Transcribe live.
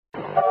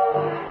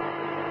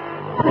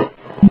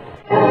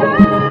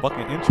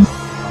intro.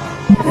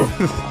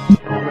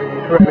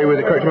 Correctly with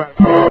the correct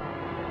amount.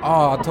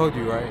 Oh, I told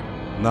you, right?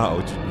 No.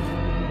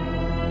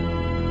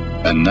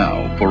 And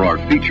now for our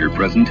feature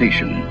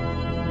presentation.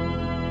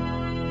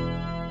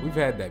 We've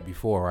had that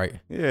before, right?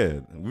 Yeah,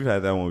 we've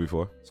had that one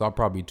before. So I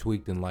probably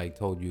tweaked and like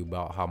told you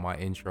about how my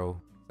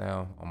intro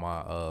sound on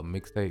my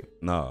mixtape.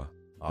 Nah,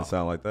 it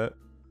sound like that?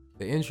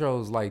 The intro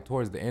is like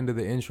towards the end of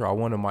the intro, I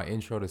wanted my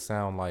intro to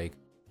sound like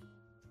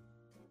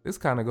this.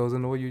 Kind of goes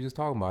into what you were just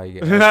talking about. You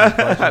get asked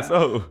some questions.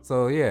 No.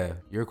 So yeah,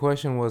 your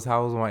question was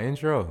how was my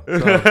intro? So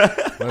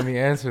let me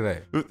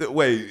answer that.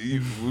 Wait,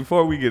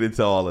 before we get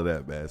into all of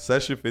that, man.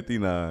 Session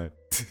 59.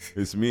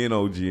 It's me and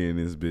OG in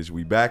this bitch.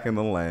 We back in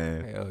the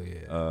land. Hell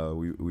yeah.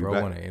 We Bro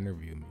back, want to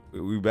interview me.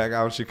 We back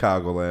out in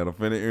Chicago land. I'm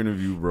finna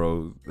interview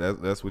bros.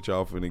 That's what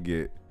y'all finna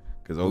get.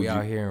 Cause OG, We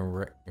out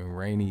here in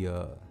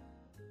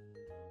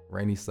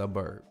rainy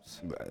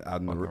suburbs.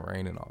 I'm Fucking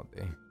raining all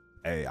day.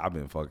 Hey, I've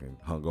been fucking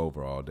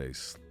hungover all day.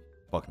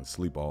 Fucking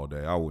sleep all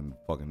day. I wouldn't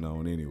fucking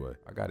known anyway.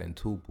 I got in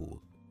 2 pools.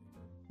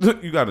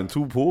 You got in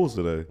 2 pools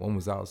today. One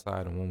was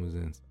outside and one was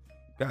inside.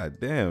 God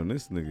damn,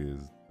 this nigga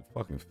is a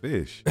fucking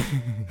fish.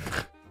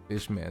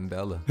 Fish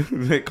Mandela.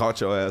 They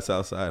caught your ass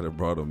outside and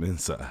brought him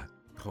inside.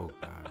 Oh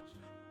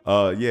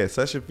gosh. Yeah,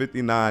 Session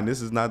 59.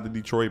 This is not the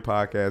Detroit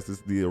podcast. This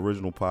is the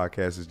original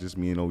podcast. It's just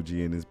me and OG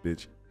and this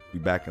bitch. We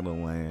back in the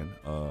land.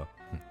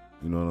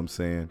 You know what I'm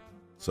saying?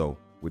 So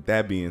with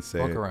that being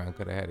said, Fuck around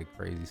could have had a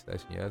crazy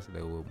session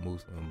yesterday with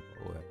Moose and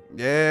Boy.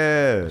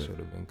 Yeah. That should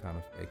have been kind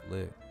of fake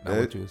lit. Not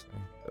what you was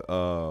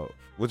saying.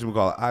 What you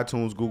call it?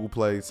 iTunes, Google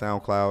Play,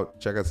 SoundCloud.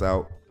 Check us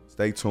out.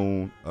 Stay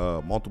tuned.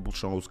 Multiple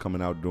shows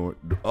coming out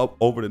up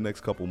over the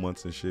next couple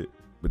months and shit.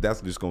 But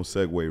that's just gonna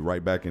segue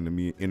right back into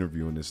me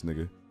interviewing this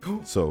nigga.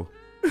 So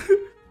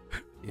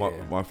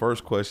my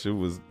first question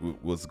was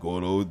what's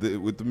going on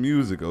with the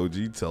music,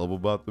 OG? Tell them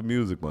about the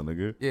music, my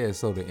nigga. Yeah,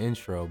 so the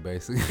intro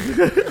basically.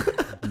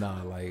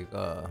 Nah, like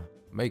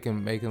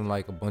making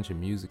like a bunch of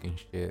music and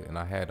shit. And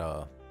I had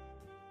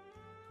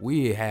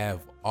we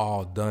have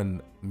all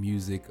done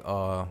music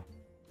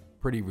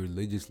pretty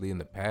religiously in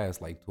the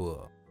past, like to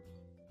a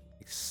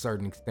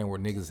certain extent where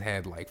niggas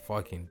had like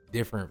fucking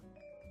different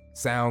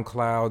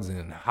SoundClouds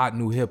and hot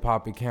new hip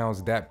hop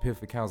accounts,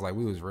 DatPiff accounts. Like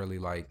we was really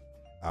like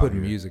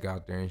putting music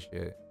out there and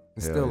shit.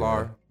 And still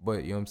are,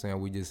 but you know what I'm saying?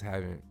 We just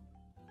haven't,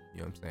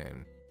 you know what I'm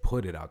saying,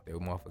 put it out there.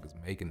 Motherfuckers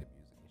making the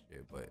music and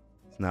shit, but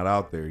it's not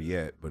out there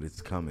yet, but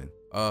it's coming.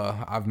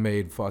 I've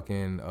made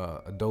fucking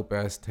a dope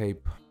ass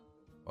tape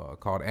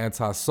called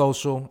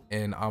Antisocial,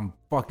 and I'm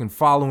fucking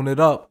following it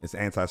up. It's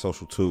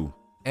Antisocial 2.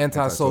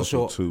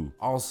 Antisocial 2.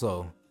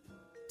 Also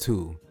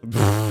 2.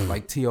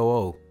 Like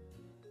TOO.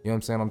 You know what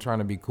I'm saying? I'm trying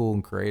to be cool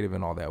and creative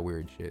and all that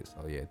weird shit.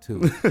 So yeah,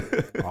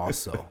 2.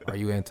 Also. Are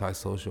you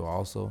antisocial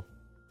also?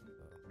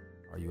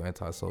 Are you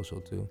antisocial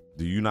too?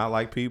 Do you not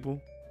like people?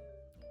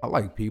 I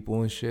like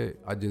people and shit.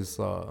 I just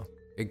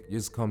it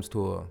just comes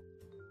to a,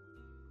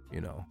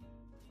 you know,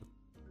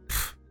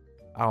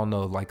 I don't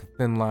know, like a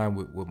thin line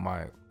with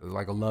my,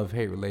 like a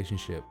love-hate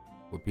relationship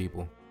with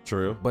people.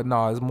 True. But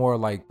no, it's more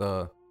like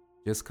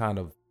just kind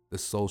of the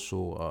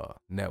social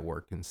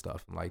network and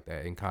stuff and like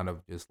that, and kind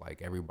of just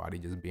like everybody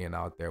just being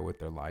out there with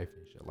their life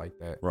and shit like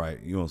that.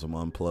 Right. You on some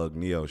unplugged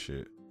Neo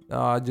shit.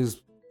 No,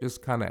 just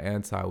kind of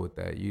anti with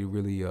that. You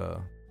really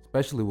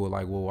especially with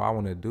like what I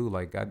want to do,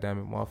 like goddamn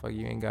it, motherfucker,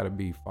 you ain't gotta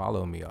be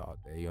following me all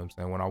day. You know what I'm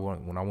saying?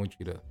 When I want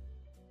you to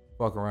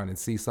fuck around and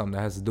see something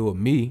that has to do with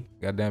me,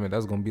 goddamn it,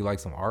 that's gonna be like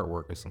some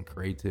artwork or some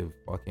creative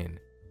fucking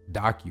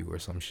docu or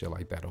some shit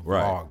like that, a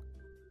vlog.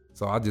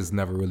 So I just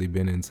never really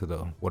been into the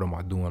what am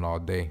I doing all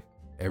day,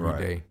 every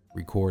day,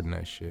 recording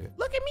that shit.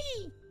 Look at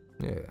me.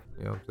 Yeah,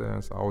 you know what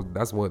I'm saying? So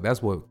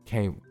that's what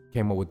came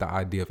up with the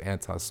idea of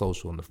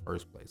Antisocial in the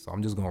first place. So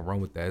I'm just gonna run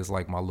with that. It's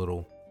like my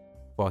little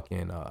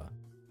fucking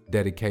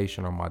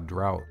dedication or my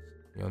drought.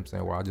 You know what I'm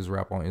saying? Where I just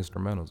rap on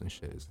instrumentals and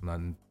shit. It's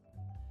nothing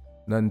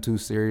too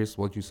serious.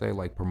 What you say,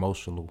 like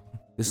promotional.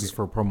 This is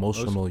for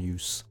promotional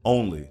use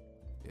only.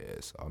 Yeah,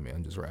 so I mean,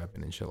 I'm just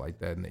rapping and shit like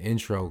that. And the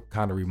intro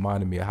kind of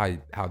reminded me of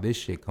how this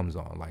shit comes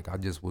on. Like I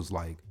just was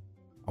like,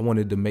 I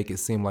wanted to make it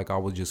seem like I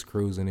was just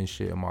cruising and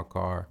shit in my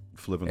car,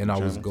 flipping, and I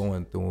was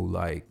going through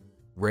like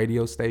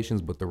radio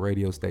stations, but the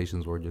radio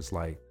stations were just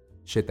like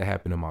shit that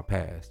happened in my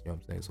past. You know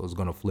what I'm saying? So it's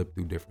gonna flip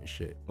through different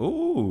shit.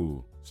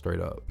 Ooh, straight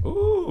up.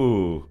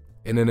 Ooh.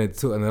 And then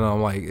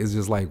I'm like, it's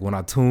just like when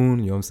I tune,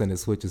 you know what I'm saying, it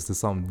switches to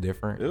something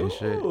different. Ooh, and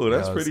shit.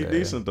 That's pretty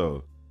decent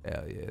though.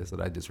 Hell yeah. So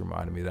that just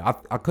reminded me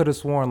that I could have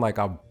sworn like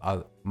I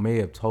may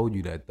have told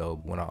you that though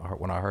when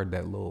I heard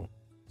that little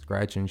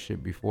scratching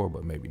shit before,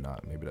 but maybe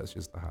not. Maybe that's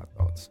just the hot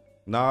thoughts.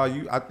 Nah,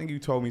 I think you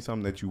told me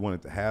something that you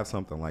wanted to have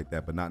something like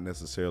that, but not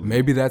necessarily.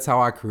 Maybe that's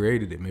how I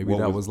created it. Maybe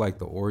that was like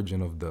the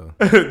origin of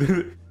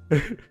the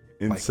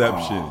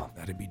Inception. Like, oh,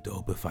 that'd be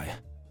dope if I.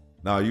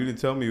 No, you didn't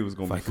tell me it was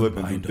going to be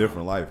flipping through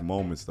different life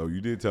moments, though.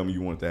 You did tell me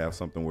you wanted to have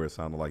something where it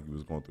sounded like you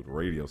was going through the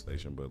radio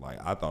station, but like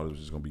I thought it was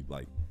just going to be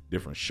like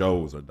different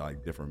shows or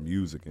like different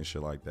music and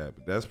shit like that.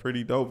 But that's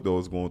pretty dope, though.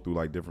 It's going through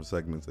like different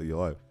segments of your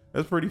life.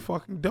 That's pretty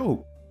fucking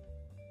dope.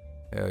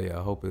 Hell yeah,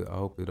 I hope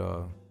it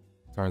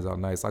turns out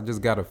nice. I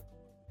just gotta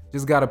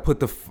put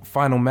the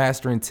final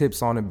mastering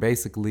tips on it.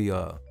 Basically,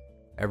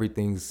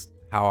 everything's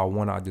how I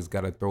want. I just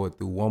gotta throw it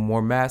through one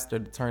more master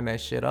to turn that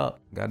shit up.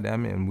 God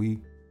damn it, and we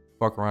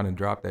fuck around and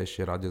drop that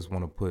shit. I just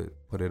want to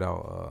put it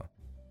out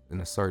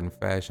in a certain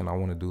fashion. I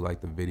want to do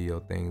like the video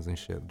things and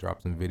shit.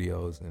 Drop some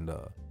videos and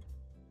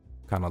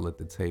kind of let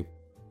the tape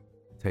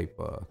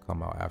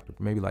come out after.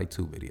 Maybe like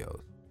 2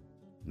 videos.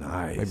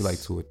 Nice. Maybe like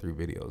 2 or 3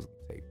 videos.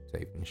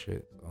 Tape and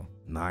shit. So.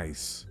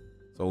 Nice.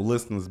 So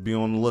listeners, be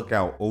on the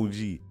lookout.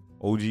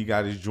 OG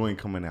got his joint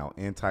coming out.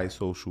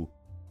 Antisocial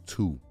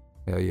 2.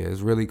 Hell yeah,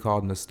 it's really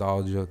called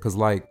Nostalgia. Cause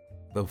like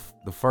the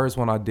first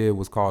one I did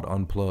was called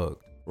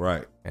Unplugged.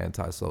 Right.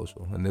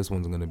 Antisocial. And this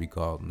one's gonna be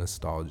called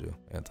Nostalgia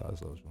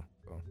Antisocial.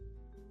 So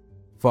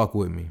fuck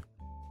with me.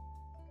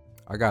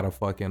 I got a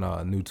fucking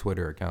new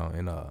Twitter account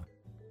and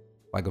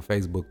like a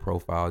Facebook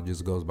profile. It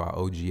just goes by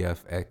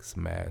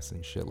OGFXMass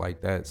and shit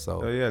like that.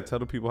 So yeah, tell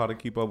the people how to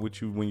keep up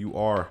with you when you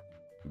are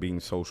being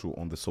social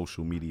on the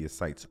social media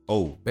sites.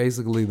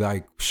 Basically,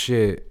 like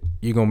shit,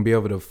 you're gonna be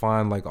able to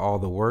find like all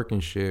the work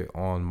and shit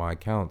on my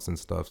accounts and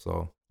stuff.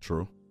 So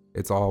true.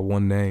 It's all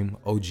one name,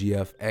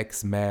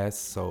 OGFXMass.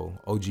 So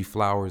OG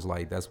Flowers,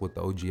 like that's what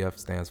the OGF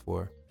stands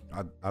for.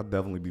 I'll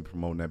definitely be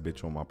promoting that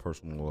bitch on my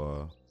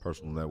personal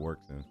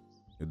networks, and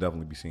you'll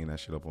definitely be seeing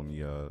that shit up on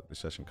the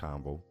session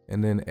combo.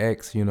 And then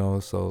X,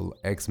 so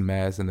X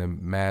Mass, and then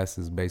Mass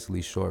is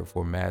basically short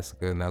for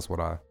Massacre, and that's what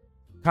I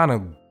kind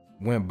of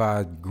went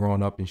by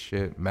growing up and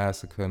shit.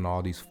 Massacre and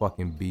all these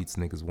fucking beats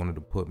niggas wanted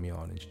to put me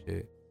on and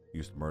shit.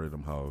 Used to murder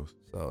them hoes.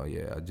 So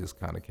yeah, I just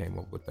kind of came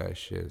up with that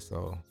shit.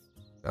 So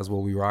that's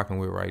what we rocking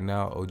with right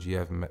now.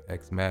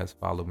 OGFX Mass,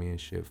 follow me and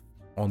shit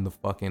on the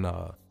fucking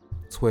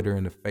Twitter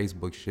and the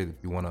Facebook shit if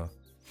you wanna,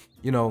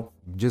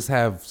 just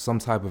have some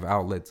type of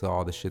outlet to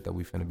all the shit that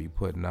we finna be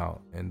putting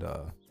out, and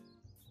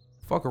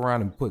fuck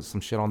around and put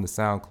some shit on the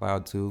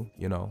SoundCloud too.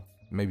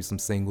 Maybe some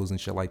singles and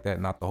shit like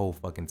that. Not the whole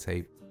fucking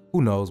tape.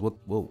 Who knows?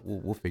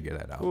 We'll figure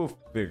that out. We'll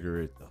figure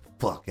it the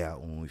fuck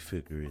out when we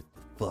figure it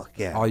the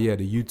fuck out. Oh yeah,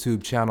 the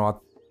YouTube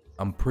channel.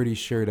 I'm pretty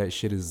sure that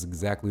shit is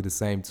exactly the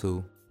same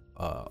too.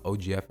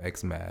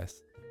 OGFX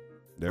Mass.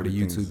 For the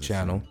YouTube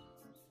channel.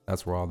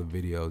 That's where all the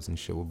videos and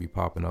shit will be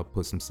popping up.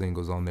 Put some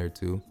singles on there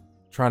too.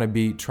 Trying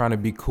to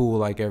be cool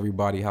like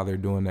everybody, how they're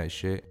doing that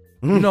shit.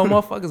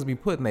 Motherfuckers be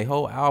putting their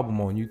whole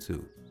album on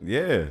YouTube.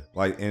 Yeah,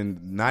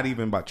 and not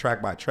even by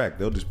track.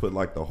 They'll just put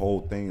like the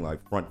whole thing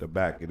like front to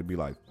back. It'll be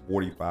like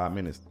 45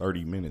 minutes,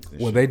 30 minutes.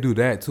 And shit. They do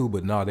that too,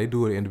 but no, they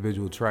do it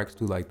individual tracks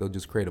too. Like they'll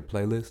just create a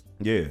playlist.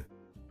 Yeah.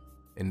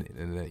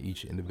 In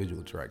each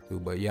individual track too.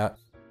 But yeah,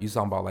 you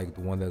talking about like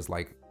the one that's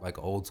like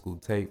old school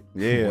tape.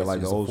 Yeah,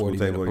 like the old school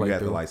tape where you had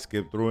to like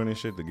skip through it and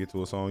shit to get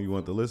to a song you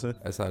want to listen.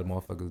 That's how the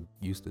motherfuckers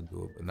used to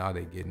do it, but now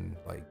they getting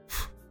like.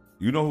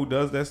 You know who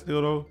does that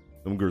still though?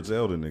 Them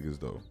Griselda niggas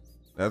though.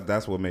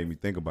 That's what made me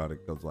think about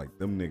it, cause like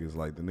them niggas,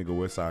 like the nigga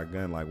Westside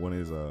Gun, like one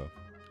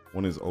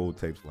of his old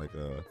tapes, like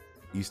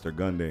Easter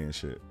Gun Day and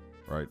shit,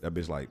 right? That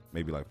bitch like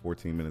maybe like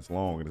 14 minutes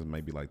long, and there's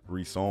maybe like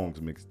 3 songs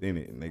mixed in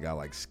it, and they got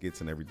like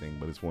skits and everything,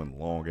 but it's one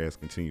long ass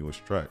continuous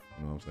track.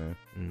 You know what I'm saying?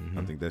 Mm-hmm.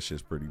 I think that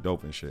shit's pretty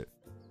dope and shit.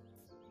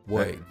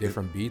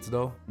 Different beats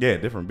though? Yeah,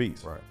 different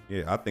beats. Right.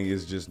 Yeah, I think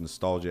it's just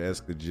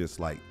nostalgia-esque to just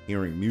like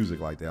hearing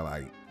music like that.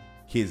 Like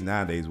kids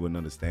nowadays wouldn't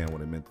understand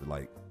what it meant to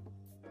like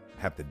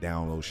have to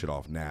download shit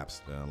off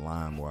Napster and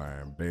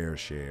LimeWire and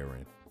BearShare,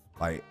 and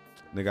like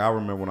nigga, I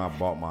remember when I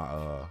bought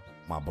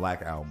my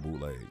Black Album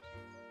bootleg.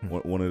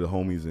 One of the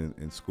homies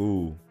in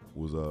school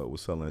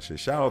was selling that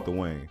shit. Shout out to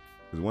Wayne,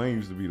 because Wayne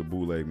used to be the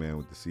bootleg man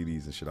with the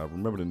CDs and shit. I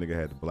remember the nigga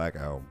had the Black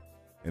Album,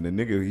 and the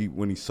nigga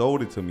when he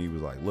sold it to me, he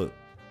was like, look,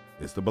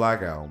 it's the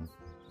Black Album,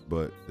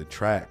 but the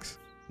tracks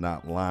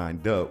not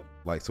lined up.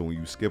 Like, so when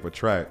you skip a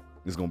track,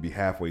 it's gonna be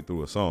halfway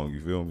through a song. You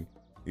feel me?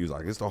 He was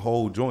like, it's the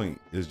whole joint.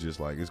 It's just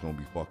like, it's gonna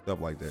be fucked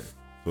up like that.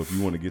 So if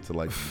you want to get to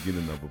like the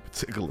beginning of a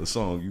particular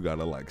song, you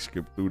gotta like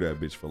skip through that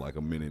bitch for like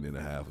a minute and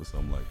a half or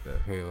something like that.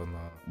 Hell no.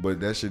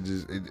 But that shit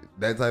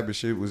that type of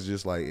shit was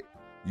just like,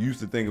 you used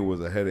to think it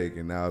was a headache,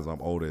 and now as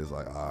I'm older, it's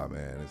like,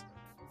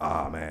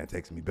 man, it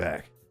takes me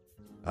back.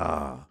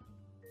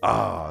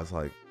 It's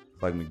like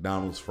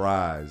McDonald's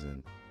fries,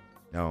 and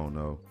I don't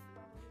know.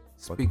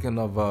 Speaking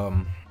of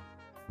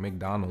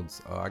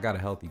McDonald's, I got a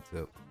healthy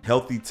tip.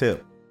 Healthy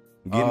tip.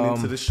 Getting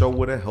into the show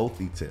with a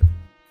healthy tip.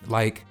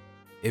 Like,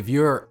 if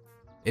you're,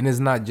 and it's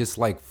not just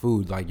like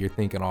food, like you're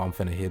thinking, I'm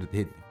finna hit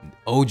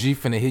OG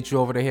finna hit you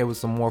over the head with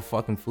some more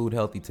fucking food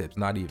healthy tips.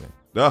 Not even.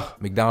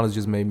 McDonald's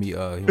just made me,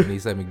 when he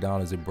said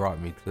McDonald's, it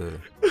brought me to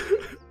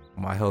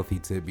my healthy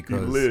tip,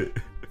 because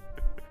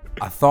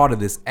I thought of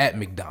this at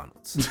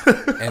McDonald's.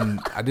 And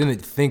I didn't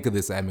think of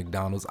this at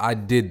McDonald's. I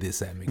did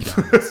this at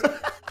McDonald's.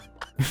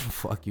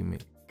 Fuck you, me.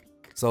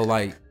 So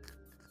like,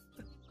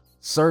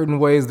 certain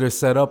ways they're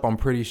set up, I'm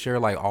pretty sure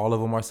like all of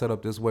them are set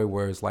up this way,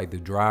 where it's like the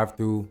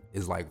drive-through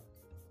is like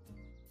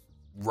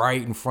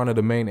right in front of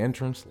the main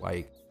entrance.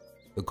 Like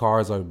the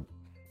cars are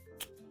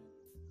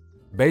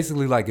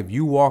basically like, if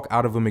you walk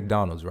out of a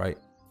McDonald's, right?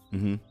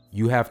 Mm-hmm.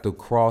 you have to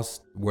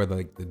cross where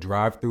the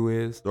drive-through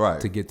is Right.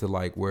 to get to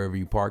like wherever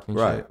you park and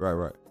Right, shit.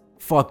 right.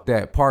 Fuck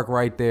that. Park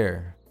right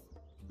there.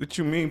 What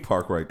you mean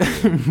park right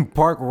there?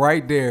 Park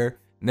right there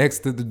next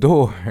to the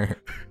door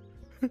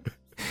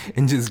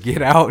and just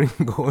get out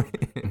and go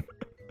in.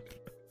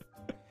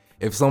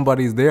 If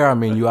somebody's there, I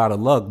mean, you out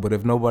of luck. But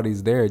if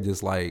nobody's there,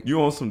 just like,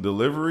 You on some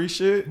delivery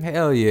shit?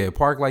 hell yeah,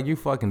 park like you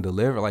fucking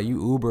deliver, like you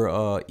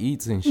Uber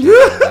Eats and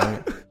shit.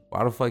 Like,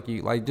 why the fuck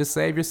you, like, just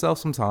save yourself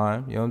some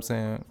time, you know what I'm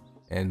saying?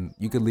 And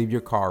you could leave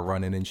your car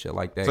running and shit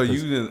like that. So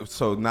 'cause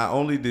so not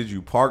only did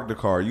you park the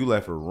car, you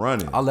left it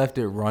running. I left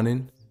it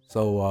running,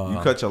 so You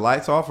cut your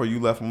lights off or you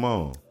left them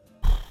on?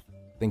 I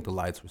think the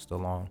lights were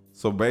still on.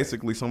 So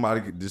basically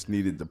somebody just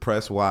needed to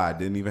press Y,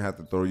 didn't even have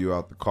to throw you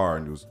out the car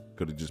and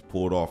could have just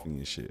pulled off in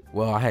your shit.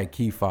 Well, I had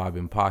key fob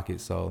in pocket,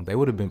 so they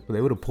would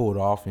have pulled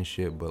off and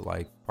shit, but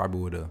like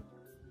probably would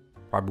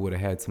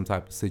have had some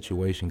type of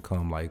situation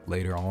come like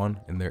later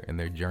on in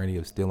their journey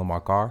of stealing my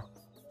car.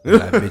 And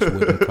that bitch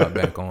wouldn't cut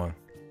back on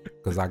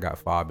because I got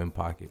fob in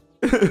pocket.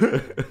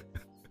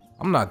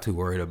 I'm not too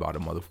worried about a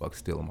motherfucker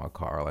stealing my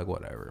car. Like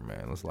whatever,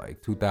 man. It's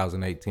like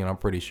 2018. I'm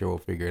pretty sure we'll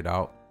figure it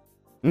out.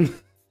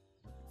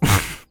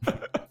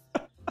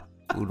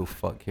 Who the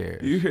fuck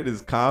cares? You hear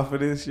this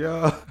confidence,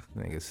 y'all?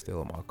 Nigga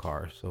stealing my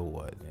car, so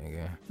what,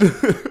 nigga?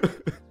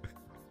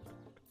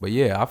 But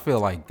yeah, I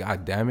feel like,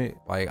 god damn it,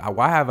 like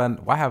why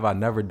have I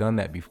never done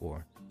that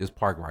before? Just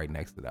park right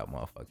next to that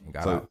motherfucker and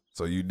got out.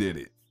 So you did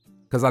it.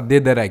 Cause I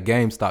did that at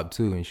GameStop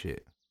too and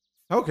shit.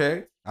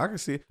 Okay, I can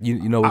see.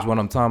 You know which one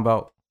I'm talking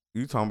about?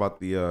 You talking about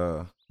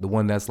The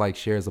one that's like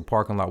shares a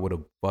parking lot with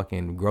a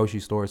fucking grocery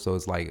store, so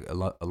it's like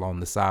along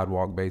the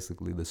sidewalk,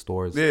 basically the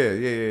stores. Yeah.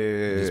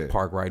 Just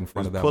park right in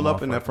front of that. Pull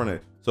up in that motherfucker. front of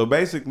it. So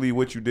basically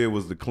what you did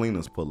was the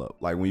cleaners pull up.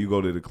 Like when you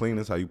go to the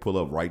cleaners, how you pull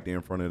up right there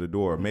in front of the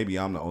door. Maybe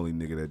I'm the only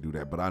nigga that do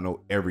that, but I know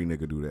every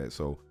nigga do that.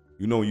 So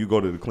you know when you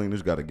go to the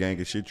cleaners, got a gang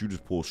of shit, you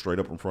just pull straight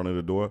up in front of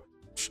the door,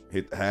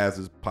 hit the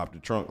hazards, pop the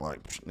trunk,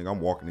 like nigga,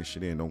 I'm walking this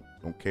shit in,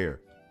 don't care.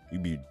 You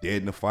be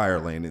dead in the fire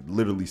lane. It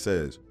literally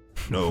says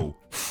no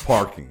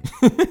parking.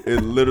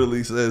 It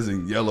literally says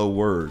in yellow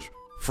words,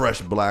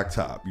 fresh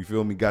blacktop. You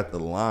feel me? Got the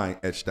line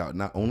etched out.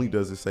 Not only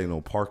does it say no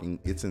parking,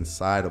 it's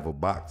inside of a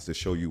box to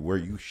show you where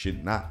you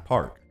should not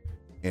park.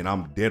 And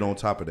I'm dead on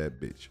top of that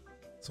bitch.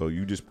 So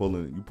you just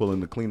pulling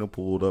the cleaner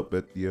pulled up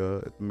at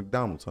the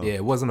McDonald's, huh? Yeah,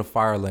 it wasn't a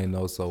fire lane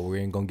though, so we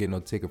ain't gonna get no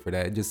ticket for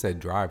that. It just said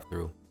drive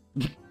through.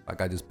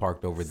 Like I just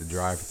parked over the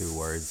drive through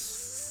words.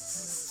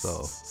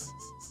 So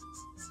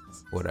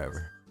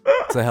whatever.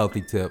 It's a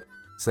healthy tip.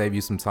 Save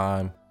you some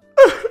time.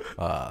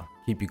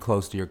 Keep you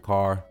close to your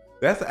car.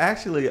 That's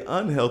actually an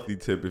unhealthy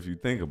tip if you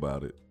think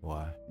about it.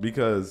 Why?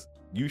 Because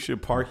you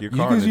should park your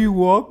car. Because you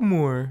walk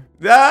more.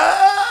 You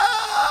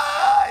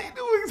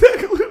knew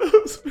exactly what I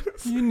was gonna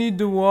say. You need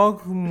to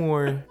walk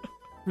more.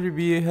 To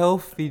be a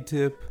healthy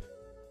tip.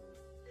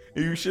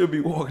 You should be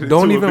walking.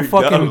 Don't into a even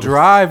fucking McDonald's.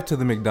 drive to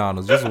the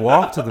McDonald's. Just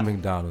walk to the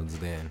McDonald's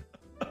then.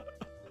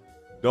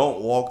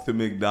 Don't walk to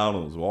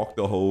McDonald's. Walk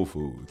to Whole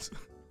Foods.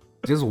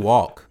 Just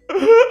walk.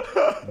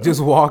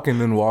 Just walk and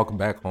then walk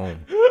back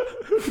home.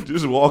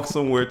 Just walk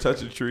somewhere,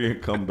 touch a tree,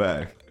 and come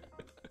back.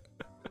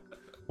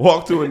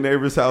 Walk to a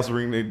neighbor's house,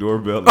 ring their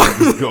doorbell, and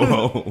just go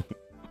home.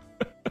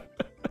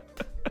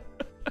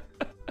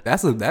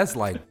 That's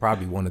like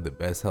probably one of the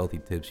best healthy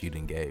tips you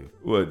done gave.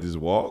 What? Just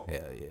walk?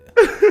 Hell yeah.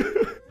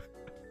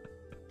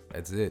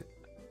 That's it.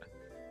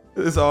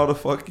 That's all the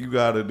fuck you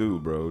gotta do,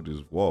 bro.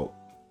 Just walk.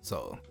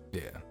 So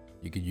yeah,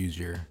 you could use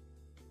your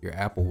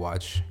Apple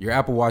Watch. Your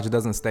Apple Watch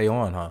doesn't stay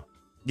on, huh?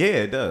 Yeah,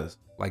 it does.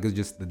 Like it's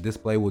just the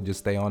display will just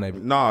stay on every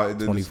No,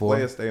 the 24?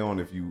 display will stay on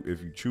if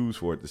you choose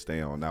for it to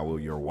stay on. Now, will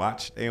your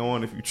watch stay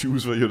on if you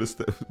choose for your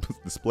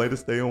display to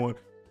stay on?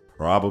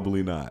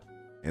 Probably not.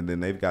 And then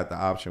they've got the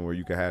option where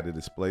you can have the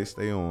display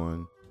stay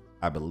on.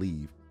 I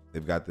believe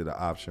they've got the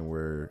option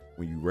where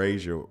when you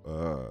raise your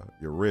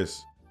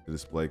wrist, the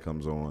display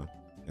comes on.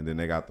 And then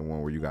they got the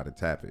one where you got to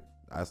tap it.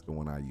 That's the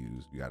one I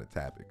use. You got to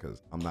tap it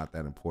because I'm not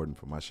that important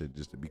for my shit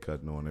just to be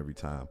cutting on every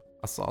time.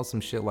 I saw some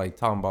shit like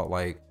talking about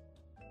like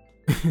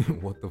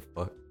what the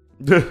fuck?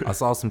 I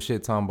saw some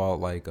shit talking about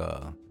like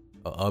a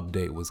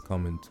update was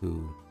coming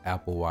to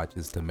Apple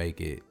Watches to make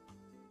it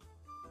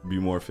Be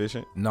more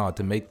efficient.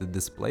 to make the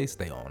display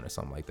stay on or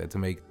something like that. To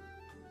make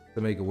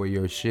it where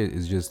your shit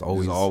is just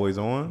always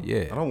on.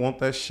 Yeah. I don't want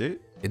that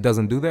shit. It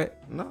doesn't do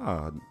that?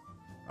 Nah,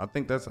 I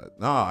think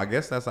I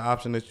guess that's an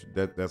option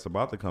that's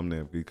about to come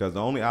there because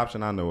the only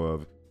option I know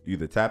of, you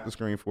either tap the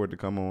screen for it to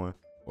come on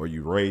or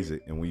you raise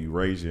it, and when you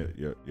raise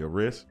your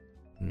wrist,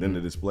 then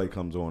the display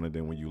comes on, and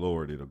then when you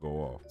lower it, it'll go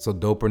off. So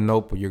dope or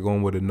nope? You're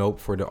going with a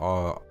nope for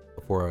a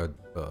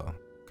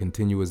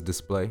continuous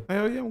display?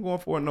 Hell yeah, I'm going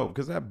for a nope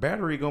because that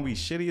battery gonna be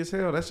shitty as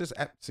hell. That's just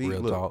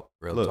Real talk.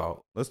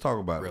 Let's talk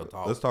about Real it.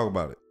 talk. Let's talk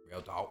about it.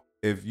 Real talk.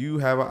 If you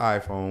have an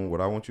iPhone,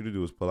 what I want you to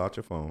do is pull out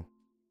your phone.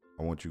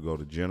 I want you to go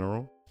to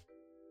General.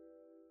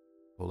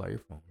 Pull out your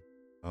phone.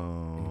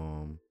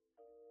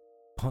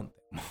 Punt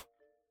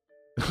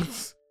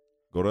that.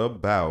 Go to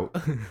About.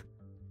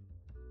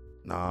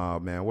 Nah,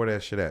 man, where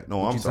that shit at? No,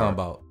 What I'm you sorry. talking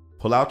about?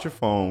 pull out your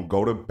phone,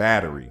 go to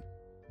battery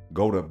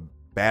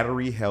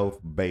health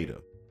beta,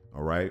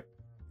 all right,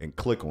 and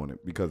click on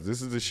it because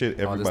this is the shit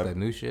everybody. This that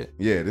new shit.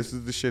 Yeah, this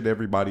is the shit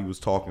everybody was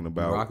talking You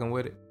about. rocking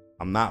with it?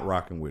 I'm not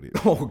rocking with it.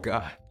 Oh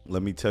God.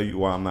 Let me tell you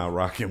why I'm not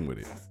rocking with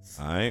it.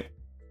 All right.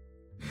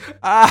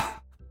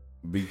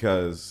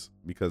 Because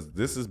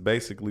this is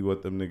basically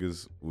what them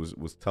niggas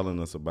was telling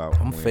us about.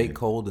 I'm fake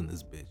cold in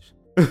this bitch.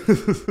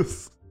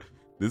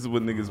 This is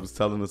what niggas was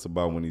telling us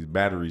about when these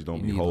batteries don't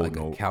You be need holding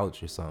like a no.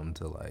 couch or something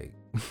to like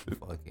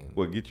fucking.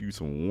 What, get you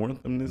some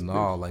warmth in this?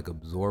 No, like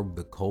absorb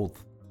the cold,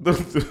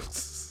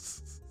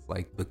 bitch?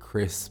 like the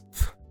crisp.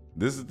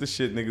 This is the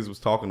shit niggas was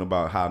talking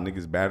about, how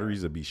niggas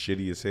batteries would be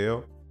shitty as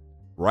hell.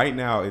 Right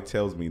now, it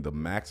tells me the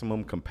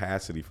maximum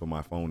capacity for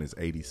my phone is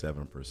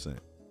 87%.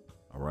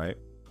 All right.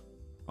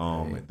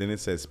 And then it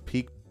says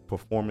peak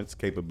performance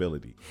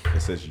capability. It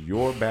says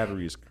your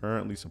battery is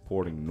currently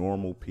supporting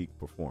normal peak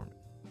performance.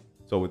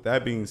 So with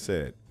that being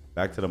said,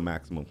 back to the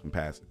maximum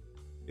capacity.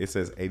 It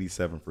says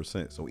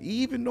 87%. So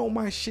even though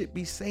my shit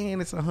be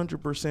saying it's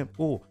 100%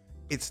 full,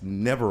 it's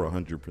never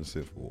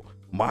 100% full.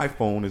 My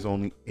phone is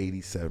only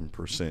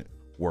 87%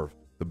 worth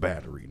the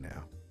battery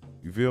now.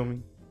 You feel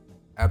me?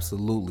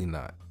 Absolutely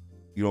not.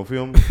 You don't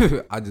feel me?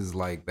 I just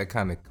like that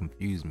kind of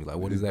confused me. Like,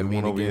 what does that The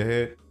mean one over again? your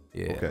head?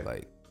 Yeah, Okay.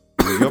 like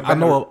Your I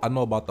know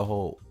battery- about the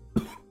whole.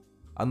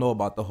 I know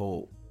about the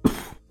whole.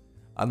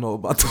 I know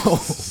about the whole.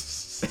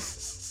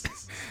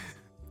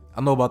 I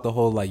know about the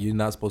whole like you're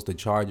not supposed to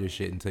charge your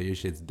shit until your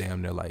shit's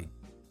damn near like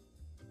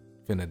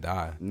finna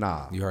die.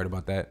 Nah. You heard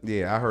about that?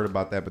 Yeah, I heard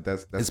about that, but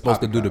that's It's supposed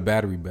to do the poppycock.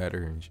 battery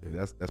better and shit.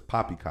 That's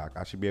poppycock.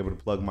 I should be able to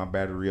plug my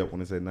battery up when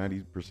it's at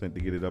 90%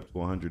 to get it up to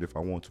 100 if I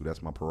want to.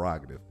 That's my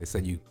prerogative. They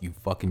said you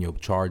fucking your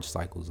charge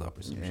cycles up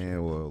or some shit. Yeah,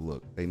 well,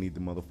 look, they need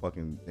to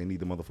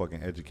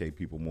motherfucking educate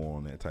people more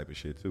on that type of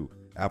shit too.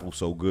 Apple's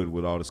so good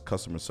with all this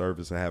customer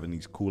service and having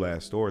these cool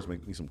ass stores.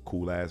 Make me some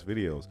cool ass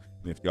videos.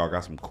 And if y'all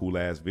got some cool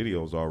ass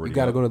videos already, You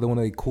gotta go to one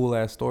of the cool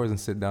ass stores and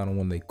sit down on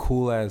one of the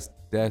cool ass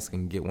desks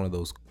and get one of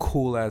those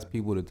cool ass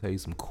people to tell you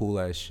some cool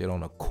ass shit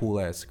on a cool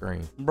ass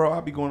screen. Bro, I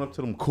be going up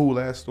to them cool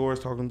ass stores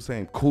talking to them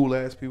same cool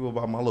ass people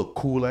about my little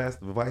cool ass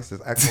devices,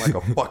 acting like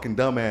a fucking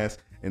dumbass,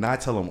 and I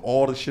tell them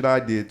all the shit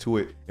I did to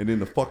it, and then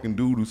the fucking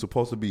dude who's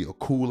supposed to be a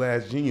cool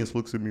ass genius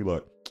looks at me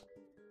like,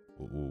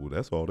 well,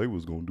 that's all they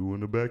was gonna do in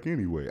the back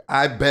anyway.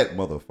 I bet,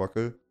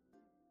 motherfucker.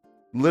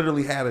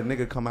 Literally had a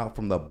nigga come out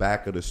from the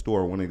back of the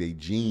store, one of they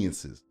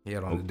geniuses. He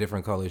had on a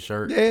different color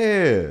shirt.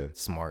 Yeah.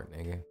 Smart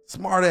nigga.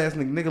 Smart ass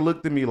nigga. Nigga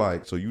looked at me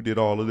like, so you did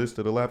all of this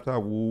to the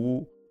laptop?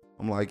 Woo.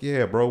 I'm like,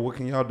 yeah, bro, what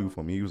can y'all do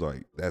for me? He was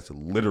like, that's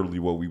literally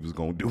what we was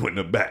gonna do in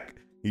the back.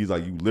 He's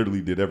like, you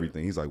literally did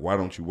everything. He's like, why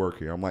don't you work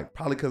here? I'm like,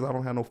 probably because I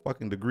don't have no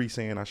fucking degree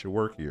saying I should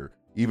work here,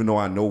 even though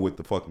I know what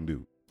to fucking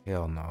do.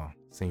 Hell no.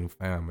 Seen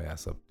fam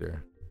ass up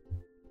there.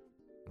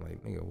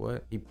 Like, nigga,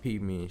 what? He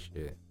peeped me and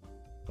shit.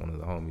 One of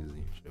the homies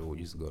and shit we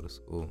used to go to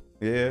school.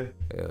 Yeah.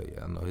 Hell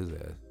yeah, I know his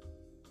ass.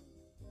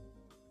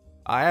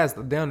 I asked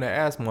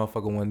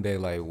motherfucker one day,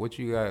 like, what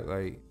you got?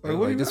 Like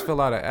what you just got? fill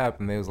out an app,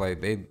 and they was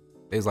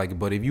like,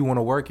 but if you want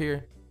to work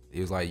here, it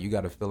was like, you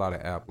got to fill out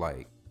an app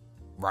like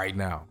right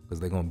now, because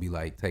they're gonna be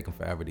like taking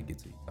forever to get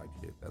to you type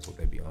shit. That's what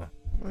they be on.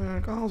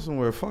 Man, go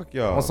somewhere. Fuck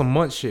y'all. On some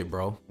month shit,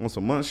 bro. On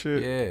some month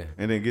shit? Yeah.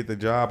 And then get the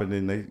job, and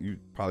then you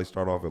probably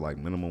start off at like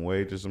minimum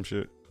wage or some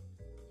shit.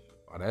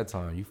 By that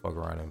time, you fuck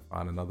around and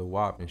find another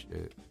WAP and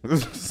shit. What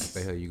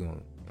the hell you gonna, you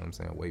know what I'm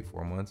saying, wait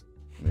 4 months?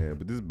 Yeah,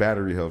 but this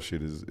battery health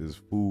shit is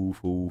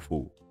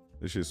fool.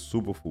 This shit's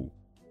super fool.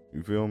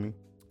 You feel me?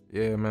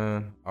 Yeah,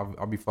 man.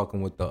 I'll be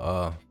fucking with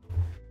the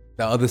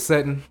other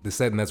setting, the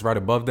setting that's right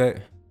above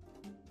that.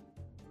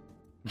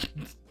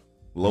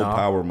 Low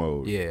power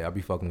mode. Yeah, I'll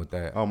be fucking with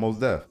that.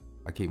 Almost deaf.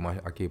 I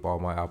keep all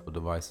my Apple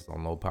devices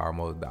on low power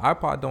mode. The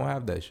iPod don't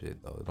have that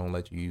shit though. It don't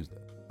let you use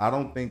that. I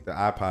don't think the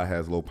iPod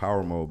has low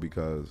power mode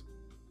because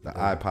the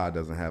iPod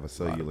doesn't have a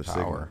cellular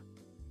signal. Power.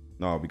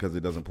 No, because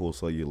it doesn't pull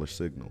cellular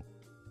signal.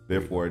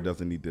 Therefore, it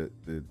doesn't need to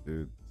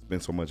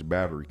spend so much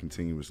battery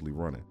continuously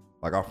running.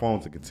 Like our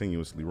phones are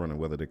continuously running,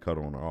 whether they cut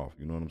on or off.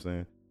 You know what I'm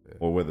saying? Yeah.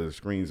 Or whether the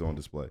screen's on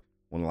display.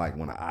 When an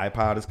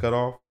iPod is cut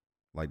off,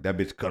 like that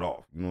bitch cut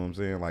off. You know what I'm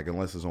saying? Like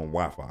unless it's on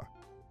Wi-Fi,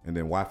 and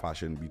then Wi-Fi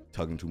shouldn't be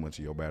tugging too much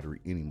of your battery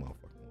any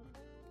motherfucker.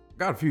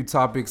 Got a few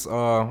topics.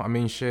 I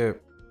mean,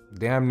 shit.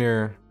 Damn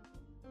near.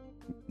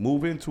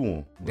 Move into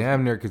them.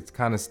 Damn near could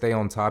kind of stay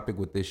on topic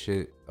with this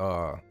shit.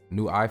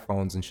 New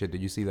iPhones and shit.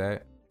 Did you see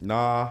that?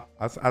 Nah,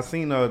 I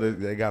seen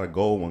they got a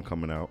gold one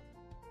coming out.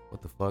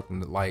 What the fuck?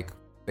 Like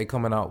they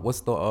coming out. What's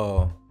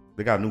the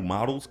They got new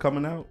models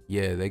coming out.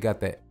 Yeah, they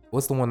got that.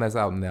 What's the one that's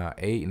out now?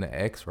 8 and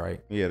the X,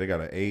 right? Yeah, they got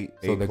an 8.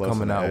 So they're plus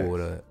coming and out X.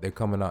 with they're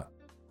coming out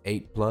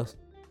 8 plus.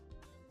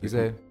 You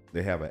said?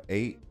 They have an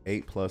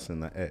 8 plus,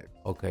 and the X.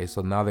 Okay,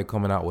 so now they're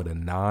coming out with a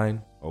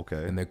 9.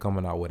 Okay. And they're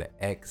coming out with an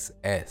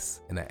XS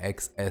and an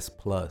XS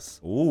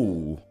plus.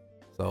 Ooh.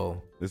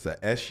 So it's an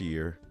S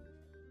year.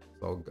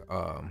 So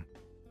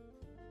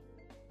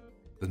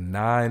the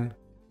 9,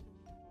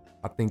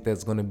 I think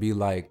that's gonna be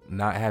like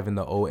not having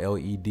the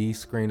OLED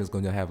screen is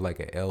gonna have like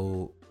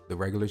a the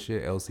regular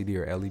shit, LCD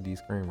or LED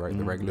screen, right?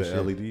 The regular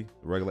shit. LED, the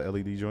regular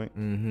LED joint.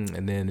 Mm-hmm.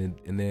 And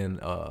then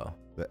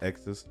The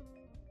X's.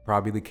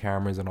 probably the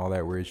cameras and all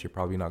that weird shit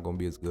probably not gonna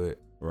be as good.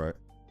 Right.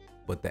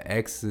 But the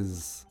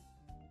X's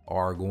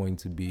are going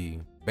to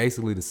be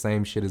basically the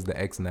same shit as the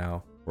X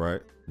now.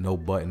 Right. No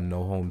button,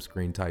 no home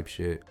screen type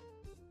shit.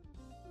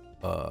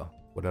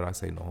 What did I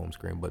say? No home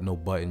screen, but no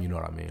button. You know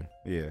what I mean?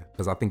 Yeah.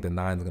 Because I think the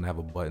 9's gonna have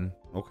a button.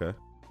 Okay.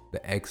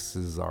 The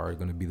X's are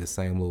gonna be the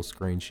same little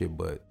screen shit,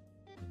 but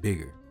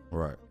bigger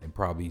Right. and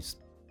probably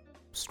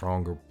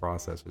stronger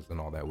processors and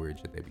all that weird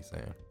shit they be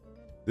saying.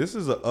 This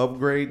is an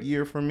upgrade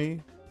year for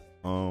me.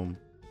 And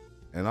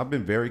I've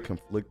been very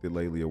conflicted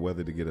lately of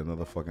whether to get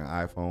another fucking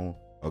iPhone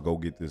or go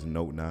get this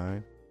Note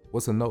 9.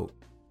 What's a Note?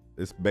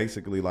 It's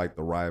basically like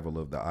the rival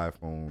of the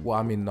iPhone. Well,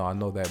 I mean, no, I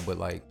know that, but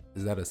like,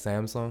 is that a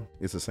Samsung?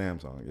 It's a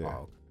Samsung, yeah.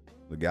 Oh,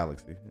 The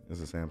Galaxy.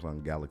 It's a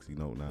Samsung Galaxy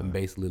Note 9. and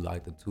basically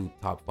like the two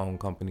top phone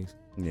companies.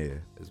 Yeah,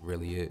 Is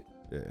really it.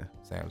 yeah.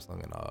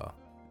 Samsung and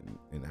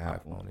And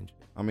Apple. iPhone and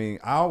shit. I mean,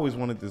 I always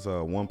wanted this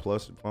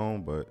OnePlus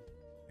phone, but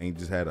ain't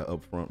just had an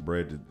upfront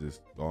bread to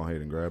just go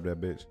ahead and grab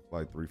that bitch.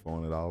 Like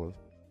 $300-$400.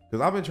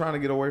 Because I've been trying to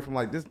get away from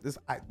like these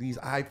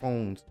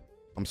iPhones.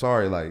 I'm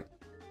sorry, like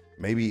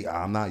maybe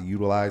I'm not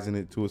utilizing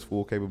it to its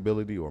full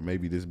capability, or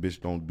maybe this bitch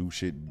don't do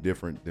shit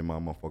different than my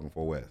motherfucking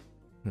 4S.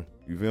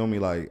 You feel me?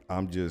 Like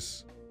I'm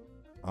just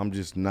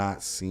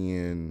not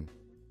seeing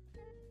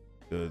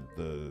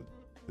the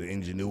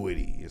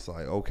ingenuity. It's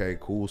like, okay,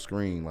 cool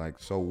screen. Like,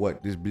 so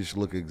what? This bitch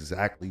look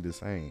exactly the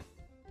same.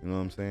 You know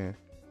what I'm saying?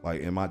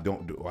 Like,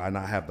 do I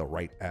not have the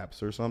right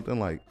apps or something?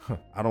 Like,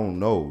 I don't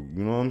know.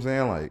 You know what I'm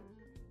saying? Like,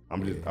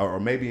 I'm just, or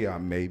maybe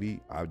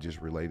I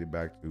just related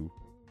back to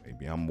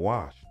maybe I'm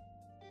washed.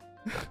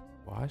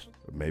 Washed?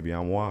 Maybe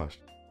I'm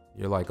washed.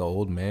 You're like an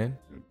old man?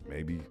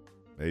 Maybe.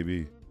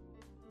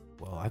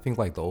 Well, I think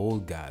like the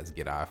old guys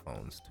get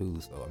iPhones too.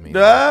 So I mean,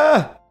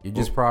 you're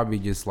just probably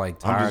just like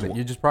tired.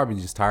 You're just probably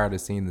just tired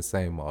of seeing the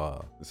same.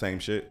 The same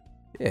shit.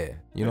 Yeah,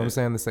 you know what I'm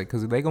saying? The same,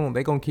 because they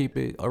gonna keep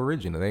it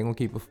original. They gonna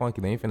keep it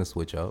funky. They ain't finna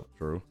switch up.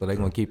 True. So they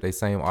gonna keep their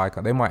same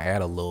icon. They might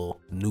add a little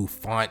new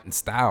font and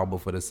style,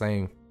 but for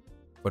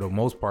the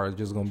most part, it's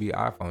just gonna be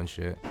iPhone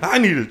shit. I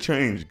need a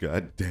change.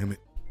 God damn it.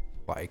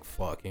 Like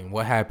fucking,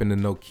 what happened to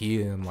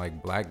Nokia and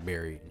like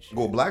BlackBerry and shit?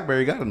 Well,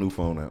 BlackBerry got a new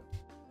phone out.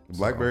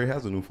 BlackBerry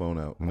has a new phone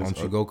out. Why don't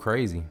you go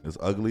crazy? It's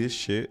ugly as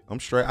shit. I'm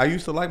straight. I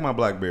used to like my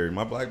BlackBerry.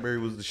 My BlackBerry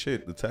was the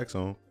shit. The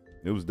texting.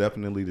 It was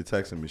definitely the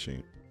texting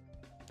machine.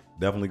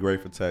 Definitely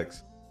great for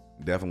text.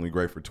 Definitely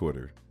great for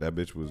Twitter. That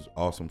bitch was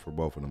awesome for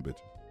both of them bitches.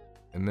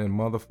 And then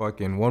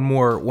motherfucking one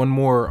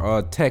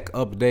more tech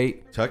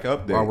update. Tech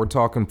update. While we're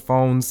talking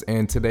phones,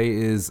 and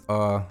today's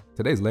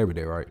Labor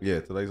Day, right?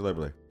 Yeah, today's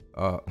Labor Day.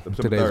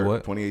 September Today's 3rd,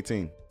 what?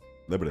 2018.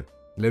 Labor Day.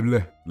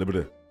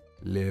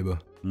 Labor.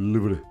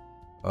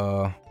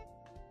 Labor.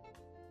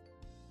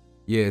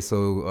 Yeah,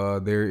 so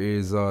there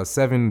is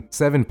seven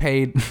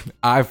paid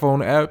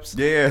iPhone apps.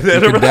 Yeah,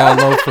 you can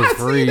download for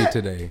free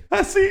today.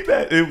 I see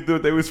that.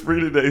 They was free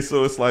today,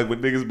 so it's like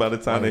when niggas by the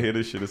time they hear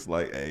this shit, it's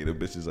like, hey, the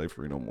bitches ain't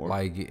free no more.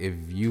 Like if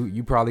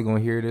you probably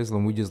gonna hear this,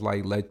 and we just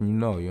like letting you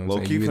know. You know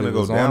what I'm saying? Low key finna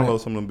go download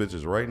some of them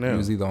bitches right now. You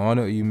was either on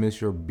it or you missed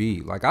your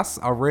beat. Like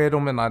I read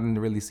them and I didn't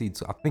really see.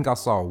 I think I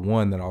saw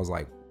one that I was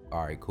like,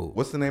 all right, cool.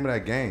 What's the name of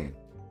that game?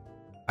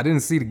 I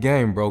didn't see the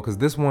game, bro, because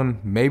this one,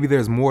 maybe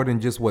there's more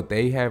than just what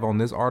they have on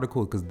this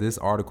article, because this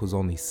article is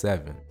only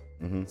 7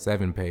 paid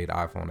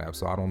iPhone apps.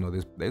 So I don't know.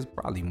 There's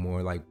probably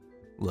more. Like,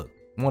 look,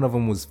 one of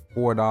them was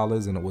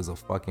 $4 and it was a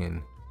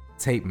fucking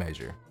tape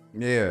measure.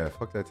 Yeah,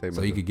 fuck that tape measure.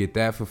 So you could get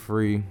that for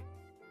free.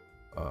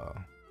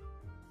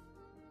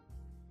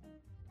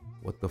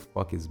 What the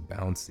fuck is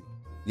Bouncy?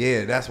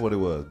 Yeah, that's what it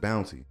was.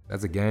 Bouncy.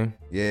 That's a game?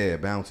 Yeah,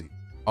 Bouncy.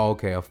 Oh,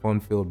 okay, a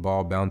fun-filled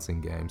ball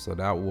bouncing game. So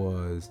that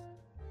was...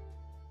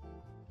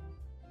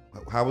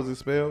 How was it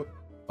spelled?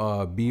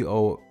 Bouncey.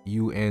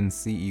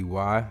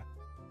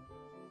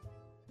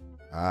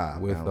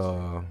 With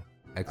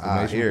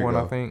exclamation point,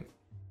 I think.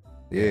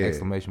 Yeah,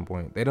 exclamation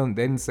point. They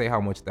didn't say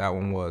how much that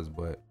one was,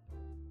 but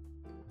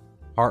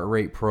Heart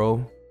Rate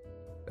Pro,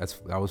 that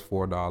was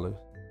 $4.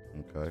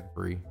 Okay.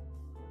 Free.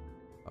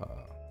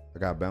 I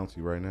got Bouncy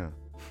right now.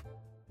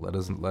 Let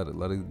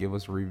it give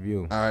us a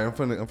review. All right, we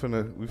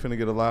finna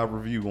get a live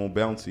review on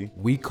Bouncy.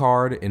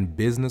 WeCard and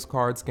business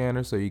card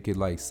scanner, so you could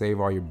like save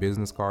all your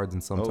business cards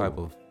in some type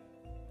of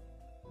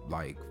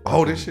like.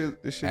 Oh, this shit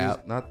is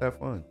not that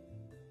fun.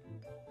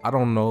 I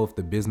don't know if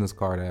the business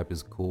card app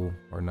is cool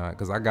or not,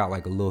 because I got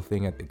like a little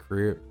thing at the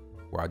crib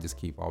where I just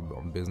keep all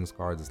business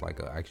cards. It's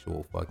like an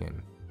actual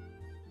fucking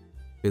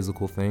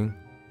physical thing.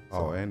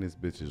 Oh, and this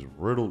bitch is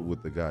riddled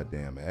with the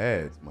goddamn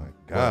ads. My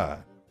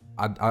God.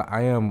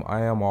 I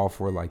am all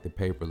for like the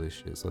paperless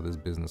shit, so this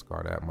business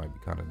card app might be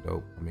kind of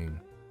dope. I mean,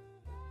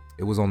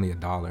 it was only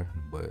 $1,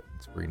 but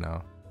it's free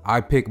now.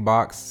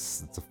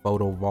 iPickbox, it's a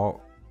photo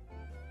vault.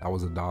 That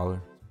was $1.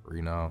 It's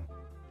free now.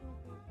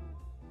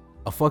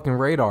 A fucking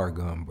radar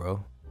gun,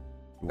 bro.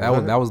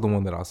 That was the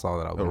one that I saw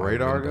that I was. The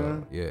radar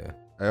gun? Yeah.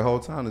 That whole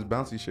time, this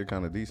Bouncy shit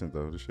kind of decent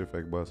though. This shit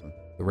fake busting.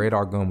 The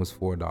radar gun was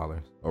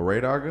 $4. A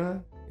radar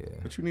gun?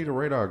 Yeah. What you need a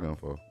radar gun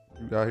for?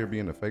 You out here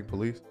being a fake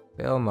police?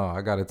 Hell no,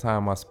 I gotta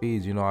time my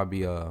speeds. You know, I'll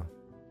be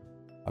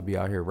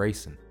out here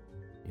racing.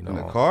 You know, In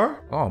the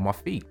car? Oh, my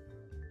feet.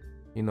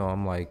 You know,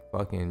 I'm like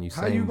fucking.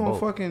 How you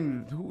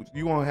gonna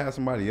you gonna have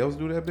somebody else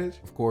do that,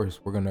 bitch? Of course,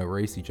 we're gonna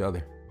race each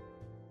other.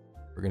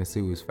 We're gonna see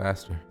who's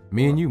faster.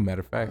 Me and you,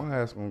 matter of fact. My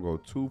ass gonna go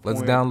 2.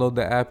 Let's download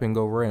the app and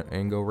go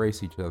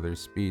race each other's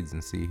speeds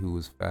and see who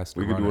is faster.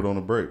 We can do it on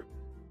a break.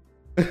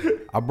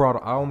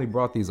 I only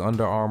brought these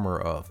Under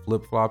Armour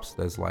flip flops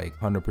that's like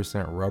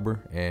 100% rubber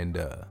and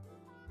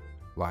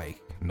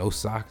like no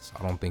socks.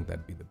 I don't think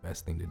that'd be the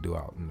best thing to do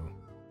out in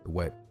the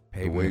wet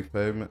pavement. The wet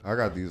pavement. I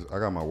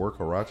got my work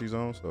Harachis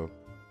on, so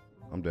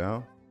I'm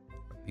down.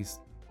 This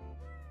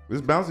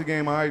bouncy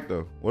game, alright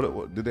though.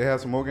 What did they have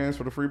some more games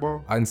for the free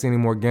ball? I didn't see any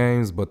more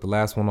games, but the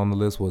last one on the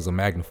list was a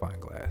magnifying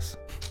glass.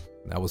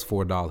 That was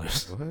 $4.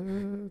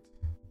 What?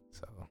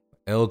 So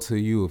L to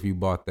you if you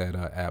bought that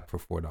app for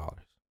 $4.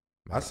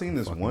 I seen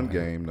this one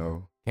game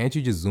though. Can't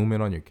you just zoom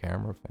in on your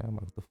camera, fam?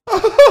 Like the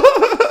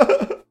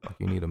fuck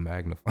you need a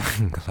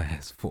magnifying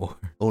glass for?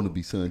 I want to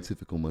be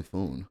scientific on my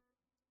phone.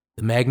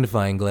 The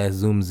magnifying glass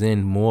zooms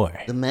in more.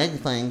 The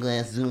magnifying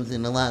glass zooms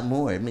in a lot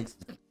more. It makes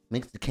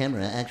the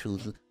camera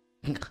actually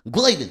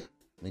glided.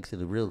 Makes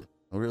it a real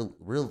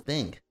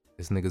thing.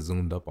 This nigga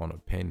zoomed up on a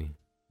penny.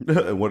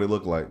 What it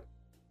look like?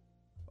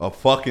 A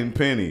fucking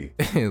penny.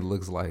 It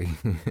looks like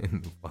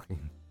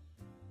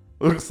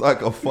Looks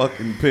like a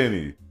fucking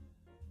penny.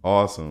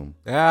 Awesome.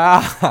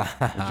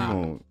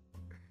 Niggas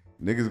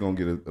gonna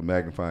get a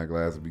magnifying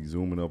glass and be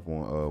zooming up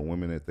on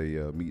women that they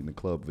meet in the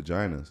club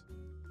vaginas.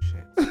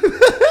 Shit.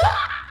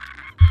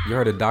 You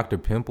heard of Dr.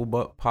 Pimple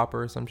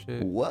Popper or some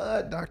shit?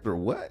 What? Dr.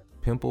 what?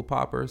 Pimple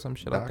Popper or some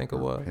shit, Dr. I think it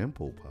was.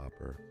 Pimple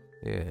Popper.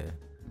 Yeah.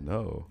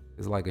 No.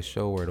 It's like a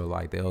show where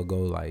they'll go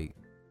like,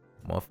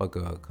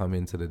 motherfucker come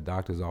into the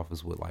doctor's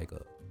office with like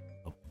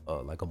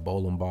a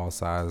bowling ball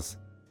size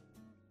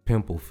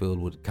pimple filled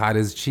with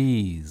cottage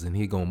cheese, and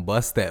he gonna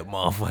bust that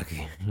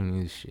motherfucker.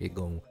 And his shit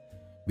gonna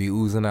be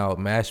oozing out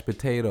mashed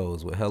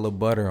potatoes with hella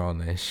butter on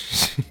that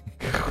shit.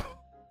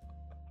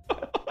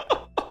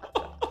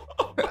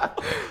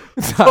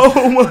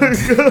 Oh my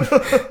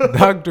god.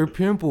 Dr.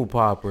 Pimple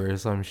Popper or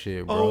some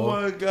shit, bro. Oh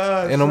my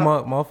god. And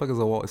motherfuckers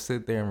will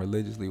sit there and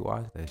religiously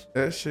watch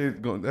that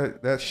shit.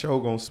 That show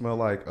gonna smell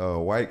like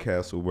White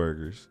Castle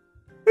burgers.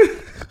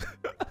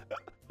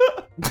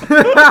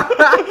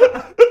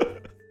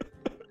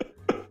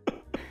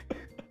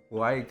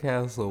 White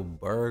Castle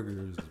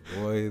burgers,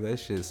 boy, that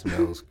shit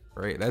smells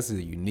great. That's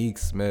a unique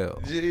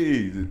smell.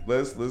 Jeez,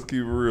 let's keep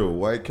it real.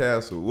 White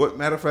Castle. What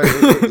matter of fact?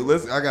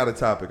 I got a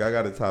topic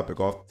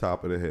off the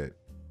top of the head.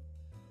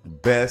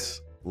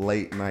 Best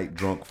late night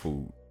drunk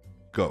food.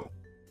 Go.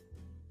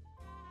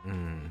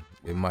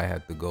 It might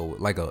have to go with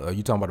like are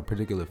you talking about a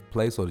particular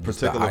place or just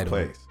particular the item?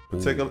 place?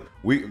 Particular.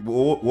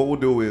 What we'll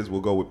do is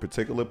we'll go with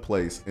particular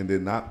place and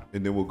then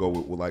we'll go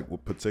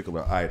with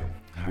particular item,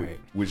 Right.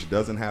 which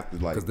doesn't have to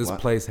like. Because this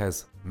place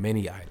has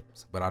many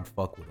items, but I'd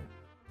fuck with them.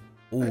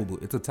 Ooh,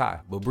 it's a tie.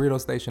 But Burrito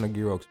Station or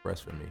Gyro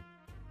Express for me.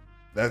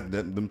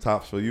 Them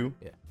tops for you.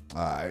 Yeah.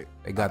 All right.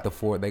 They got the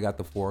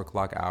 4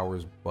 o'clock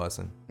hours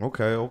bussing.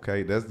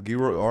 Okay. That's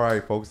Gyro. All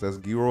right, folks. That's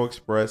Gyro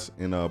Express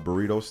and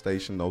Burrito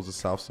Station. Those are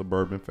South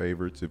Suburban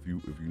favorites. If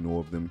you know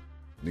of them,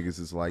 niggas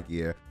is like,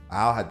 yeah.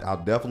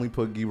 I'll definitely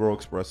put Gyro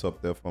Express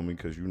up there for me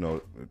because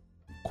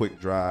quick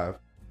drive.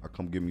 I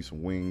come get me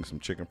some wings, some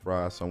chicken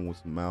fries, some with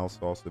some mild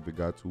sauce if it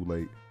got too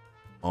late.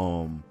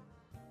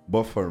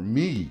 But for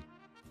me,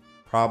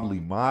 probably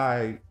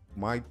my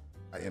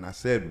and I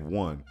said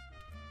one.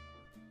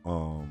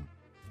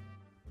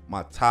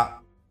 My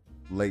top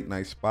late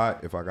night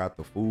spot, if I got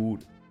the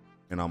food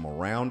and I'm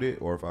around it,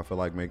 or if I feel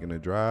like making a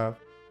drive,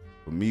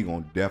 for me,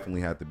 gonna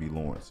definitely have to be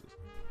Lawrence's.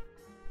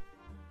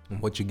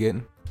 And what you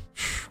getting?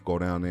 Go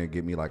down there and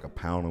get me like a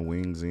pound of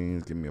wings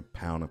ins, give me a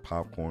pound of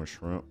popcorn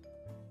shrimp,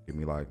 give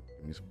me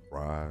some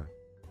fries,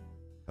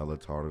 hella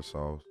tartar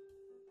sauce.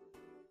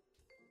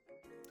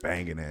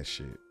 Banging that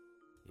shit.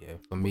 Yeah,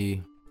 for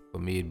me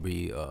it'd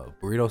be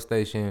Burrito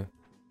Station.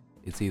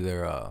 It's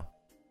either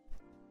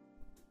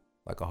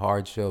like a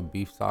hard shell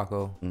beef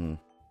taco.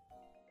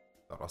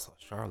 Thought I saw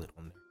Charlotte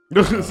on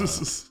there.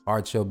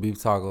 Hard shell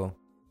beef taco,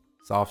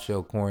 soft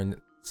shell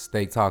corn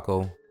steak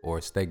taco, or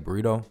a steak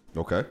burrito.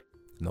 Okay.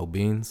 No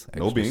beans.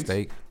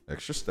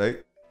 Extra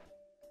steak.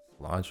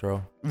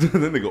 Cilantro. That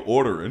nigga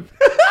ordering.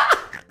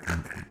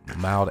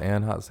 Mild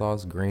and hot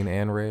sauce, green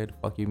and red.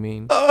 Fuck you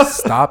mean?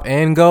 Stop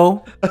and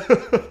go.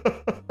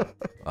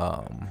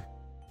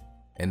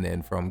 And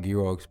then from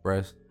Gyro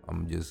Express,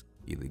 I'm just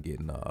either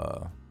getting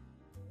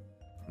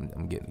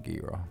I'm getting a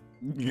gyro.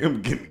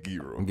 I'm getting a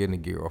gyro. I'm getting a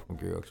gyro from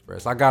Gyro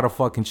Express. I got a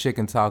fucking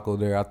chicken taco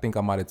there. I think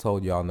I might have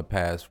told y'all in the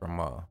past from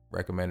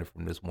recommended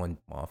from this one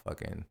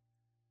motherfucking.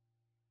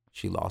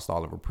 She lost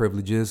all of her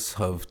privileges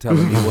of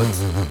telling me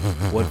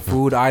what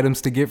food items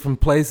to get from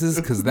places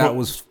because that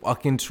was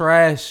fucking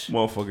trash.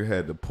 Motherfucker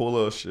had to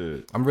pull her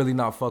shit. I'm really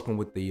not fucking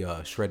with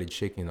the shredded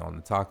chicken on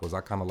the tacos.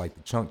 I kind of like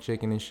the chunk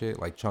chicken and shit,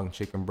 like chunk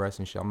chicken breast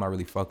and shit. I'm not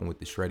really fucking with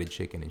the shredded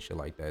chicken and shit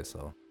like that.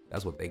 So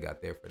That's what they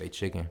got there for their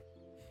chicken.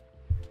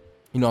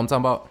 You know what I'm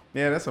talking about?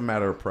 Yeah, that's a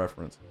matter of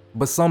preference.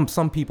 But some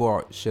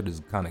people shit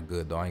is kind of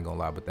good though. I ain't gonna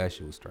lie, but that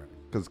shit was trash.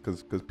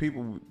 Cause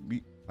people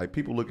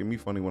people look at me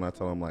funny when I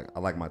tell them like I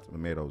like my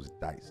tomatoes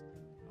diced.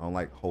 I don't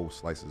like whole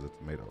slices of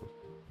tomatoes.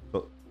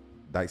 So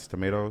diced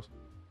tomatoes?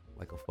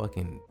 Like a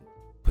fucking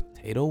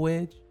potato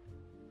wedge?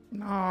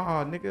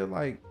 Nah, nigga,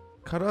 like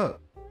cut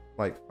up,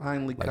 like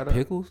finely Like cut up.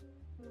 pickles?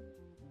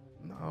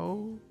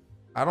 No,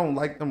 I don't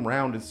like them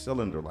rounded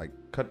cylinder. Like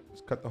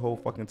just cut the whole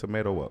fucking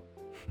tomato up.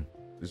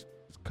 just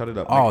cut it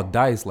up. Oh, nigga.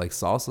 diced like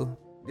salsa?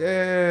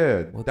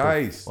 Yeah, What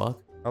diced. the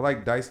fuck? I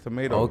like diced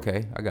tomatoes.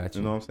 Okay, I got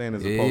you. You know what I'm saying?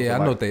 As Yeah, opposed to I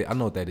like,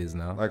 know what that is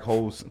now. like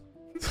whole.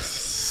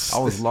 I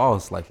was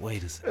lost. Like,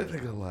 wait a second.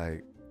 That nigga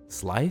like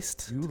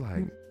Sliced?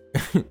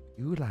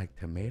 you like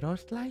tomato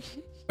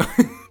slices?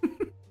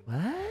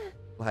 What?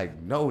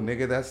 Like, no,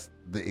 nigga, that's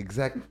the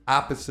exact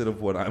opposite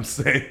of what I'm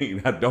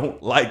saying. I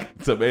don't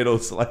like tomato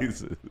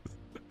slices.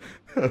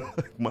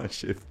 My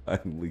shit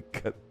finally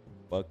cut the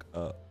fuck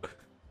up.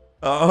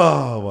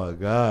 Oh my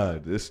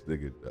god, this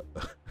nigga.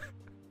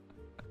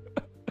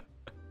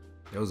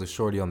 There was a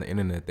shorty on the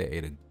internet that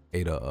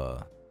ate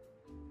a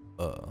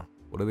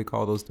what do they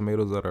call those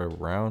tomatoes that are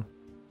round?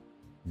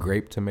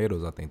 Grape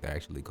tomatoes, I think they're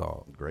actually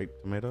called. Grape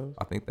tomatoes?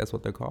 I think that's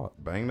what they're called.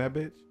 Bang that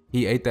bitch?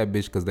 He ate that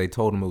bitch because they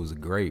told him it was a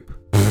grape.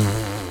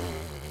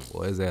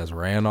 Well, his ass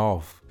ran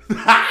off.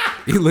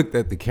 He looked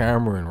at the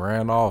camera and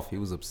ran off. He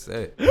was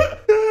upset.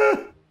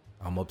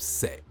 I'm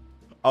upset.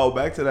 Oh,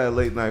 back to that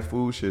late night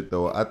food shit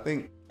though. I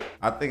think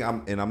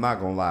I'm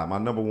not gonna lie, my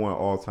number one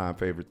all time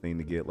favorite thing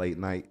to get late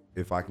night,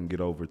 if I can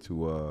get over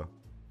to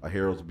a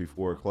Harold's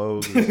before it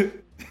closes,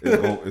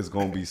 it's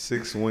gonna be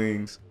 6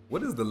 wings.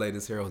 What is the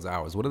latest Harold's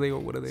hours? What are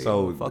they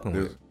So fucking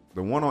with?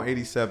 the one on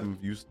 87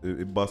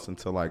 it busts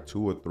until like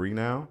 2 or 3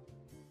 now.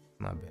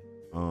 Not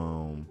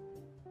bad.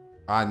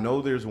 I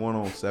know there's one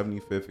on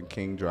 75th and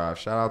King Drive.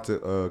 Shout out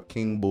to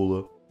King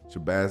Bula,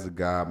 Shabazz the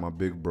guy, my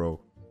big bro.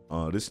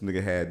 This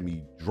nigga had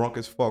me drunk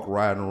as fuck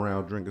riding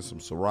around drinking some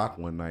Ciroc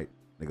one night.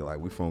 Nigga like,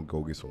 we finna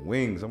go get some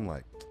wings. I'm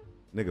like,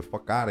 nigga,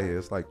 fuck out of here.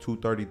 It's like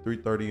 2:30,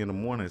 3:30 in the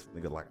morning. This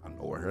nigga like, I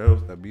know where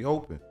else that be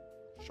open.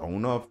 Sure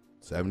enough,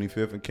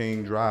 75th and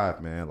King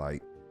Drive, man.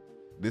 Like,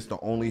 this the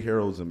only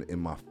Harold's in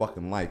my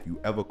fucking life. You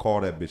ever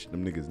call that bitch,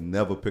 them niggas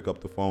never pick up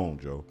the phone,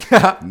 Joe.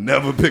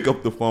 Never pick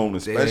up the phone,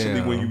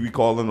 especially when you be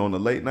calling on the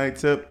late night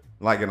tip.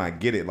 Like, and I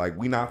get it. Like,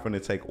 we not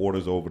finna take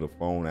orders over the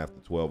phone after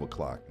 12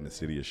 o'clock in the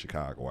city of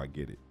Chicago. I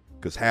get it.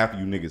 Because half of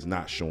you niggas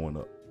not showing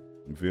up.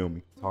 You feel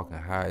me? Talking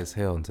high as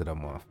hell into that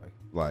motherfucker.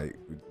 Like,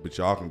 but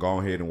y'all can go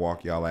ahead and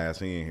walk y'all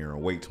ass in here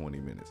and wait 20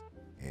 minutes.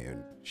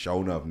 And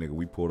sure enough, nigga,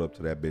 we pulled up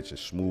to that bitch at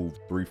smooth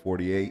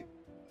 3:48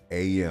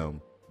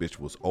 a.m. Bitch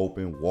was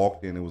open,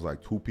 walked in. It was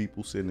like 2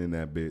 people sitting in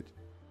that bitch.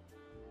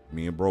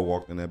 Me and bro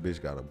walked in that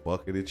bitch, got a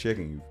bucket of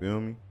chicken. You feel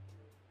me?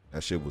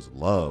 That shit was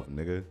love,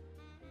 nigga.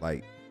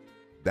 Like,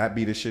 that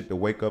be the shit to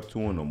wake up to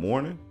in the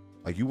morning.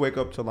 Like, you wake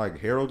up to like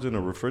Harold's in the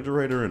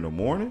refrigerator in the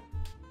morning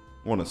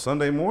on a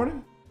Sunday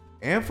morning,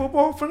 and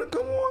football finna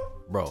come on,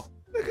 Bro,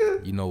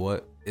 nigga. you know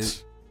what?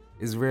 It's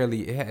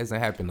rarely, it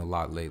hasn't happened a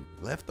lot lately.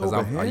 Leftover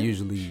I ham?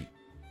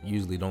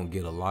 usually don't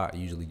get a lot. I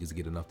usually just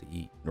get enough to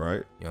eat. Right,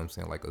 You know what I'm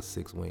saying? Like a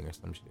 6 wing or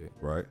some shit.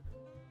 right.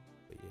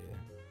 But yeah,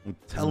 I'm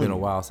it's telling been a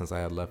you, while since I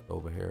had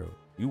leftover Harold.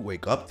 you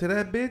wake up to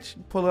that bitch,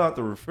 you pull it out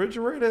the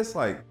refrigerator. It's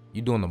like,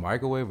 You doing the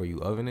microwave or you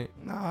oven it?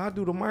 nah, I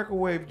do the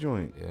microwave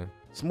joint. Yeah.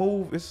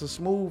 Smooth. It's a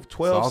smooth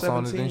 12, Sauce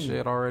on it 17. and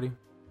shit already.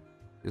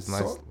 It's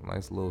Salt?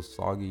 nice little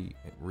soggy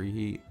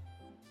reheated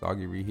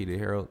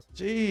Harold's.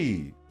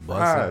 Gee,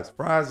 Bussin'.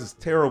 fries is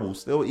terrible.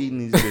 Still eating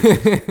these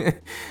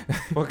bitches.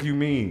 Fuck you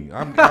mean?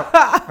 I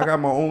got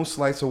my own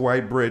slice of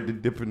white bread to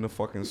dip in the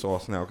fucking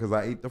sauce now because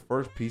I ate the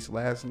first piece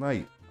last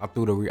night. I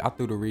threw the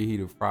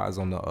reheated fries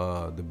on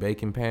the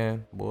bacon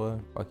pan, boy.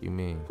 Fuck you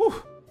mean?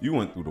 Whew, you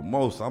went through the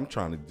most. I'm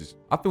trying to just.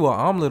 I threw an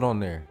omelet on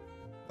there.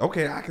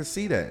 Okay, I can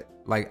see that.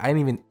 Like, I didn't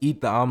even eat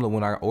the omelet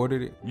when I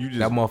ordered it. You just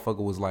That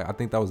motherfucker was like, I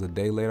think that was a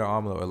day later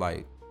omelet or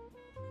like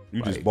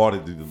just bought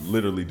it to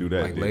literally do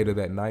that. like dude. later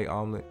that night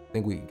omelet. I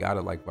think we got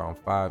it like around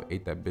 5,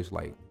 ate that bitch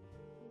like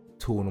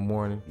 2 in the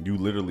morning. You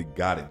literally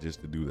got it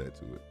just to do that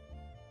to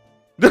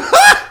it.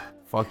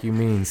 Fuck you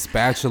mean?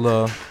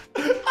 Spatula.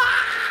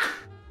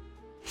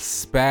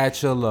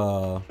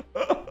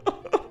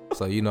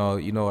 So you know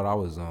what I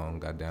was on,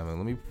 goddamn it.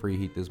 Let me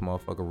preheat this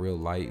motherfucker real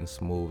light and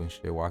smooth and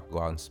shit while I can go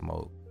out and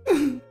smoke.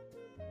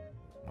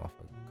 Motherfucker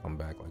come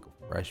back like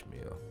a fresh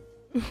meal.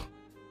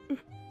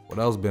 What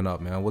else been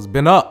up, man? What's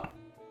been up?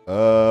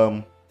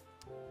 I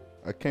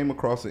came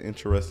across an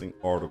interesting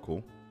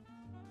article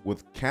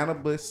with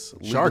cannabis.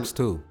 Sharks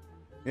too.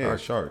 Yeah,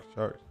 sharks.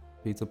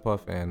 Pizza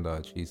puff and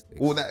cheese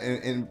sticks. Well,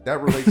 and that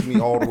relates me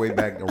all the way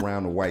back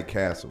around the White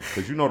Castle,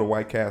 because you know the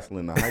White Castle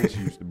in the Heights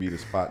used to be the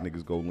spot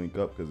niggas go link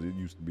up, because it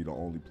used to be the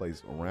only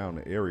place around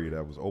the area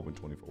that was open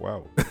 24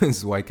 hours. This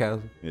is White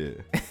Castle. Yeah,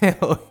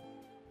 Hell,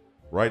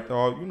 right there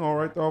off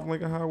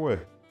Lincoln Highway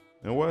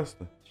in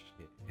Weston.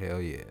 hell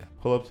yeah.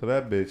 Pull up to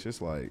that bitch.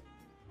 It's like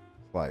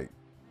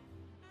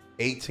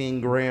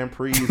 18 Grand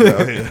Prix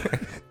out here.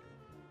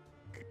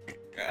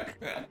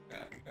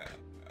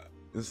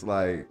 It's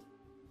like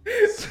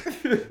it's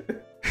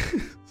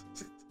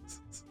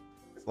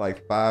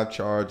like 5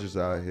 chargers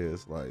out here.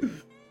 It's like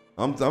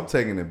I'm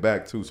taking it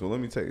back too. So let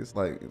me get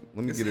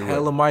it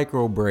Hella right.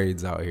 micro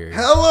braids out here.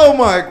 Hello,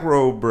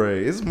 micro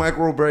braid. It's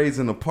micro braids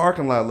in the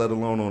parking lot, let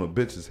alone on a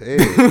bitch's head.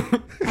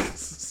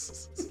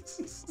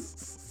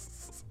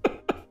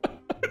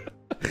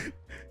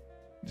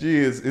 Gee,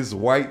 it's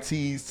white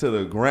tees to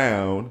the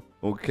ground.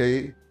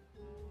 Okay,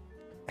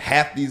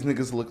 half these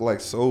niggas look like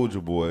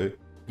Soulja Boy.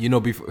 You know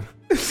before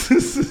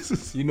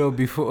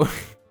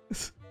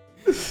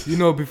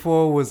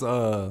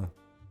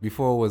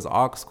before it was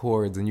aux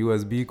cords and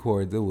USB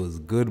cords, it was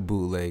good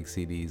bootleg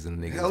CDs and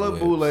niggas. Hella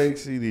whips. bootleg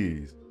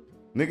CDs.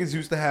 Niggas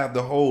used to have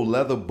the whole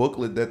leather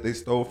booklet that they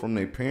stole from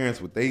their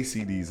parents with their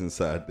CDs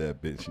inside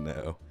that bitch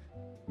now.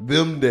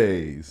 Them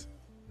days.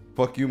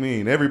 Fuck you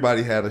mean?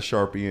 Everybody had a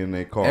Sharpie in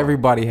their car.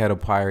 Everybody had a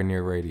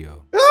Pioneer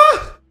radio.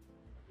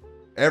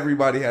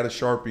 Everybody had a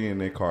Sharpie in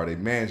their car. They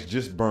mans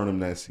just burned them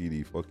that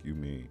CD. Fuck you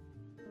mean?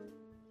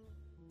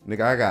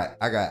 Nigga,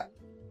 I got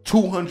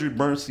 200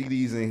 burnt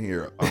CDs in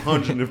here.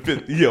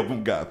 150 of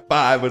them got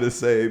 5 of the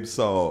same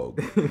song.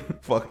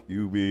 Fuck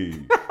you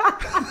mean?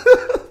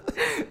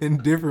 In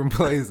different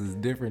places,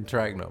 different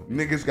track numbers.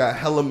 Niggas got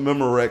hella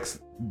Memorex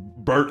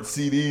burnt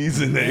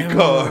CDs in their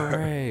car.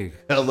 Memorex.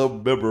 Hella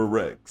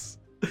Memorex.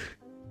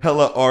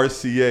 Hella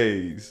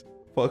RCAs.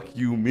 Fuck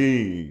you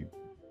mean?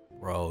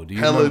 Bro, do you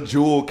Hella remember,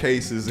 jewel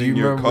cases do you in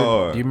your remember,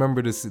 car. Do you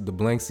remember the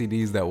blank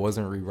CDs that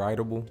wasn't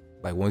rewritable?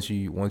 Like once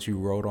you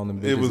wrote on them,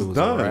 bitches, It was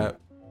done. a wrap.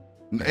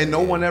 And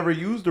no one ever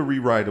used the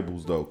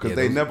rewritables though, because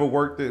they never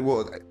worked it.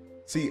 Well,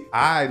 see,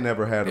 I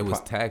never had It was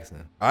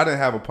taxing. I didn't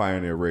have a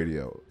Pioneer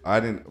radio. I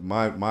didn't.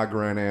 My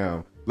Grand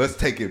Am. Let's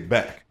take it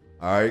back.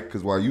 All right,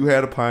 because while you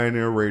had a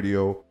Pioneer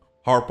radio,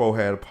 Harpo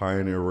had a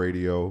Pioneer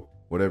radio.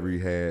 Whatever he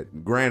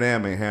had, Grand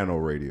Am ain't had no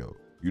radio.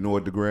 You know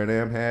what the Grand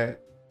Am had?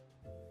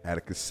 Had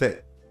a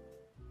cassette.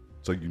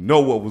 So you know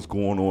what was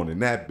going on in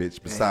that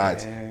bitch.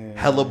 Besides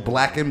hella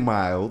Black and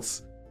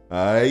Milds.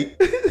 All right,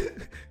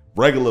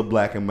 regular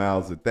Black and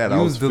Milds at that.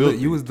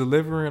 You was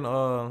delivering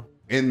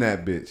in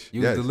that bitch.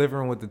 You was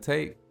delivering with the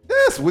tape.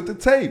 Yes, with the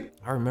tape.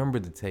 I remember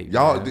the tape.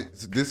 Y'all, man.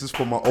 this is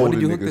for my older niggas. What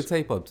did you hook the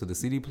tape up to? The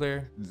CD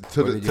player?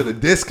 To the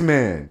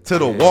Discman, to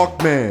the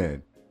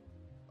Walkman.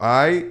 All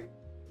right.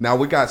 Now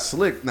we got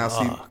slick. Now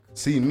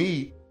see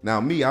me. Now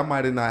me, I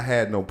might have not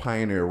had no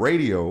Pioneer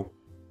radio,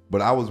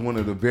 but I was one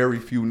of the very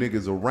few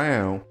niggas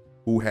around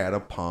who had a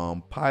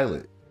Palm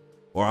Pilot,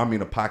 or I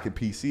mean a Pocket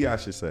PC, I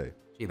should say.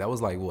 Gee, that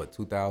was like what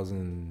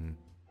 2000.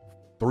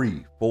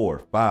 3,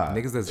 4, 5.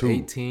 Niggas that's 2.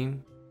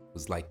 18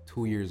 was like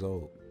 2 years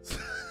old.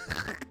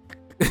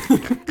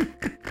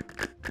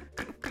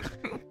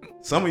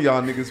 Some of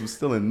y'all niggas was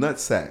still in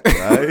nutsack,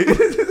 right?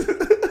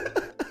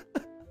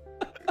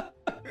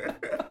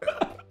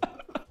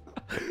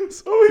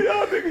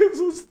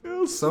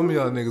 Some of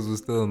y'all niggas was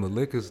still in the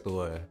liquor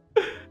store.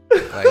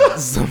 Like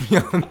some of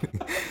y'all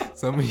niggas.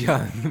 Some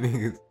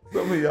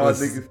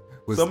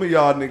of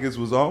y'all niggas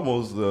was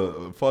almost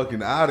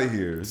fucking out of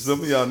here.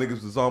 Some of y'all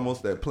niggas was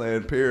almost at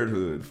Planned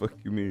Parenthood. Fuck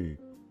you mean?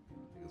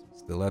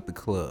 Still at the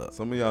club.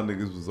 Some of y'all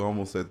niggas was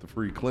almost at the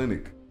free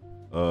clinic.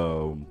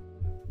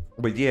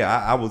 But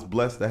yeah, I was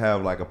blessed to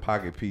have like a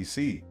Pocket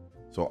PC.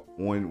 So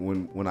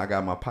when I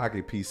got my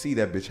Pocket PC,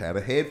 that bitch had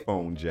a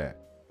headphone jack.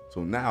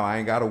 So now I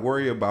ain't got to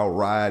worry about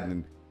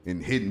riding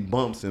and hitting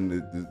bumps and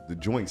the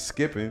joint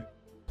skipping.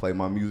 Play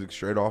my music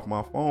straight off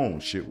my phone.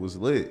 Shit was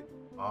lit.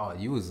 Oh,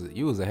 you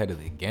was ahead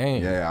of the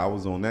game. Yeah, I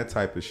was on that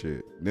type of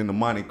shit. Then the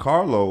Monte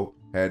Carlo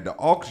had the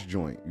aux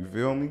joint. You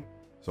feel me?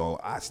 So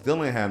I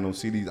still ain't had no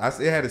CDs. I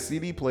still had a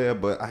CD player,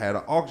 but I had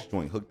an aux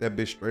joint. Hooked that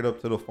bitch straight up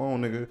to the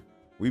phone, nigga.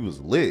 We was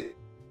lit.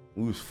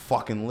 We was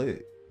fucking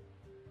lit.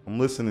 I'm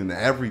listening to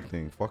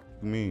everything. Fuck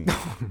you mean?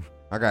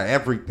 I got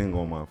everything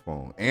on my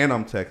phone. And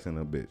I'm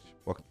texting a bitch.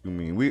 Fuck you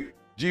mean?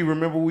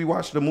 Remember we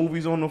watched the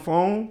movies on the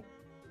phone?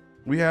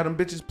 We had them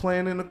bitches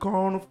playing in the car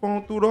on the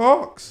phone through the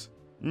aux.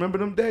 Remember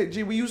them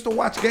days? We used to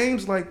watch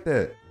games like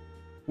that.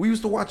 We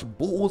used to watch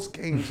Bulls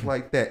games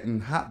like that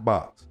in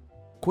Hotbox.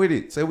 Quit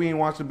it. Say we ain't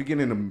watched the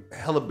beginning of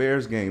hella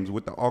Bears games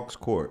with the aux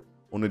cord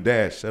on the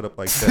dash set up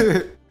like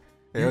that.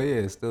 Hell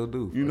yeah, still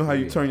do. You know how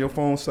you turn your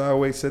phone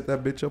sideways, set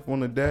that bitch up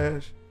on the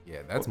dash?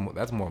 Yeah, that's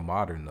more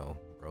modern though,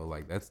 bro.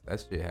 Like that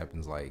shit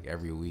happens like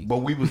every week. But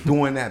we was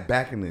doing that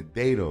back in the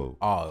day though.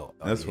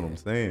 That's yeah. what I'm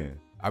saying.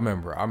 I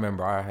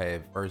remember I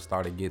had first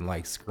started getting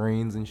like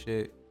screens and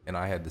shit, and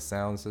I had the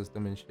sound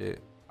system and shit.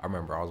 I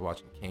remember I was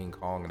watching King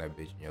Kong and that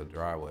bitch in your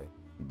driveway.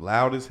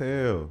 Loud as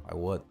hell. Like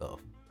what the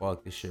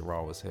fuck? This shit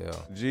raw as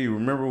hell.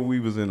 Remember when we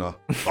was in a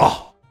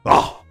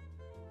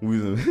we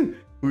was in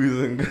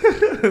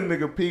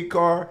nigga P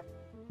car,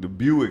 the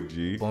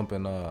Buick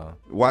bumping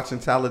watching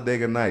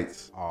Talladega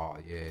Nights. Oh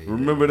yeah.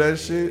 Remember that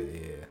shit?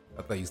 Yeah.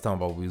 I thought you was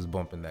talking about we was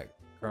bumping that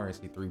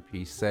Currency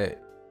 3-piece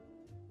set.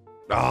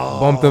 Oh.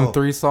 Bumped them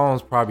 3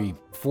 songs probably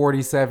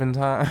 47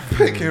 times.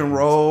 Pick and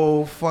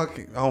roll,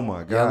 fucking. Oh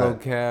my god. Yellow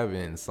Cab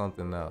and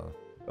something else.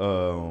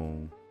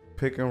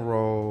 Pick and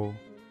roll.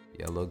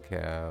 Yellow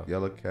Cab.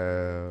 Yellow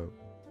Cab.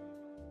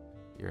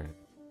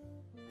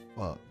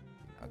 fuck.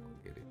 Not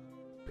gonna get it.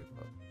 Big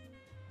fuck.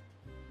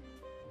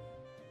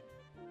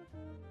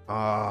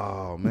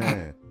 Oh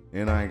man,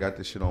 and I ain't got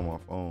this shit on my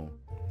phone.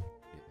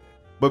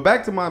 But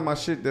back to my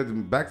shit.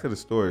 Back to the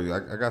story.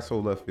 I got so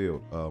left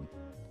field.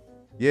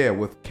 Yeah,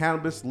 with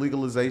cannabis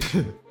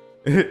legalization,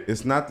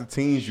 it's not the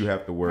teens you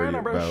have to worry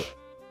about.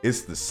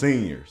 It's the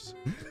seniors.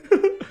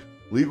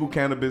 Legal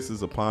cannabis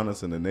is upon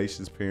us, and the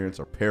nation's parents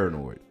are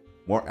paranoid.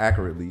 More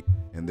accurately,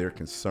 and they're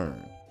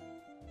concerned.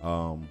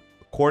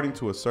 According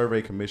to a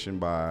survey commissioned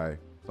by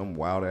some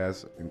wild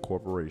ass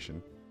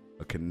incorporation,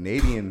 a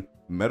Canadian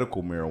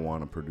medical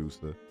marijuana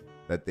producer,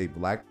 that they've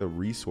lacked the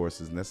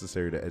resources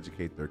necessary to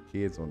educate their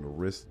kids on the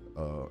risks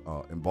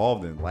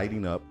involved in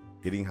lighting up,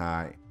 getting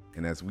high,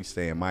 and as we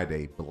say in my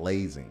day,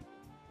 blazing.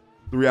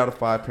 3 out of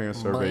 5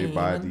 parents surveyed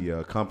by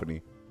the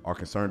company are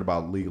concerned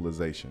about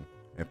legalization,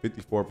 and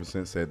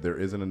 54% said there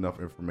isn't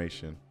enough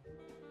information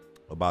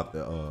about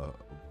the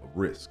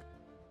risk.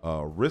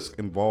 Risks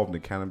involved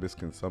in cannabis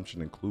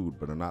consumption include,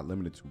 but are not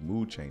limited to,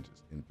 mood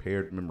changes,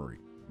 impaired memory,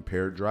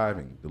 impaired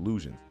driving,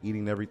 delusions,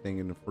 eating everything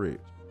in the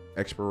fridge,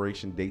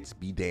 expiration dates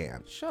be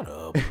damned. Shut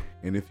up.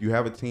 And if you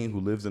have a teen who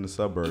lives in the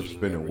suburbs,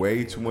 spending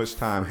way too much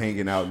time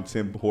hanging out in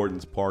Tim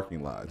Hortons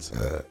parking lots,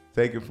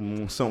 take it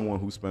from someone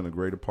who spent a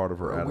greater part of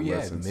her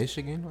adolescence. We at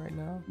Michigan right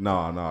now?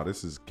 No,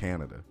 this is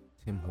Canada.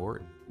 Tim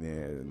Hortons.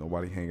 Yeah,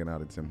 nobody hanging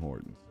out at Tim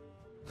Hortons.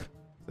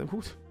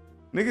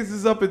 Niggas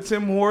is up at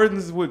Tim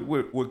Hortons with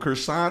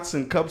croissants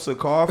and cups of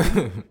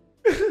coffee.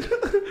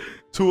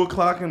 2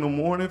 o'clock in the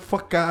morning.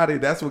 Fuck out of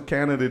it. That's what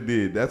Canada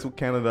did. That's what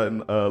Canada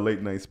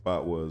late night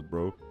spot was,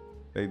 bro.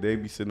 They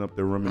be sitting up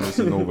there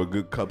reminiscing over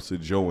good cups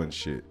of Joe and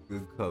shit.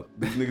 Good cup.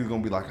 These niggas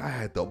gonna be like, I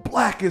had the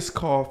blackest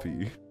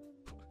coffee.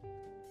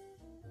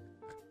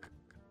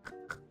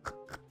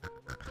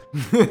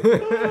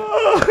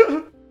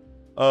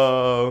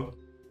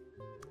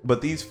 But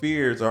these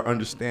fears are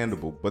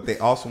understandable, but they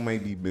also may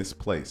be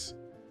misplaced.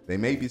 They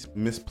may be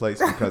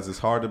misplaced because it's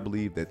hard to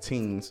believe that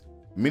teens,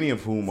 many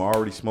of whom are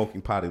already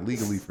smoking pot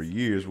illegally for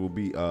years, will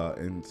be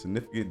in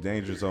significant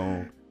danger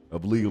zone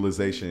of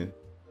legalization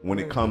when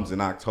it comes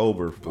in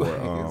October for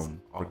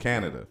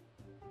Canada.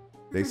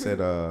 They said,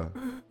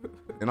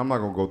 and I'm not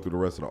gonna go through the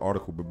rest of the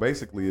article, but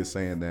basically it's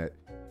saying that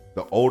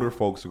the older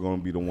folks are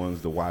gonna be the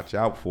ones to watch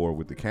out for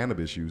with the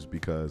cannabis use,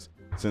 because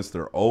since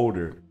they're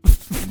older,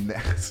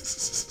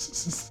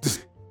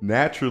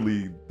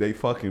 naturally they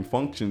fucking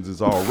functions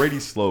is already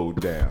slowed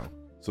down.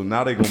 So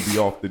now they're gonna be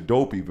off the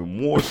dope even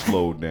more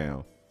slowed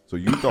down. So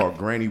you thought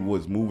Granny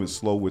was moving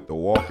slow with the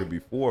walker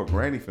before.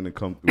 Granny finna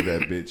come through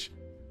that bitch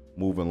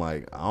moving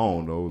like, I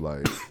don't know,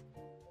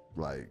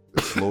 like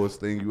the slowest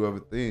thing you ever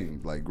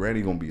think. Like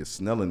Granny gonna be a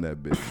Snelling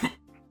that bitch.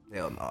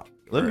 Hell no.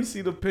 Let me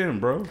see the pen,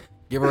 bro.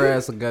 Give her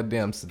ass a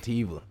goddamn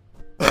sativa.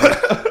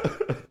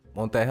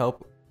 Won't that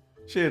help?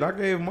 Shit, I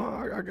gave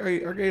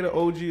the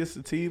OG a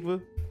sativa.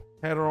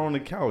 Had her on the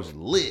couch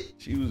lit.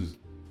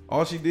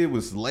 All she did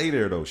was lay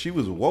there though. She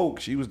was woke.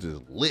 She was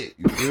just lit.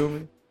 You feel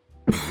me?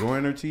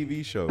 Enjoying her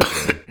TV show.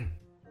 So.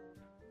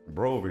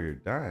 Bro over here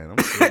dying. I'm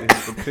scared to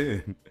hit the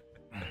pen.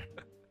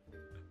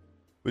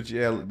 But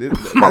yeah,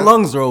 My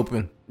lungs are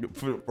open.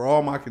 For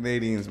all my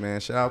Canadians, man,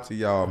 shout out to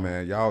y'all,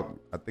 man. Y'all,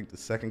 I think the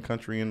second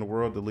country in the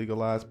world to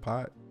legalize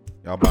pot.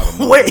 Y'all about a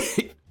month.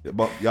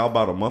 Y'all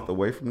about a month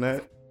away from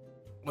that.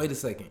 Wait a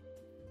second.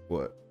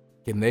 What?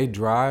 Can they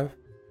drive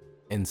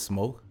and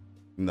smoke?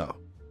 No.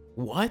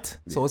 What?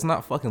 Yeah. So it's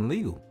not fucking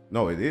legal?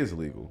 No, it is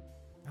legal.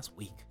 That's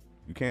weak.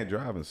 You can't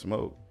drive and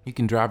smoke. You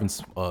can drive and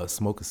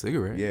smoke a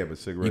cigarette. Yeah, but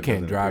cigarette. You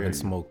can't drive and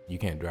smoke. You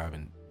can't drive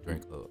and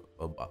drink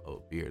a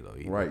beer though.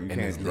 Either. Right. You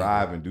can't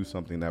drive and do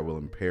something that will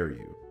impair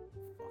you.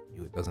 Fuck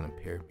you. It doesn't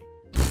impair me.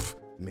 It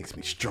makes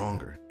me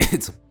stronger.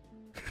 It's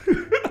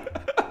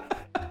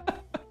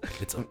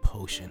a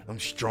potion. I'm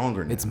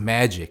stronger now. It's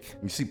magic.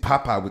 You see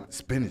Popeye with the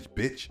spinach,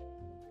 bitch.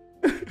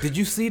 Did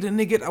you see the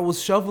nigga that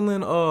was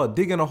shoveling,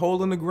 digging a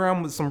hole in the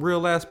ground with some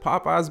real ass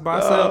Popeye's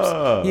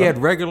biceps? He had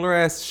regular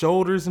ass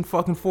shoulders and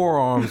fucking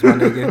forearms, my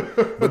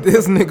nigga. But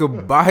this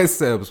nigga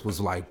biceps was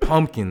like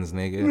pumpkins,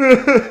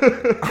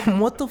 nigga.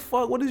 What the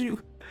fuck? What did you?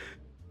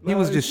 He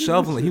was just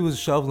shoveling. He was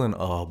shoveling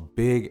a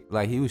big,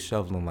 like he was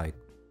shoveling like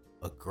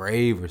a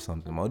grave or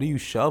something. What are you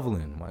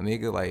shoveling, my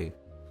nigga? Like.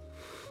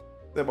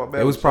 It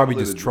was probably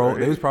just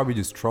trolling. They was probably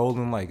just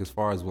trolling, like as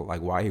far as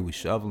like why he was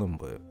shoveling,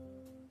 but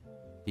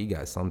he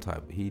got some type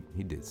of he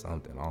did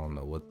something. I don't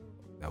know what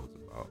that was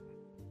about.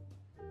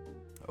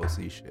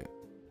 OC shit.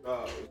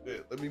 Oh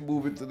shit. Let me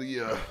move into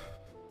the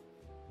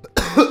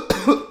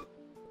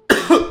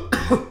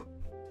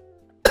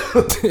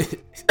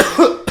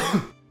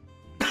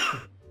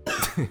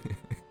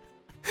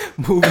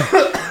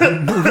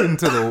moving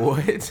to the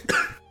what?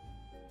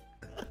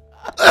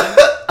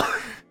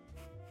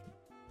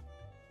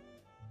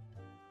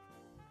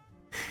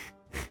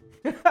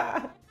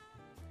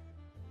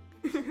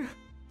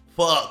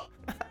 Fuck.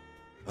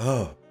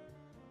 Oh.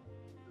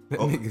 That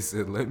nigga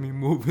said, let me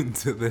move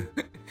into the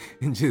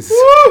and just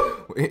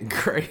went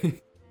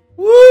crazy.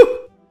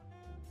 Woo!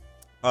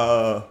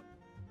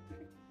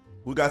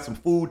 We got some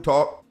food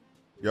talk.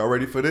 Y'all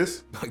ready for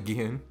this?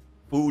 Again.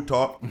 Food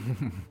talk.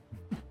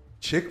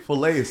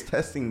 Chick-fil-A is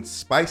testing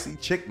spicy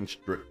chicken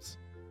strips,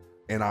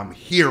 and I'm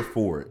here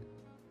for it.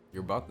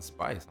 You're about the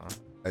spice, huh?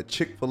 At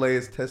Chick-fil-A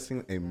is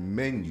testing a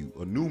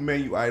new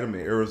menu item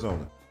in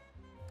Arizona.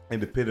 And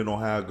depending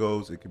on how it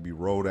goes, it can be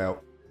rolled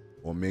out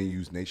on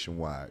menus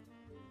nationwide.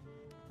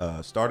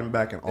 Starting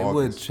back in They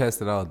would August.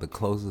 test it out at the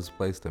closest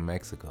place to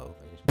Mexico.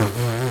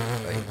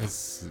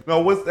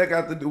 No, what's that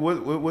got to do?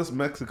 What's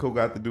Mexico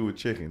got to do with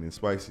chicken and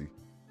spicy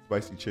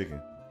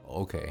chicken?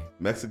 Okay.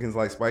 Mexicans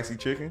like spicy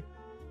chicken?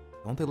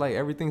 Don't they like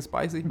everything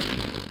spicy?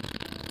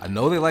 I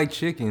know they like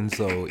chicken,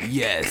 so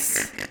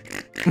yes.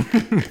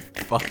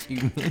 Fuck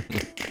you mean?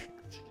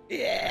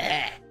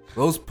 Yeah.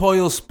 Those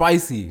pollos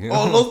spicy.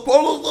 Oh, Los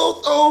Polos,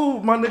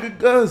 oh, my nigga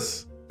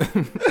Gus.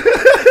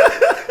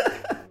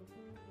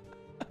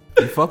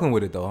 You fucking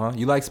with it though, huh?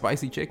 You like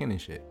spicy chicken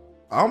and shit.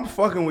 I'm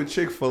fucking with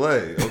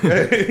Chick-fil-A,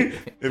 okay?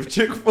 If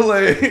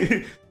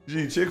Chick-fil-A,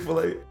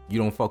 Chick-fil-A. You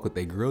don't fuck with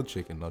their grilled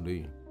chicken though, do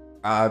you?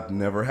 I've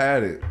never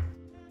had it.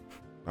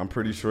 I'm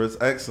pretty sure it's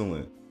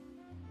excellent.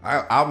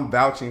 I'm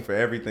vouching for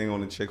everything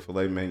on the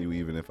Chick-fil-A menu,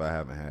 even if I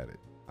haven't had it.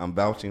 I'm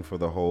vouching for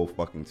the whole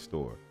fucking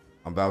store.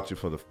 I'm vouching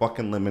for the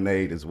fucking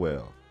lemonade as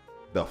well.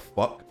 The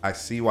fuck? I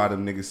see why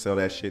them niggas sell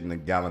that shit in a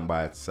gallon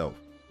by itself.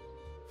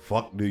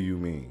 Fuck do you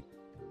mean?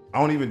 I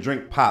don't even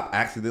drink pop. I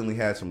accidentally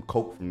had some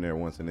Coke from there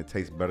once, and it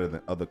tastes better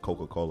than other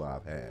Coca-Cola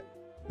I've had.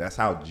 That's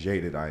how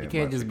jaded I am. You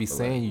can't just be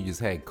Chick-fil-A. saying you just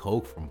had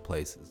Coke from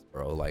places,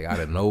 bro. Like out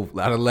of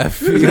left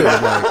field.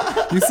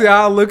 Like, you see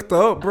how I looked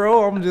up,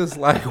 bro? I'm just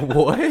like,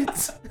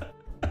 what?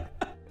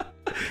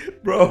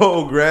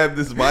 Bro, grab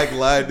this mic,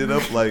 lined it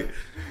up like,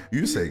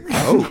 you say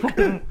Coke?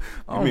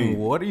 I mean,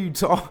 what are you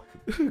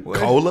talking?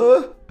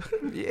 Cola?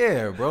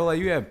 Yeah, bro. Like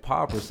you had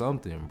pop or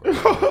something, bro.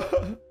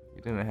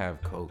 You didn't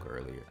have Coke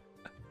earlier.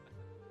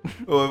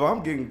 Well, if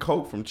I'm getting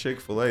Coke from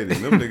Chick-fil-A,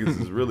 then them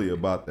niggas is really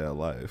about that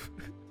life.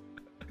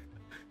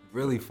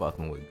 Really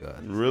fucking with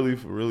Gus.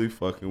 Really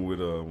fucking with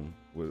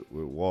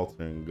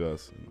Walter and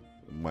Gus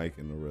and Mike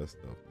and the rest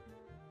of them.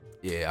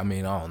 Yeah, I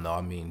mean, I don't know. I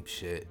mean,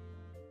 shit.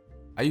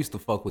 I used to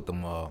fuck with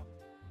them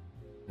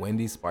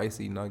Wendy's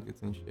spicy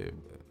nuggets and shit,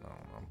 but I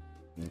don't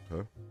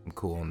know. Okay. I'm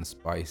cool on the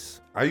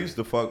spice. I used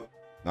to fuck.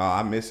 No,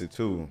 I miss it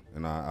too,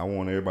 and I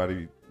want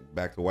everybody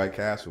back to White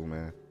Castle,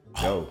 man.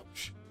 Yo,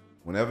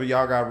 whenever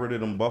y'all got rid of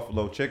them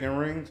buffalo chicken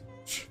rings,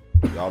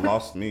 y'all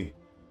lost me.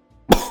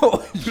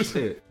 Oh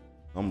shit.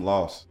 I'm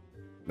lost.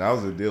 That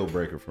was a deal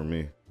breaker for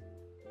me.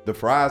 The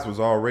fries was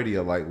already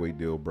a lightweight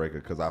deal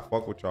breaker because I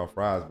fuck with y'all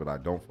fries, but I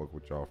don't fuck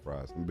with y'all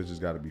fries. Them bitches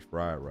got to be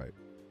fried right.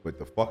 But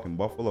the fucking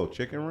buffalo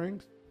chicken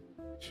rings,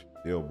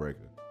 deal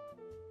breaker.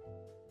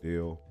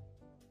 Deal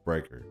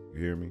breaker. You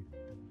hear me?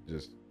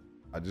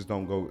 I just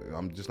don't go.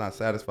 I'm just not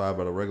satisfied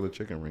by the regular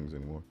chicken rings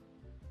anymore.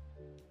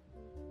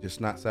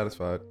 Just not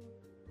satisfied.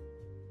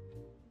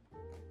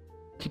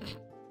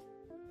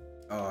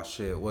 Oh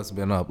shit, what's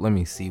been up? Let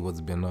me see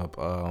what's been up.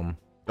 Oh,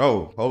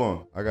 hold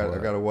on. I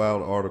got a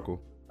wild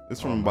article.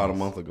 It's from about a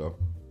month ago.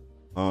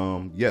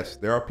 Yes,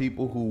 there are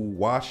people who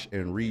wash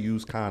and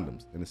reuse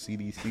condoms, and the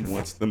CDC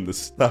wants them to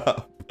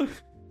stop.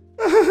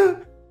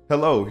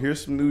 Hello,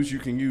 here's some news you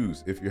can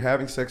use. If you're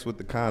having sex with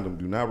the condom,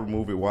 do not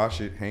remove it, wash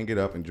it, hang it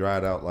up, and dry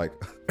it out like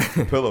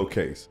a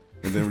pillowcase,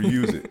 and then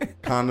reuse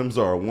it. Condoms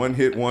are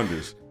one-hit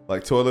wonders,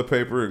 like toilet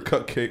paper and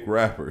cupcake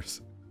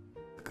wrappers.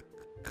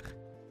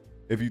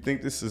 If you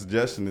think this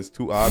suggestion is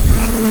too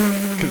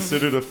obvious,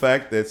 consider the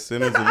fact that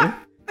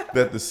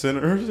the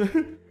Centers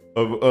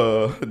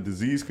of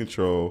Disease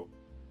Control,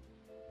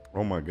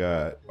 oh my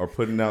God, are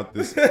putting out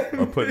this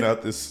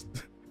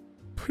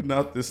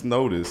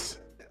notice.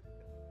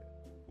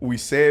 We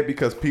say it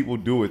because people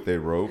do it, they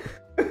wrote.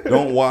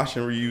 Don't wash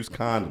and reuse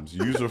condoms.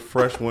 Use a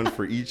fresh one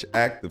for each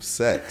act of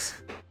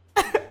sex.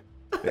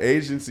 The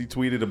agency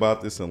tweeted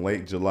about this in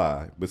late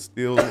July, but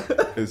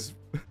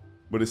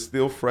it's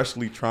still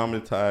freshly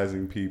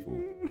traumatizing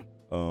people.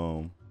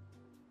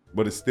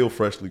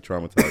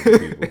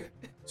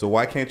 So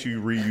why can't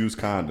you reuse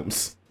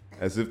condoms?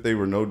 As if they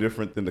were no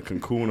different than the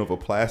cocoon of a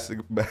plastic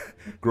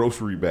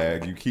grocery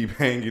bag you keep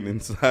hanging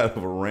inside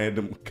of a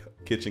random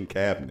kitchen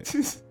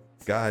cabinet.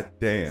 God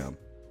damn.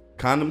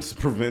 Condoms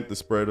prevent the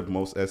spread of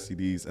most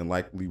STDs and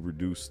likely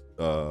reduce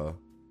the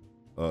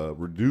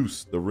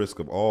risk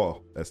of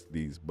all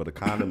STDs, but a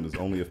condom is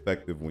only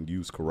effective when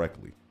used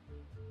correctly.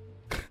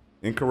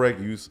 Incorrect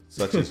use,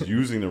 such as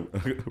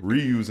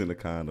reusing a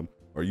condom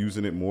or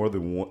using it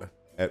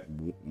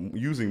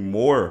using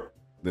more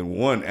than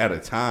one at a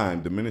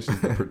time, diminishes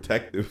the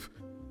protective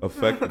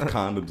effect of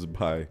condoms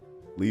by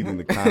leading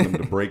the condom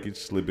to breakage,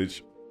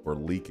 slippage, or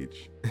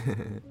leakage.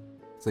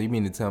 So you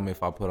mean to tell me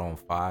if I put on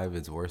 5,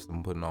 it's worse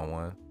than putting on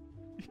 1?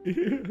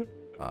 Yeah.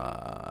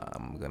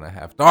 I'm gonna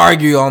have to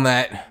argue on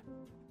that.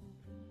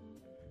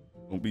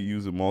 Don't be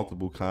using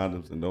multiple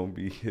condoms and don't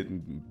be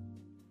hitting.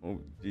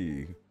 Oh,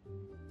 gee.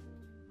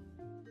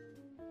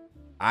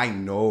 I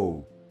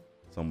know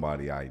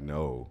somebody I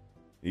know,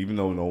 even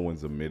though no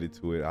one's admitted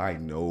to it. I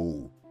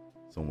know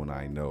someone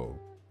I know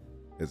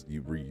as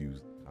you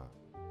reuse the condom.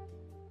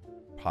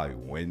 Probably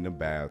went in the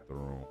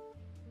bathroom,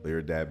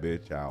 Cleared that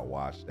bitch out,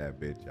 washed that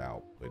bitch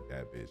out, put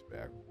that bitch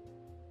back.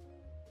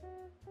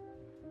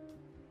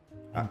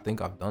 I don't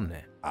think I've done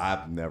that.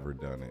 I've never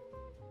done it.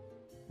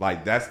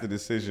 Like that's the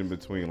decision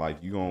between like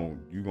you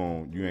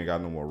ain't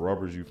got no more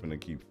rubbers you finna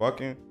keep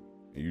fucking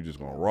and you just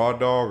gonna raw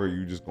dog or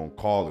you just gonna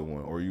call it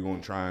one or you gonna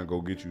try and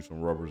go get you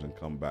some rubbers and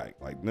come back.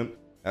 Like them,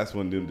 that's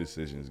when them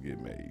decisions get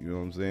made. You know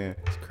what I'm saying?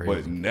 It's crazy.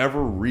 But never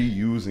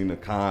reusing a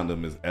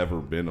condom has ever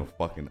been a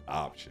fucking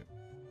option.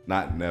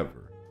 Not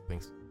never. I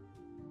think so.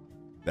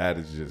 That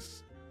is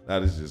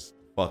just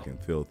fucking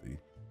filthy.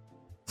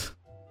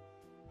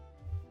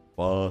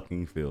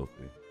 Fucking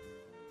filthy.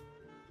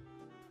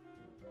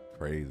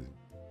 Crazy.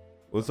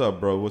 What's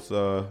up, bro?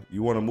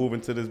 You want to move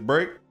into this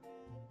break?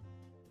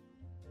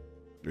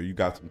 Or you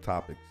got some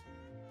topics?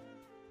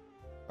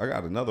 I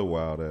got another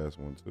wild ass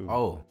one too.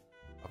 Oh,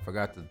 I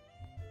forgot to.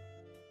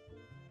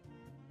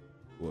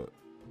 What?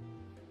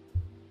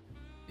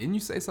 Didn't you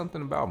say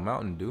something about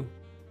Mountain Dew?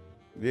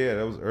 Yeah,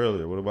 that was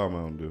earlier. What about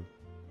Mountain Dew?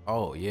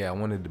 Oh yeah, I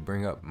wanted to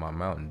bring up my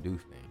Mountain Dew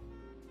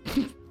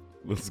thing.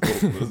 Let's go.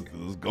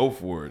 let's go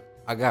for it.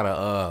 I got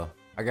a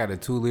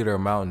 2-liter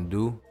Mountain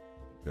Dew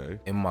Okay.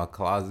 in my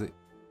closet,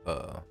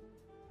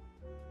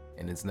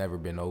 and it's never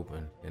been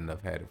opened, and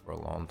I've had it for a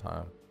long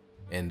time.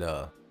 And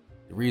the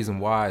reason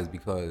why is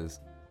because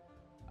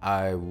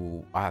I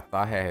thought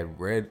I had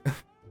read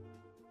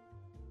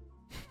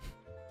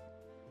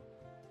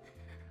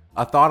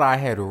I thought I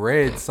had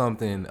read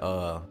something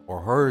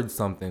or heard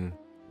something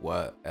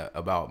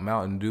about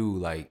Mountain Dew,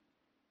 like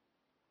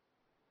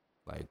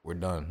we're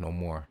done, no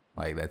more,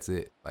 like that's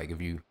it. Like if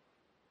you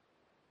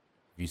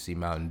see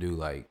Mountain Dew,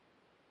 like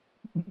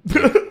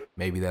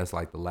maybe that's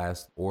like the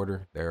last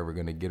order they're ever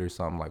gonna get or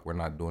something. Like we're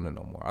not doing it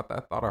no more. I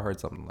thought I heard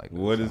something like that.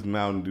 What is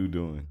Mountain Dew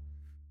doing?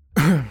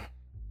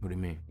 What do you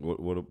mean?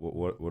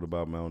 What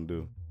about Mountain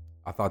Dew?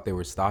 I thought they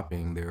were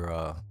stopping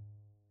their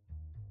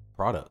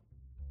product.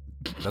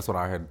 That's what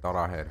I thought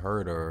I had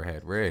heard or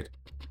had read.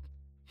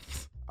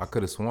 I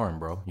could have sworn,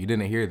 bro. You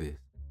didn't hear this.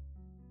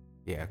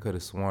 Yeah, I could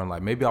have sworn.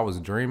 Like maybe I was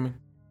dreaming.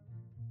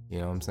 You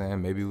know what I'm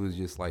saying? Maybe it was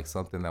just like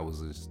something that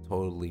was just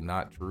totally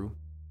not true.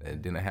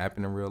 That didn't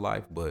happen in real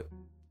life, but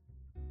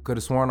could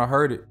have sworn I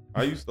heard it.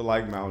 I used to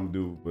like Mountain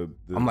Dew, but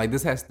I'm like,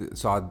 this has to.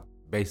 So I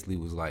basically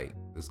was like,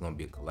 this is gonna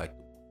be a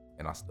collectible,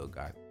 and I still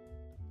got it.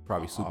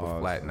 Probably super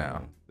flat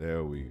now.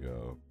 There we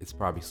go. It's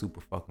probably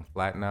super fucking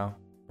flat now.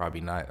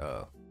 Probably not.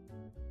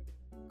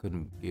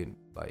 Couldn't get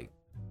like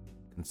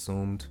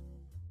consumed.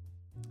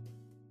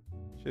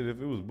 Shit,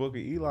 if it was Booker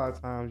Eli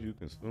times, you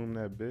consume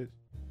that bitch.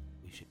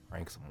 We should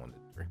prank someone to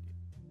drink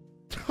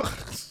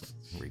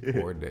it.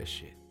 Record that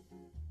shit.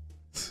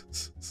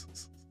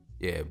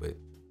 Yeah, but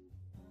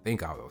I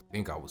think I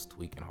was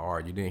tweaking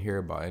hard. You didn't hear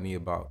about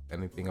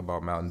anything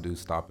about Mountain Dew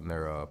stopping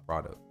their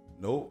product.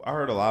 Nope. I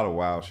heard a lot of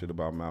wild shit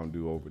about Mountain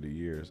Dew over the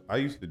years. I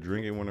used to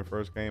drink it when it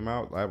first came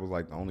out. That was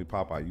like the only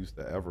pop I used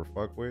to ever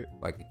fuck with.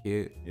 Like a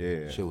kid?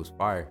 Yeah. Shit was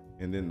fire.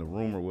 And then the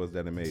rumor was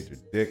that it made your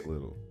dick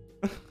little.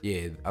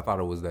 Yeah, I thought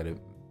it was that it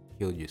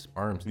killed your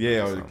sperms.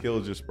 Yeah, or it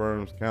killed your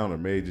sperms count or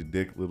made your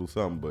dick little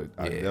something, but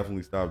I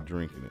definitely stopped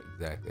drinking it.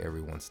 Exactly.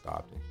 Everyone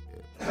stopped and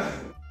shit.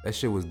 That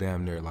shit was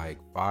damn near like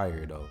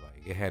fire though.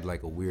 Like it had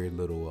like a weird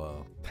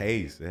little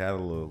taste. It had a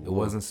little. It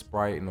wasn't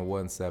Sprite and it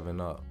wasn't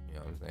 7-Up. You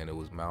know what I'm saying? It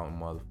was Mountain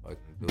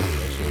motherfucking Dew.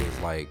 That shit was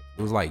like,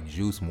 it was like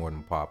juice more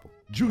than pop.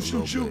 Juice. You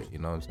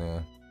know what I'm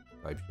saying?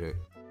 Type shit.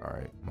 All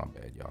right, my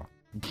bad, y'all.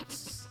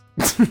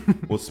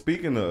 Well,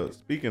 speaking of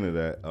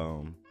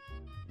that,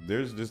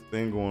 there's this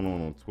thing going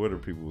on Twitter.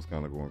 People was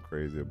kind of going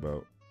crazy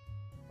about.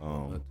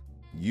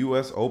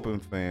 U.S. Open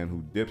fan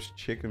who dips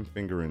chicken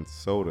finger in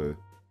soda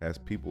has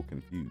people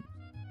confused.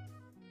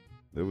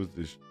 There was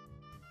this.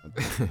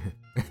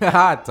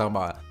 Talking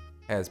about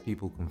has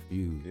people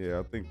confused. Yeah,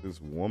 I think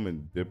this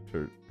woman dipped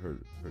her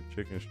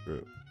chicken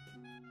strip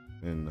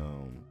in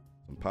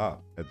some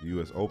pop at the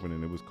U.S. Open,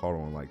 and it was caught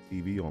on like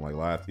TV, on like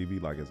live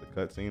TV, like as a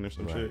cutscene or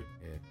some shit.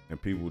 Yeah.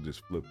 And people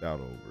just flipped out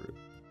over it.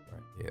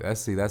 Right. Yeah,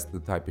 that's the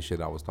type of shit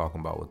I was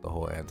talking about with the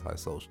whole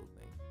antisocial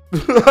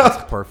thing. That's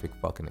a perfect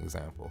fucking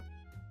example.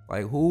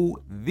 Like,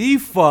 who the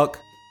fuck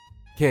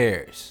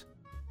cares?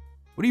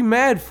 What are you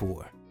mad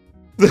for?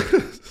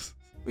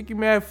 What you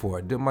mad for?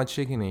 I dipped my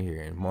chicken in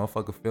here and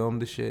motherfucker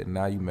filmed the shit and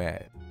now you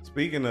mad.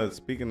 Speaking of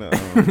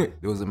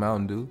it was a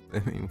Mountain Dew?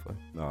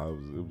 No,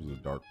 it was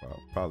a dark pop.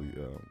 Probably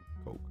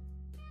Coke.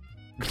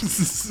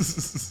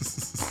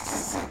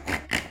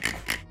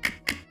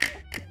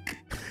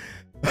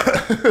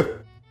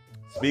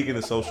 Speaking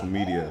of social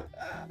media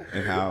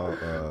and how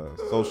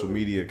social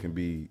media can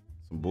be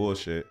some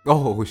bullshit.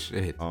 Oh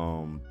shit.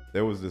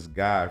 There was this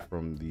guy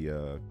from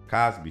the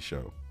Cosby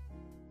Show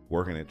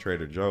working at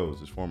Trader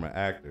Joe's, this former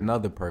actor.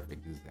 Another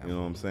perfect example. You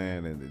know what I'm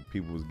saying? And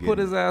people was getting put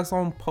his ass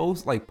on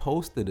post, like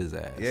posted his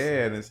ass.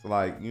 Yeah, and it's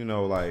like, you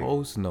know, like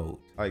post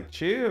note. Like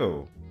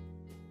chill.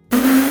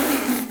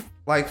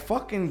 Like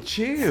fucking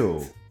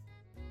chill.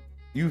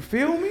 You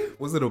feel me?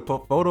 Was it a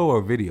photo or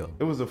a video?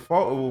 It was a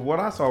photo. What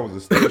I saw was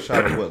a still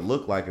shot of what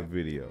looked like a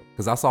video.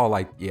 Cause I saw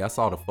I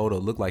saw the photo.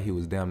 It looked like he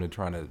was damn near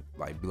trying to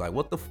be like,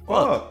 what the fuck?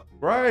 Fuck,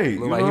 right?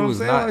 Looked like he was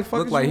not.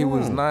 Looked like he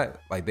was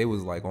not. Like they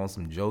was like on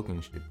some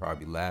joking shit,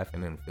 probably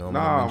laughing and filming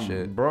him and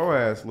shit. Bro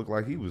ass looked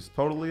like he was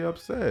totally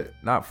upset.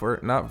 Not for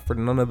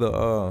none of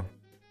the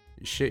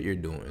shit you're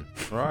doing.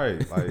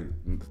 Right, like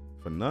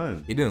for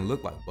none. He didn't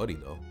look like Buddy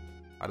though.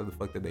 How the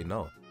fuck did they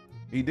know?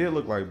 He did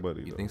look like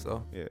Buddy. You think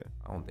so? Yeah.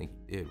 I don't think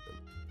he did. Really.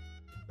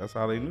 That's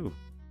how they knew.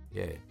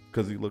 Yeah.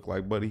 Because he looked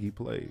like Buddy he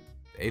played.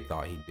 They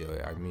thought he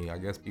did. I mean, I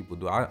guess people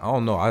do. I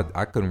don't know.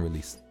 I couldn't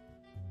really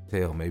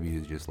tell. Maybe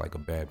it's just like a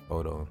bad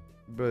photo.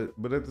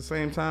 But at the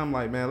same time,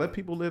 like, man, let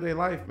people live their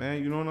life,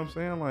 man. You know what I'm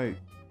saying? Like,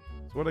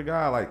 swear to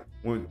God, like,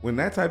 when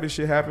that type of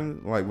shit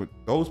happens, like, with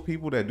those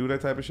people that do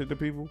that type of shit to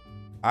people,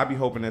 I be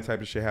hoping that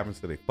type of shit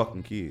happens to their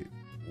fucking kids.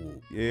 Ooh.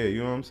 Yeah,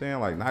 you know what I'm saying?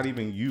 Like, not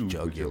even you,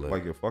 but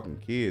like your fucking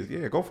kids.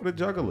 Yeah, go for the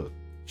jugular.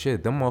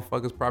 Shit, them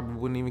motherfuckers probably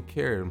wouldn't even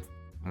care. Them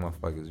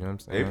motherfuckers, you know what I'm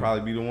saying? They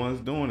probably be the ones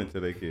doing it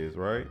to their kids,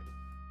 right?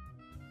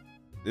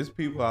 There's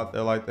people out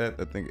there like that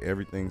think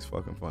everything's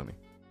fucking funny.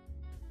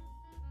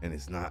 And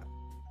it's not.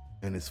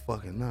 And it's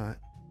fucking not.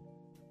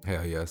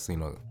 Hell yeah, I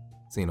seen a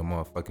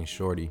motherfucking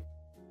shorty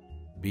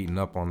beating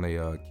up on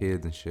their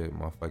kids and shit.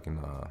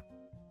 Motherfucking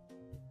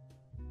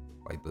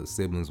like the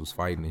siblings was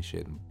fighting and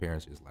shit, and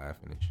parents just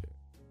laughing and shit.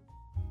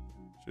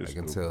 I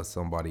can tell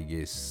somebody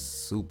gets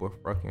super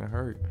fucking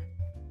hurt.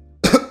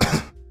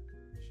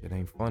 Shit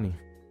ain't funny.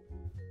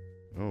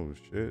 Oh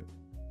shit!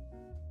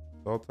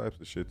 All types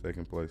of shit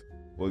taking place.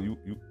 Well, you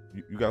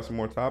got some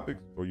more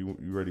topics, or you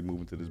ready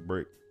moving to this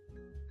break?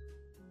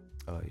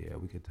 Yeah,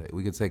 we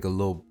could take a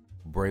little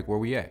break. Where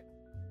we at?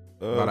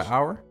 About an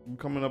hour? We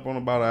coming up on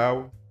about an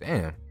hour.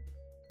 Damn.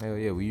 Hell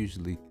yeah, we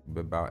usually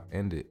about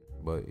end it,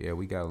 but yeah,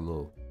 we got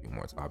a few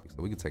more topics,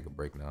 so we can take a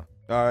break now.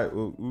 All right,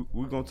 well,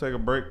 we're gonna take a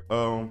break.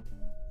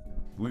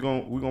 We're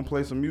gonna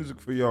play some music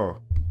for y'all.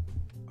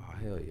 Oh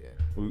hell yeah.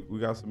 We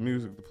got some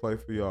music to play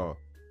for y'all.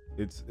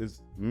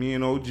 It's me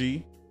and OG.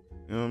 You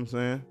know what I'm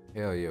saying?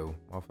 Hell yeah.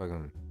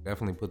 Motherfucking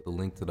definitely put the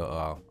link to the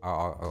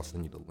I'll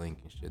send you the link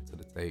and shit to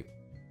the tape.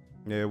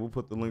 Yeah, we'll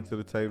put the link to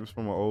the tape. It's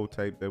from an old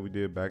tape that we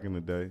did back in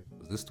the day.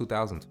 Was this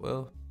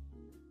 2012?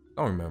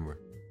 Don't remember.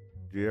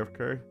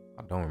 GFK?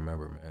 I don't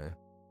remember, man.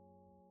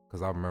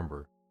 Cause I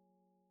remember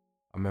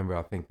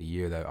I think the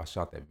year that I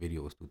shot that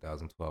video was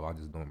 2012. I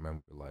just don't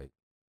remember, like,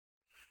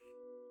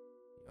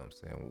 you know what I'm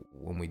saying,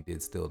 when we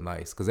did Still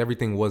Nice. Cause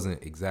everything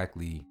wasn't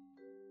exactly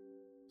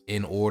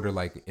in order,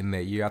 like in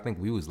that year. I think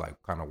we was like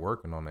kind of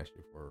working on that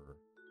shit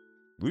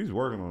we was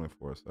working on it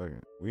for a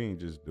second. We ain't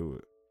just do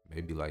it.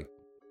 Maybe like,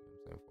 you know what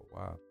I'm saying, for a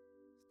while.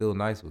 Still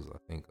Nice was, I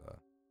think,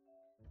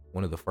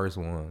 one of the first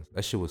ones.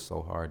 That shit was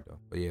so hard though.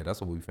 But yeah, that's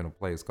what we finna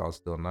play. It's called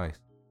Still Nice.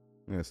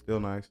 Yeah, Still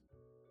Nice.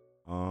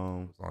 It's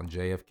on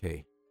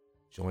JFK.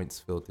 Joints,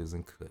 Filters,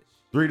 and Kush.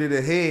 3 to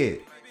the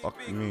head. Fuck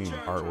you mean?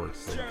 Artwork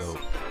so dope.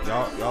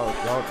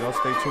 Y'all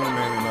stay tuned,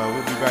 man, and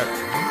we'll be back.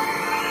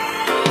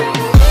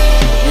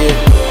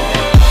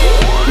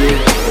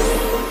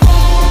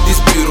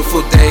 These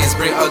beautiful days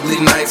bring ugly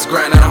nights,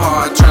 grinding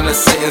hard, trying to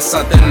sit in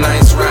something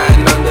nice,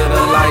 riding under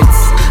the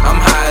lights. I'm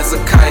high as a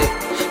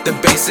kite, the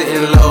bass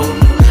sitting low.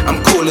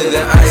 I'm cooler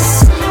than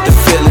ice. The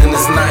feeling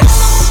is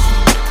nice.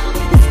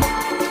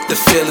 The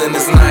feeling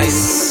is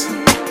nice.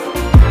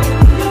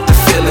 The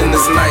feeling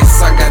is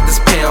nice. I got this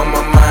pain on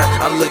my mind.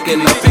 I'm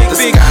looking up at the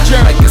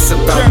sky like it's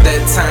about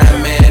that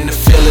time, man. The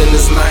feeling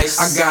is nice.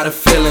 I got a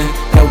feeling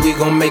that we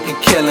gon' make a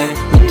killing.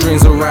 With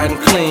dreams of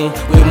riding clean,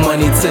 with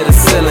money to the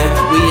ceiling.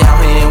 We out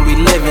here and we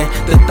living.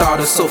 The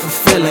thought is so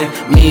fulfilling.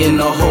 Me and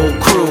the whole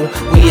crew,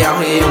 we out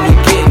here and we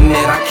getting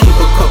it. I keep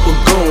a couple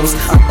goons.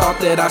 I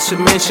thought that I should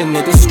mention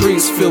it. The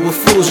streets filled with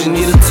fools. You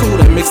need a tool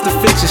that makes the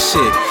fiction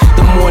shit.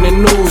 The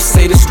morning news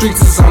say the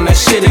streets is on that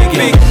shit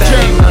again. That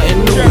ain't nothing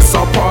new. It's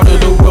all part of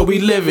the world we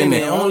living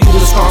in. Only the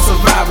strong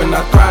surviving.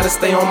 I try to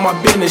stay on my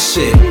business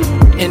shit.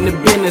 In the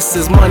business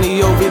is money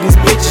over these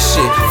bitches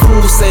shit.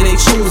 Fools say they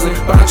choosing,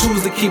 but I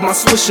choose to keep my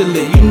swisher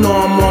lit. You know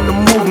I'm on the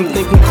move. I'm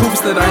thinking coops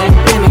that I ain't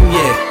been in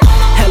yet.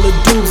 Hella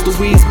dudes, the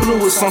weed's blue,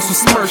 it's on some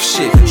Smurf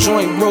shit.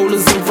 Joint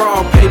rollers and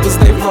raw papers,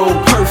 they roll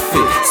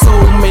perfect. So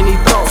many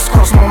thoughts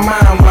cross my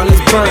mind while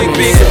it's burning.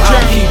 So I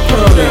keep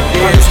pulling,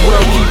 while this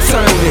world keep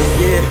turning.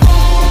 Yeah.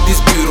 These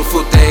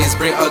beautiful days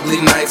bring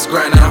ugly nights,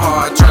 grinding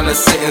hard, trying to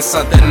sit in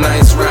something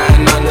nice,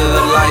 riding under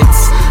the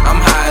lights. I'm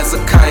high as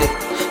a kite,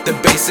 the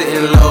bass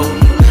sitting low.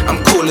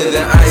 I'm cooler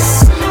than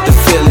ice. The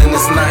feeling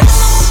is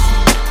nice.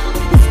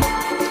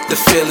 The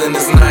feeling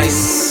is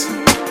nice.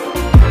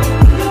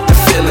 The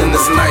feeling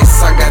is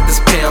nice. I got this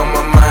pain on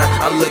my mind.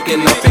 I'm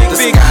looking up at the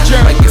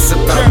sky like it's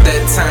about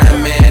that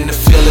time, man. The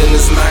feeling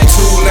is nice.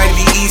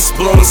 290 East,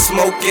 blowing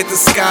smoke at the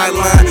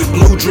skyline.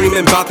 Blue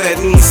dreaming about that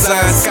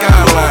Nissan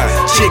Skyline.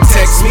 Chick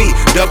text me,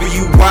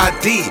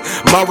 WYD.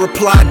 My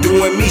reply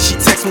doing me. She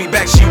text me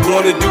back, she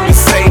wanna do the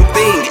same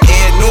thing.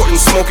 Ed Norton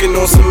smoking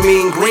on some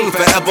mean green.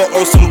 Forever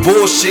on some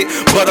bullshit,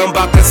 but I'm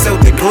about to sell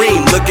the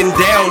green. Looking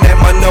down at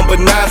my number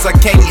 9s, I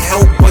can't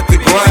help but to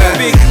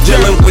grind.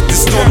 Dealing with the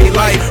stormy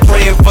life. life,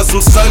 praying for some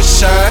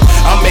sunshine.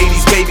 I'm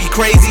 80s baby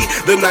crazy,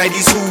 the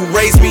 90s who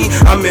raised me.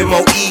 I'm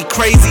MOE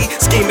crazy,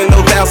 scheming no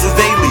thousands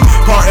daily.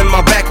 Part in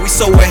my back, we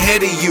so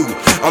ahead of you.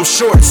 I'm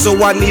short, so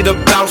I need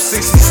about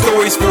 60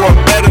 stories for a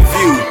better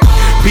view.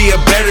 Be a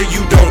better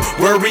you, don't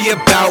worry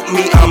about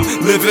me. I'm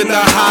living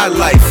a high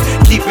life,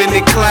 keeping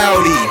it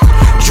cloudy.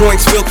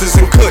 Joints, filters,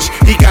 and kush.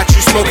 He got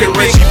you smoking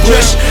Reggie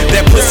Bush.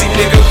 That pussy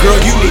nigga, girl,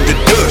 you need to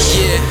dush.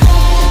 Yeah,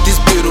 these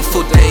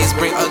beautiful days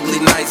bring ugly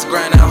nights.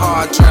 Grinding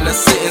hard, trying to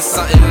sit in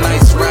something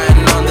nice.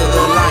 Riding under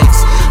the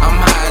lights. I'm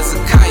high as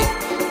a kite,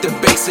 the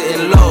bass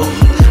sitting low.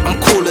 I'm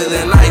cooler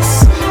than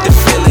ice. The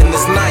feeling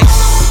is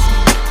nice.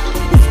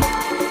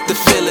 The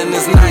feeling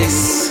is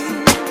nice.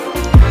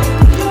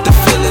 The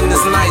feeling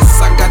is nice.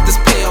 I got this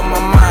pay on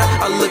my mind.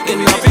 I'm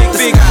looking up at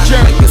the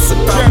sky like it's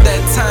about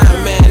that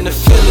time, man. The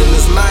feeling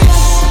is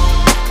nice.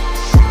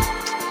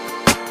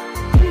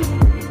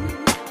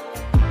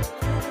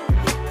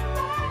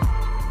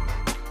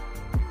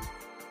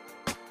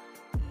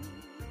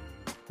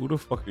 Who the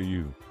fuck are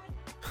you?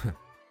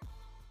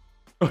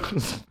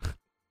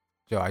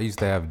 Yo, I used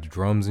to have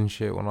drums and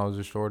shit when I was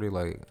a shorty.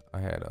 Like I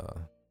had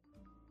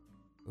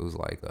it was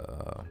like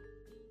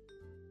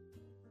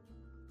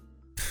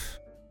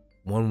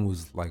one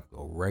was like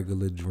a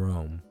regular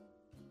drum,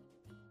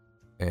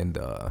 and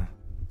you know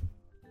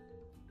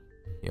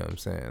what I'm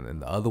saying, and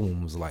the other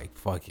one was like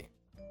fucking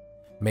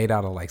made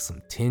out of like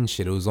some tin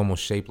shit. It was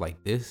almost shaped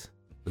like this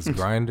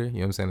grinder. You know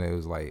what I'm saying? It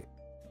was like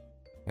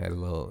had a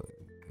little,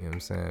 you know what I'm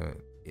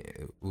saying?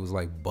 It was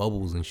like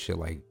bubbles and shit,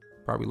 like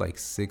probably like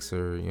 6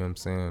 or, you know what I'm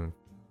saying,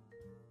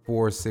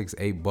 4, 6,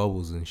 8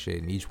 bubbles and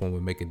shit, and each one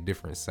would make a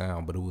different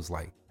sound. But it was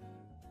like,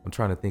 I'm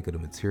trying to think of the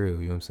material,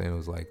 you know what I'm saying? It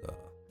was like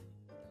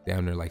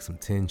damn near like some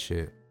tin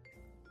shit.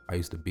 I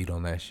used to beat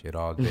on that shit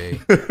all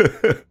day.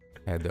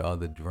 Had the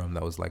other drum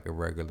that was like a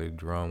regular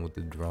drum with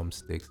the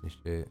drumsticks and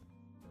shit.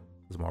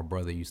 Cause my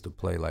brother used to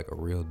play like a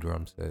real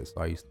drum set,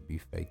 so I used to be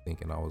fake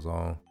thinking I was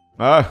on.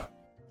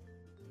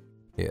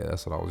 Yeah,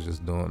 that's what I was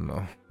just doing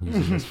though.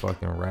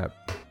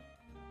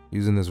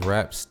 Using this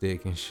rap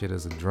stick and shit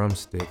as a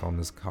drumstick on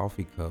this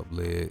coffee cup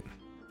lid.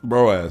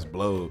 Bro ass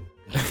blowed.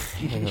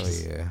 Hell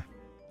yeah.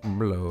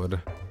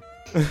 Blood.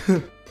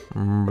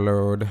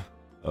 Blood.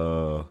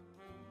 So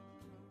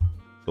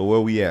where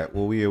we at?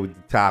 Where we at with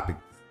the topic?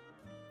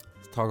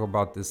 Let's talk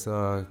about this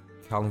Colin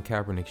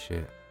Kaepernick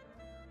shit.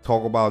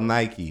 Talk about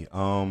Nike.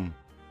 And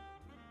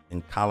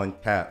Colin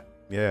Cap.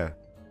 Yeah.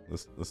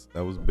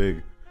 That was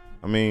big.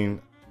 I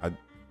mean,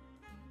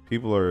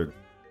 people are,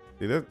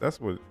 see, that's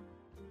what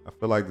I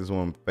feel like. This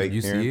one fake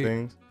hearing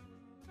things.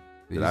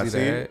 Did I see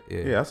it?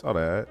 Yeah, I saw the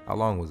ad. How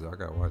long was it? I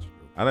gotta watch it.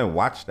 I didn't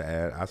watch the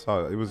ad. I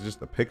saw it was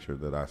just a picture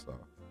that I saw.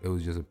 It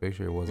was just a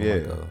picture. It wasn't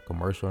like a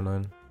commercial or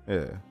nothing.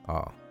 Yeah.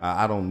 Oh.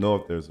 I don't know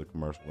if there's a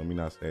commercial. Let me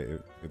not say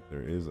if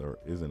there is or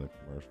isn't a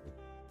commercial.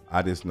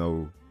 I just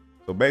know.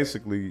 So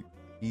basically,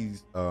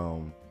 he's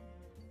the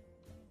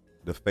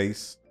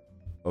face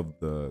of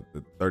the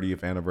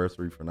 30th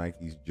anniversary for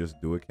Nike's Just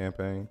Do It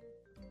campaign.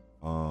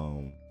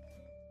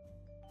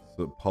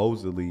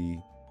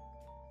 Supposedly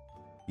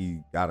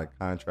he got a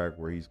contract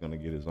where he's gonna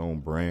get his own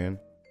brand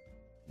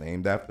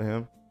named after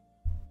him.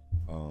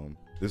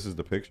 This is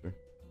the picture.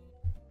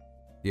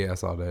 Yeah, I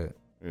saw that.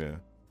 Yeah.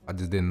 I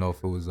just didn't know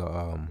if it was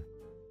a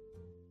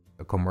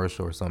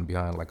commercial or something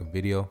behind, like a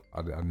video.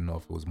 I didn't know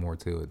if it was more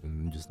to it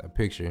than just that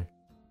picture.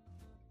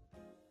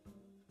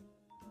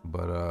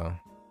 But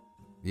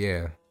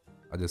yeah,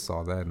 I just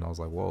saw that and I was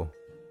like, whoa,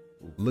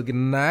 look at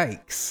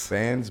Nikes.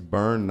 Fans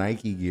burn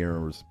Nike gear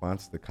in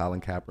response to Colin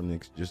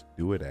Kaepernick's Just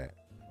Do It ad.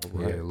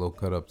 Yeah, a little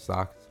cut up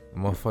socks.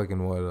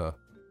 Motherfucking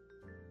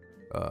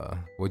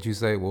what you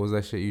say? What was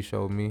that shit you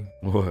showed me?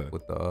 What?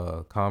 With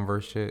the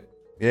Converse shit?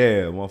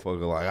 Yeah,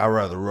 motherfucker, like, I'd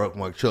rather rock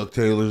my Chuck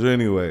Taylors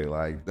anyway.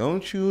 Like,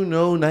 don't you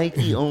know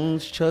Nike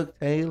owns Chuck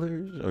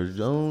Taylors or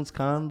owns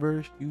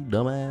Converse, you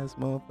dumbass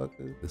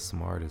motherfucker? The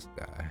smartest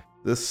guy.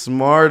 The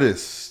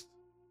smartest.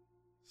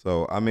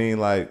 So, I mean,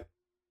 like,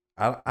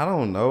 I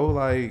don't know.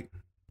 Like,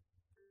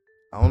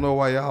 I don't know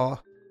why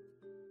y'all.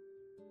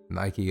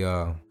 Nike,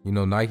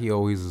 Nike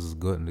always is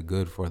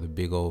good for the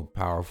big old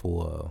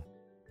powerful,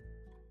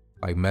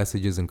 like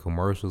messages and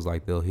commercials.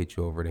 Like they'll hit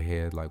you over the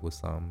head, like with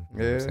something. You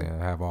know what I'm saying?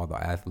 Have all the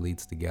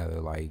athletes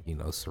together, like,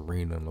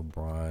 Serena and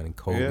LeBron and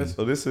Kobe. Yeah,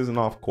 so this isn't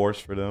off course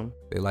for them.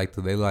 They like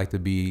to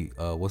be,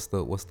 what's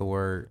the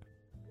word?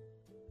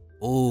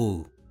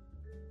 Oh.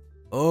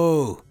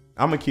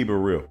 I'm gonna keep it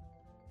real.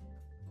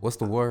 What's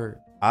the word?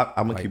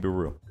 I'm gonna keep it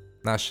real.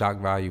 Not shock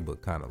value,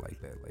 but kind of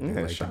like that. Like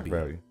they like shock to be,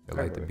 value. They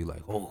like to be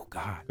like, oh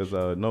God. Because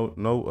there's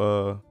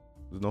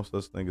no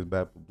such thing as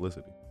bad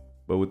publicity.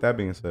 But with that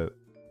being said,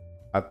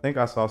 I think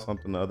I saw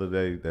something the other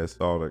day that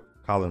saw that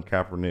Colin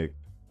Kaepernick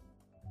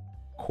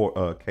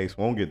case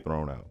won't get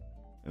thrown out,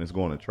 and it's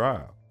going to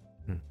trial.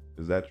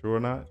 Is that true or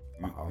not?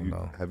 I don't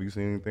know. Have you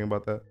seen anything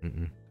about that?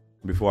 Mm-mm.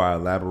 Before I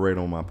elaborate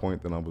on my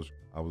point that I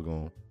was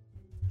going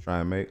to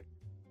try and make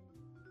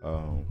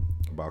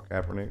about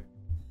Kaepernick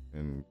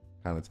and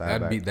kind of tie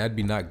That'd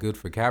be not good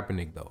for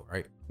Kaepernick though,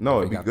 right? No,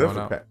 If it'd be he got good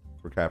thrown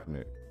for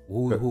Kaepernick.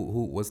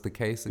 Who? What's the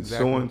case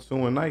exactly?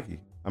 Suing Nike.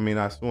 I mean,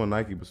 not suing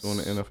Nike, but suing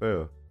the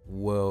NFL.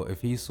 Well,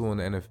 if he's suing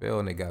the NFL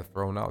and it got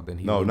thrown out, then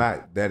he No, wouldn't-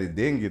 not that it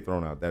didn't get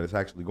thrown out. That it's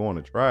actually going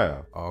to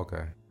trial. Oh,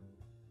 okay.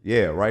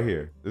 Yeah, right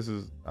here.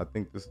 I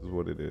think this is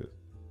what it is.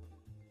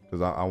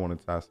 Because I want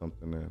to tie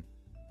something in.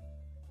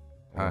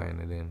 Tying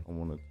it in. I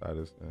want to tie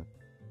this in.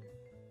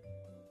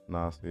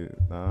 Nah,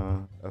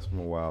 that's from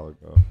a while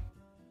ago.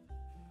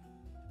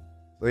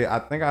 So yeah, I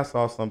think I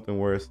saw something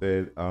where it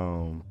said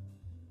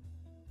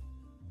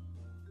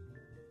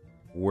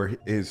where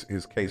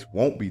his case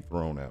won't be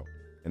thrown out,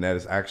 and that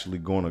is actually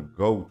going to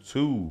go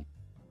to,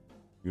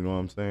 you know what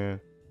I'm saying,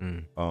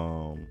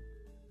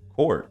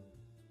 court,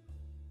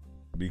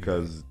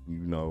 because you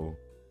know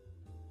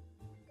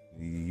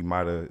he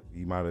might have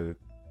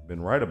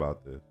been right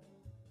about this,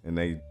 and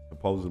they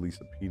supposedly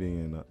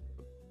subpoena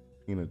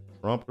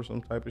Trump or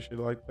some type of shit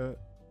like that.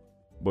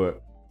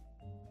 But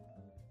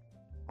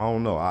I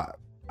don't know.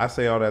 I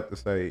say all that to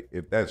say,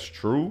 if that's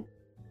true,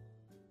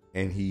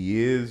 and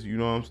he is, you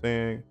know what I'm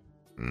saying,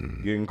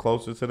 getting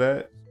closer to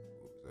that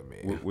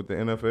with the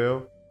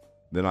NFL,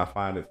 then I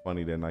find it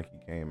funny that Nike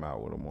came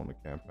out with him on the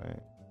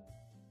campaign.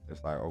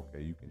 It's like,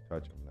 okay, you can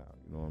touch him now.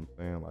 You know what I'm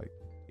saying? Like,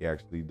 he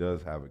actually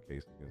does have a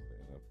case against the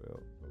NFL.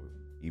 So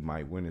he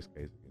might win his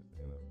case against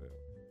the NFL.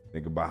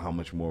 Think about how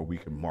much more we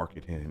can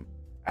market him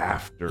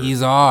after.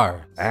 He's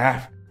ours.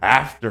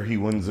 After he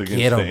wins against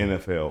Get the him.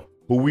 NFL,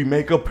 who we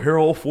make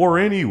apparel for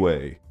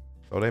anyway.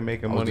 So they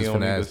making I was money just on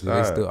gonna either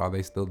ask, side. are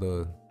they still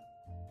the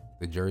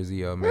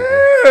jersey maker?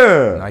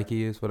 Yeah.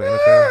 Nike is for the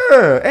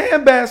NFL? Yeah,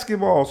 and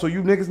basketball. So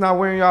you niggas not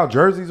wearing y'all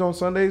jerseys on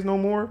Sundays no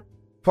more?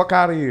 Fuck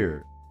out of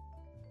here.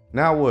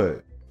 Now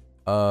what?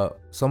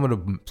 Some of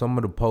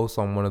the posts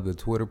on one of the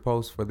Twitter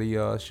posts for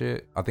the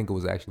shit, I think it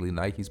was actually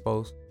Nike's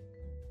post.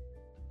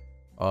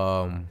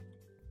 Or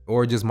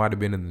it just might have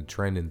been in the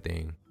trending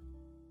thing.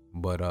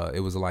 But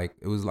it was like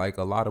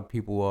a lot of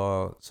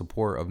people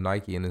support of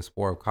Nike and in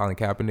support of Colin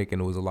Kaepernick,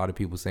 and it was a lot of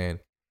people saying,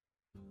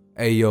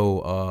 "Hey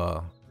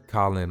yo,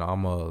 Colin,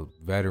 I'm a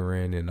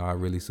veteran and I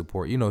really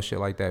support," you know, shit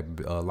like that.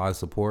 A lot of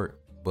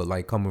support, but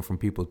like coming from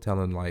people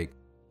telling like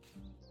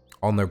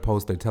on their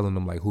post, they're telling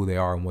them like who they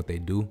are and what they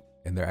do,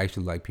 and they're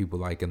actually like people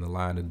like in the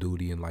line of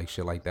duty and like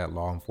shit like that,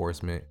 law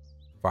enforcement,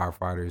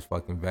 firefighters,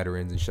 fucking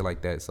veterans and shit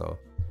like that. So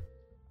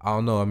I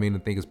don't know. I mean, I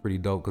think it's pretty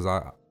dope because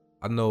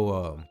I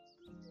know.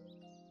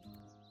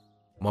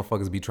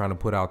 Motherfuckers be trying to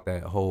put out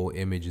that whole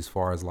image as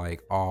far as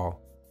like all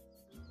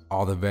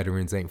the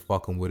veterans ain't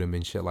fucking with him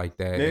and shit like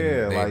that.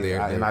 Yeah, and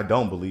and I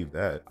don't believe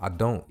that. I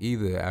don't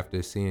either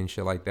after seeing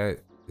shit like that,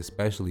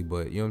 especially.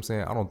 But you know what I'm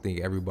saying? I don't think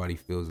everybody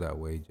feels that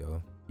way,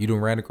 Joe. You done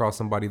ran across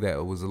somebody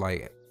that was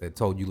like that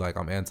told you like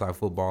I'm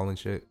anti-football and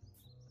shit.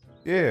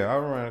 Yeah, I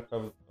ran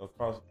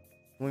across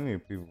plenty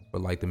of people. For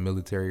like the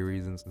military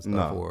reasons and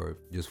stuff, or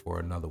just for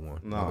another one?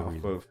 No,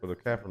 for the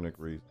Kaepernick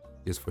reason.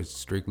 Just for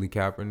strictly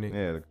Kaepernick?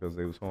 Yeah, because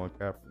they was on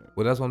Kaepernick.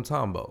 Well, that's what I'm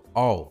talking about.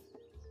 Oh,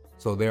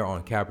 so they're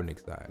on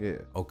Kaepernick's side. Yeah.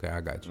 Okay,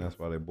 I got you. And that's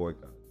why they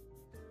boycotted.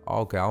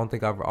 Okay, I don't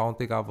think I've.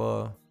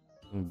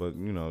 But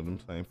you know them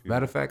same people.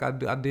 Matter of fact, I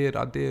did.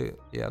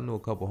 Yeah, I knew a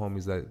couple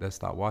homies that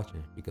stopped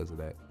watching because of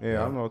that.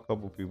 Yeah, I know a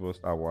couple people that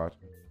stopped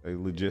watching. They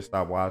legit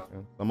stopped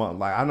watching.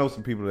 I know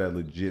some people that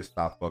legit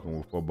stopped fucking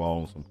with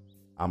football. And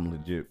I'm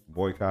legit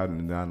boycotting,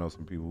 and then I know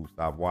some people who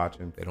stopped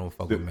watching. They don't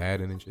fuck with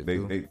Madden and shit. They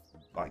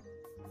like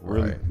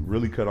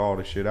really cut all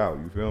the shit out.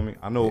 You feel me?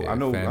 I know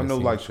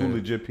like two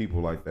legit people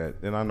like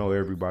that. Then I know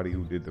everybody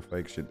who did the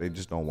fake shit. They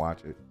just don't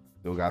watch it.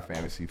 Still got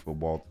fantasy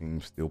football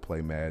teams. Still play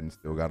Madden.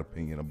 Still got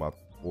opinion about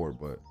the sport,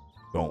 but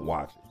don't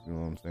watch it. You know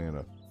what I'm saying?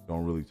 Or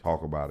don't really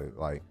talk about it.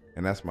 Like,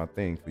 and that's my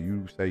thing. For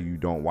you to say you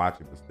don't watch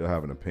it but still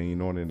have an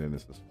opinion on it and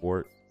it's a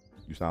sport,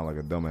 you sound like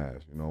a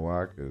dumbass. You know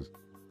why? Because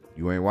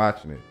you ain't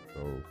watching it.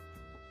 So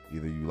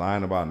either you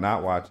lying about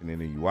not watching it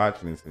or you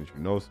watching it since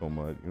you know so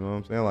much. You know what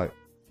I'm saying? Like,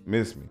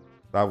 miss me.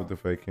 Stop with the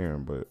fake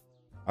hearing. But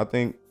I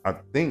think I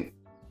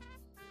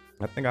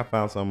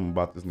found something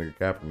about this nigga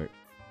Kaepernick,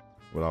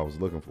 what I was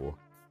looking for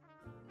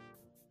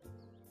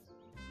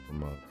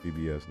from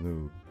CBS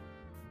News.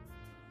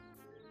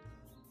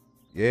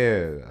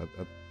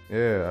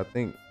 I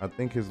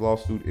think his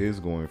lawsuit is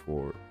going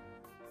forward.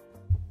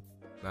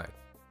 Nice.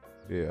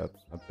 Yeah,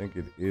 I think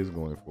it is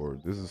going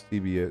forward. This is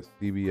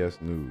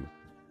CBS News.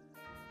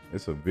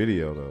 It's a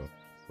video though,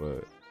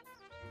 but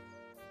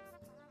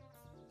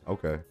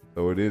okay,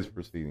 so it is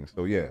proceeding.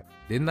 So yeah,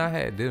 didn't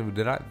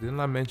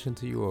I mention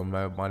to you, or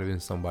might have been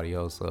somebody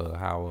else,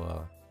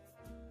 how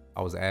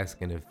I was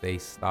asking if they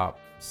stopped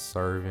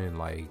serving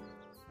like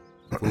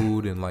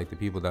food and like the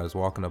people that was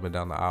walking up and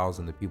down the aisles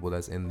and the people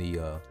that's in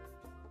the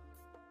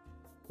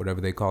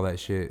whatever they call that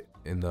shit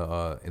in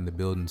the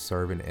building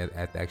serving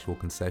at the actual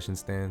concession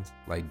stands.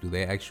 Like, do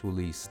they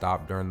actually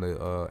stop during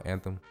the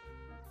anthem?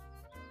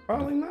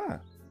 Probably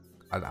not.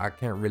 I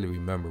can't really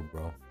remember,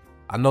 bro.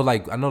 I know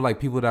like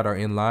people that are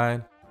in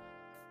line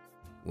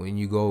when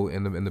you go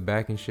in the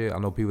back and shit. I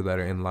know people that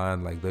are in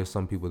line, like there's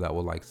some people that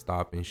will like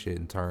stop and shit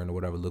and turn or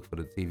whatever, look for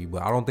the TV,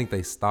 but I don't think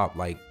they stop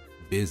like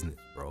business,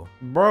 bro.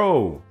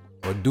 Bro,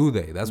 Or do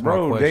they? That's my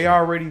Bro, question. they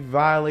already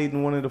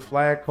violating one of the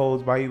flag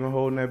codes by even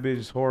holding that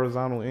bitch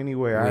horizontal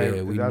anyway.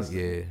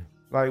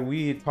 Like,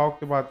 we had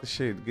talked about the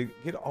shit.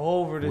 Get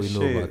over the shit.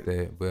 We knew about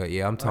that. But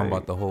yeah, I'm talking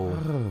about the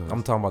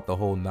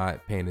whole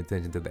not paying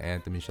attention to the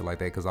anthem and shit like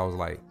that. Because I was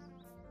like,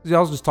 I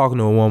was just talking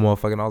to one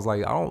motherfucker and I was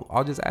like,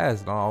 I'll just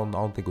ask. I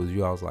don't think it was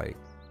you. I was like,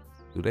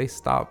 do they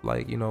stop,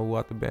 like, you know,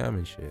 out the Bam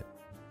and shit?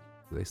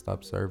 Do they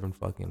stop serving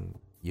fucking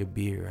your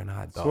beer and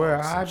hot dogs?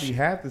 Swear, I be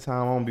half the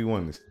time I don't be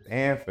wanting to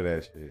stand for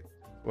that shit.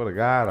 Swear to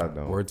God, I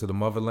don't. Word to the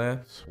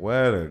motherland?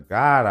 Swear to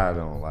God, I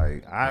don't.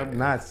 Like, I'm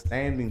not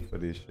standing for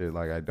this shit.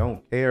 Like, I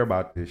don't care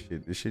about this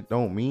shit. This shit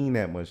don't mean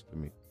that much to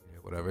me. Yeah,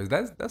 whatever.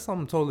 That's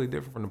something totally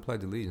different from the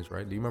Pledge of Allegiance,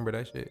 right? Do you remember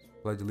that shit?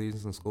 Pledge of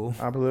Allegiance in school?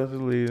 I pledge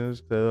allegiance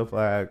to the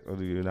flag of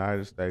the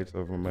United States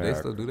of America. Do they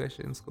still do that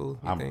shit in school?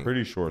 I'm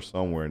pretty sure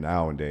somewhere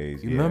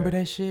nowadays. You remember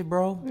that shit,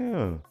 bro?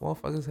 Yeah.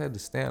 Motherfuckers had to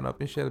stand up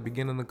and shit at the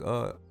beginning of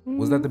the,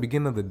 was that the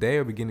beginning of the day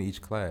or beginning of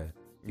each class?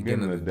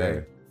 Beginning of the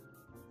day.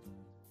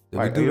 Did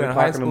like, we do that in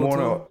high school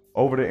too?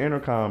 Over the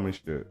intercom and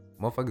shit.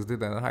 Motherfuckers did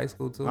that in high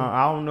school too?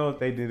 I don't know if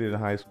they did it in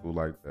high school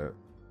like that.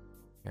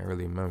 Can't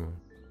really remember.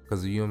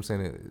 Because, you know what I'm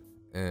saying,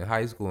 in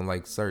high school, in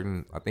like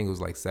certain, I think it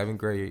was like 7th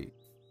grade,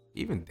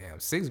 even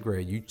 6th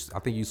grade, I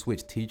think you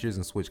switch teachers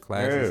and switch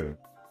classes.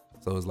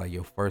 Yeah. So it's like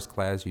your first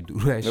class, you do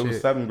that shit. It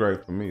was 7th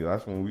grade for me.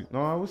 That's when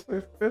I was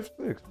 5th,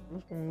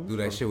 6th. Do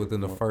that shit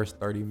within the first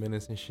 30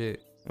 minutes and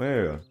shit.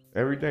 Yeah.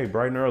 Every day,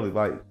 bright and early,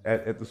 like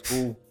at the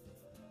school.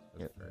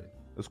 That's crazy.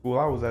 The school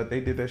I was at, they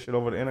did that shit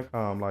over the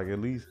intercom, like at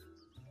least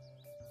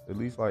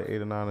like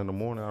 8 or 9 in the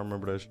morning. I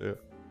remember that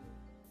shit.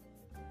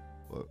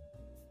 But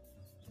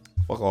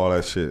fuck all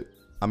that shit.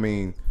 I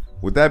mean,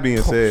 with that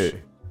being said,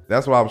 shit.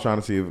 That's why I was trying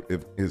to see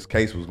if his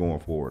case was going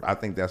forward. I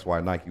think that's why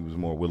Nike was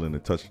more willing to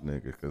touch the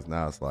nigga, because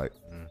now it's like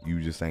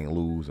you just ain't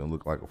lose and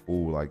look like a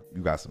fool. Like,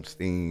 you got some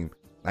steam.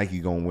 Nike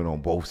gonna win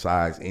on both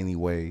sides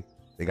anyway.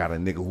 They got a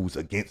nigga who's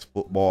against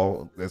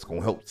football that's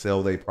gonna help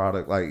sell their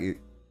product.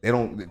 Like, they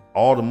don't,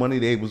 all the money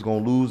they was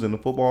gonna lose in the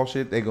football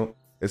shit,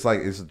 it's like,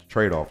 it's a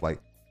trade-off.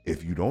 Like,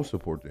 if you don't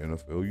support the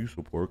NFL, you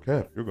support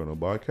Cap. You're gonna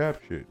buy Cap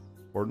shit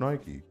or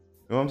Nike. You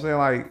know what I'm saying?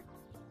 Like,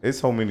 it's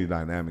so many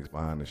dynamics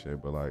behind this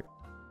shit, but like,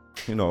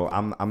 you know,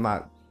 I'm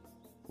not,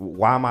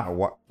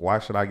 why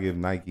should I give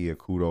Nike a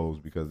kudos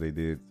because they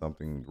did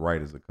something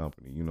right as a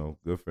company? You know,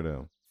 good for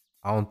them.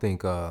 I don't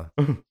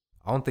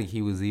think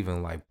he was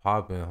even like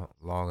popping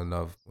long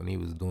enough when he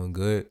was doing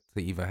good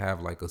to even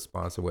have like a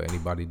sponsor with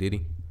anybody, did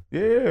he?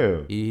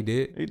 Yeah, he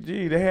did.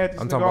 Gee, they had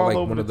this I'm nigga talking about all like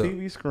over one the of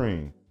TV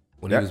screen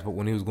when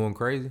he was going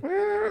crazy.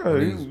 Yeah,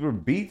 he was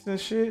with beats and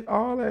shit,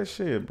 all that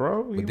shit,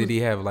 bro. But did he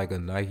have like a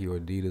Nike or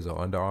Adidas or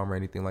Under Armour or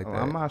anything like that?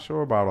 I'm not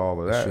sure about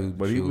all of that,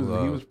 but he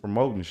was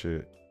promoting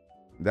shit.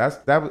 And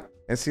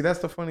see, that's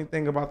the funny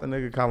thing about the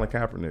nigga Colin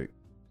Kaepernick.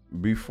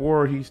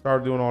 Before he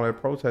started doing all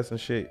that protesting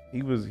shit,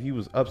 he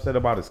was upset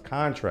about his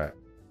contract.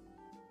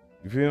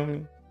 You feel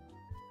me?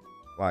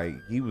 Like,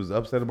 he was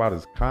upset about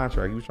his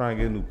contract. He was trying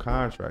to get a new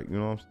contract. You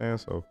know what I'm saying?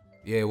 So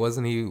yeah,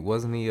 wasn't he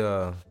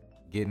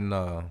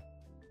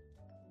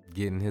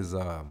getting his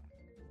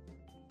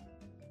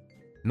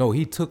No,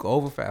 he took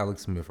over for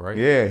Alex Smith, right?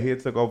 Yeah, he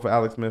took over for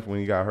Alex Smith when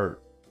he got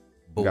hurt.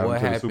 But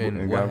what happened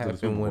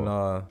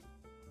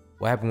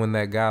when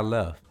that guy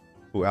left?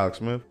 Who, Alex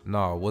Smith?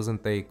 No,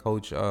 wasn't they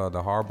coach the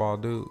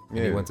Harbaugh dude?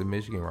 Yeah. He went to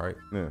Michigan, right?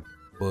 Yeah.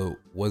 But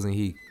wasn't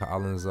he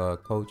Colin's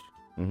coach?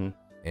 Mm-hmm.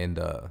 And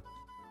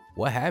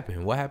what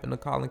happened? What happened to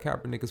Colin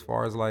Kaepernick as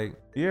far as like?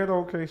 He had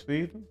okay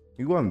season.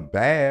 He wasn't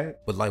bad.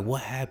 But like,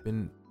 what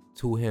happened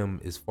to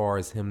him as far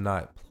as him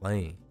not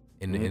playing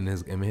in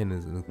his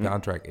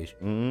contract issue?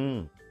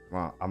 Mm-hmm.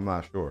 Well, I'm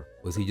not sure.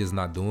 Was he just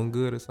not doing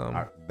good or something?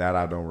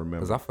 I don't remember.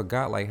 Because I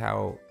forgot like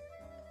how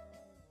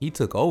he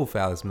took over for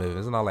Alex Smith.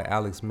 It's not like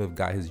Alex Smith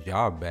got his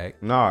job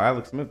back. No,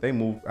 Alex Smith, they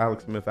moved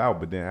Alex Smith out,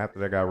 but then after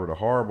they got rid of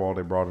Harbaugh,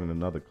 they brought in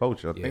another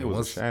coach. I think it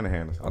was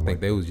Shanahan or something.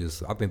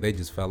 I think they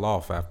just fell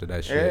off after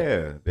that shit.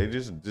 Yeah, they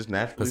just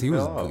naturally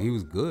fell off. He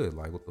was good.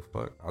 Like, what the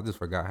fuck? I just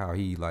forgot how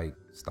he like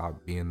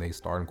stopped being their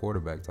starting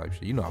quarterback type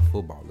shit. You know how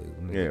football is.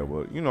 Nigga. Yeah,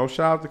 well, you know,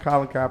 shout out to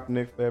Colin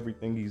Kaepernick for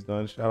everything he's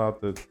done. Shout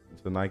out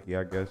to Nike,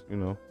 I guess, you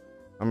know.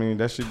 I mean,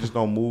 that shit just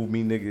don't move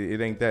me, nigga. It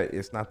ain't that.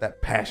 It's not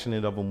that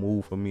passionate of a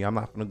move for me. I'm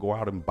not gonna go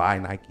out and buy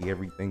Nike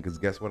everything, because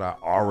guess what? I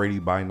already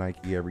buy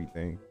Nike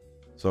everything.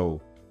 So,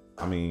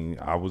 I mean,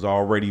 I was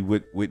already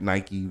with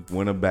Nike,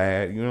 win or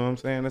bad. You know what I'm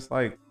saying? It's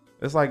like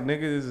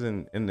niggas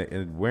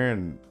in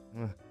wearing.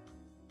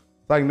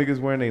 It's like niggas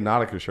wearing their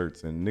Nautica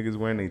shirts and niggas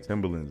wearing their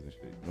Timberlands and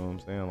shit. You know what I'm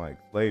saying? Like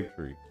slave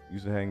tree.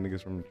 Used to hang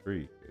niggas from the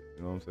tree. Shit,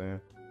 you know what I'm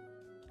saying?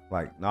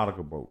 Like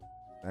Nautica boat.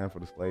 Stand for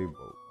the slave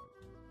boat.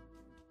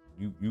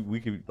 We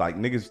could, like,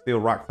 niggas still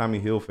rock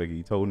Tommy Hilfiger.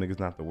 He told niggas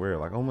not to wear it.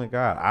 Like, oh my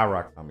God, I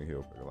rock Tommy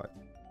Hilfiger. Like,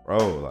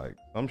 bro, like,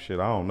 some shit,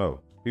 I don't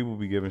know. People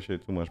be giving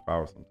shit too much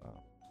power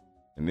sometimes.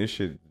 And this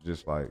shit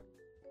just like,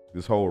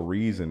 this whole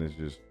reason is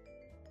just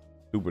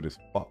stupid as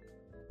fuck.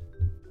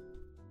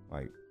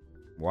 Like,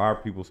 why are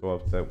people so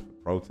upset with the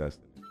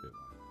protesting and shit?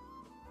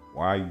 Like,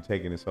 why are you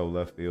taking it so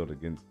left field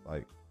against,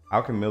 like,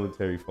 how can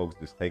military folks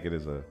just take it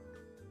as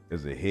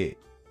is a hit.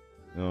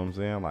 You know what I'm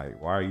saying?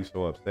 Like, why are you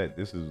so upset?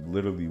 This is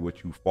literally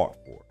what you fought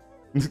for.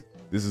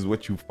 This is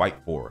what you fight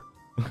for.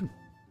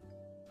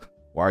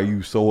 Why are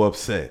you so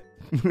upset?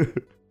 Yeah,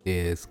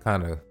 it's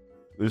kind of.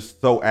 It's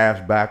so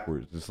ass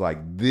backwards. It's like,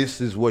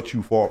 this is what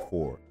you fought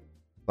for.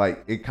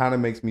 Like, it kind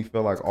of makes me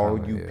feel like all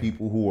you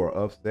people who are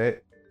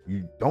upset,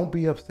 you don't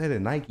be upset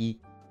at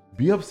Nike.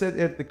 Be upset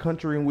at the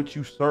country in which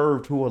you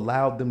served who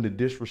allowed them to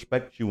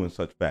disrespect you in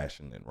such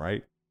fashion, then,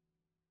 right?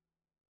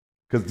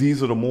 Because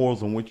these are the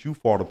morals in which you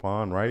fought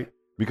upon, right?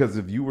 Because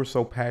if you were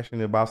so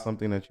passionate about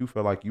something that you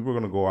felt like you were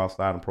going to go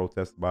outside and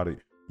protest about it,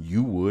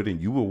 you would,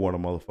 and you would want a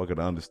motherfucker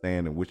to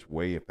understand in which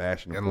way,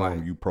 fashion, and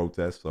form you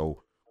protest.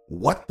 So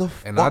what the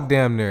fuck? And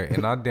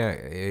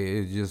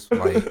it's just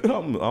like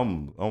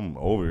I'm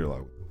over here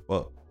like,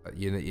 what the fuck?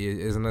 You know,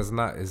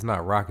 it's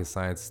not rocket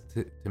science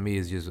to me.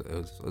 It's just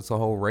it's a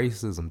whole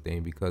racism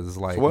thing, because it's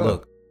like,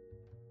 look,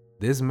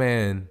 this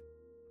man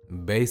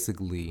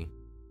basically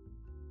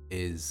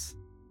is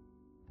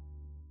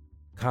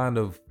kind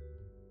of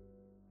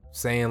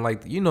saying,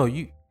 like, you know,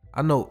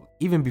 I know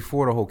even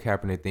before the whole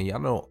Kaepernick thing, I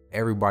know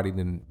everybody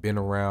done been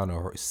around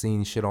or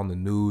seen shit on the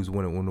news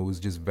when it was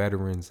just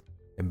veterans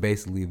and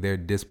basically their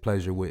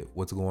displeasure with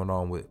what's going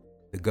on with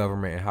the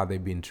government and how they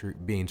being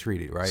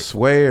treated, right?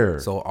 Swear.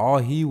 So all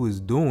he was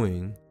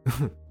doing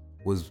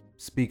was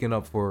speaking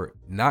up for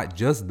not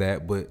just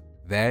that, but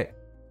that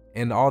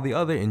and all the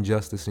other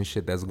injustice and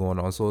shit that's going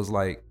on. So it's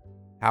like,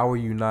 how are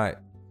you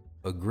not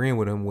agreeing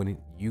with him when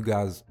you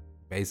guys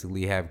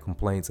basically have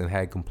complaints and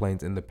had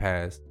complaints in the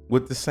past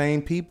with the same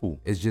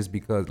people? It's just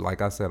because,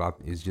 like I said,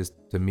 it's just,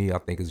 to me, I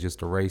think it's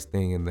just a race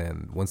thing. And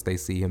then once they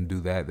see him do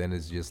that, then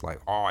it's just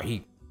like, oh, you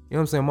know what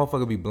I'm saying?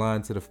 Motherfucker be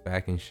blind to the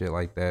fact and shit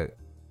like that,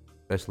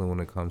 especially when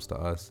it comes to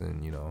us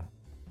and, you know,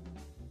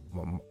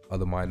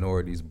 other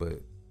minorities. But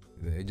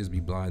they just be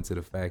blind to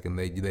the fact, and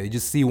they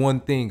just see one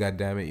thing,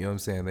 goddammit, you know what I'm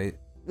saying? They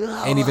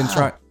ain't even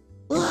trying.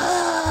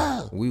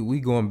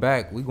 We going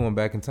back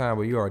in time,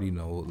 but you already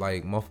know,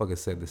 like, motherfuckers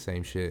said the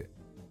same shit.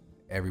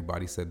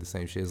 Everybody said the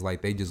same shit. It's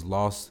like they just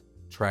lost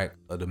track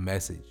of the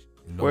message.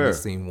 You know, they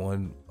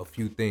seen a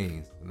few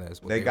things, and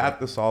that's what they got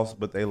the sauce,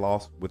 but they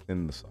lost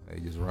within the sauce. They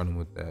just running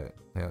with that.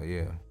 Hell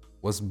yeah.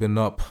 What's been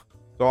up?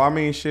 So I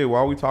mean, shit.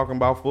 While we talking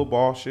about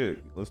football,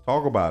 shit, let's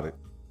talk about it.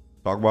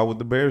 Talk about what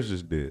the Bears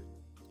just did.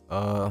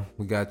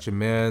 We got your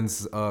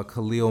man's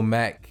Khalil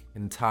Mack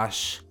and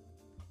Tosh.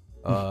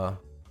 My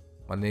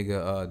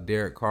nigga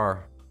Derek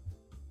Carr.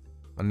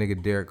 My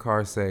nigga Derek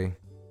Carr say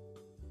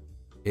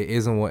it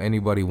isn't what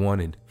anybody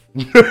wanted.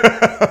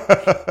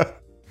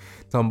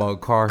 Talking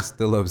about Carr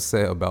still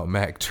upset about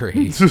Mack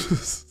trade.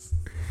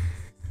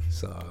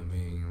 So I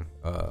mean,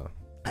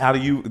 how do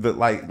you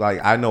like?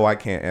 I know I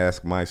can't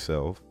ask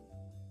myself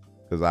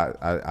because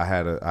I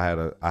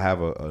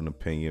have an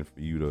opinion for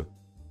you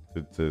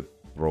to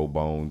throw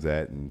bones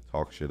at and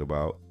talk shit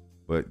about,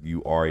 but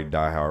you are a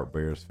diehard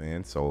Bears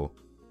fan, so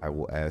I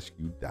will ask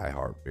you,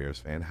 diehard Bears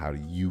fan, how do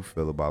you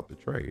feel about the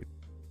trade?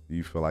 Do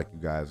you feel like you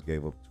guys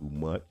gave up too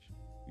much?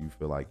 Do you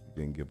feel like you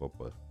didn't give up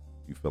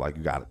you feel like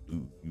you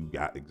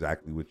got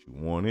exactly what you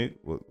wanted?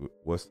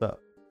 What's up?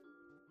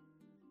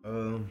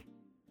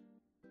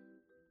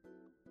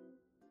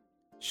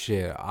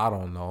 Shit, I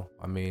don't know.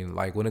 I mean,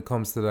 like, when it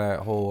comes to that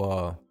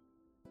whole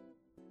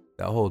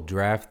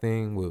draft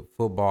thing with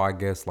football, I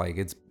guess, like,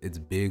 it's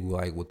big,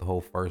 like, with the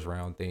whole first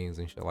round things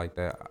and shit like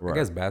that. Right. I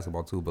guess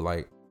basketball too, but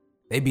like,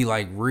 they be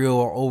like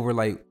real over,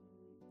 like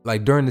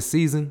during the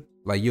season,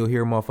 like, you'll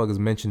hear motherfuckers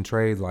mention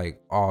trades,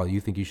 like, oh, you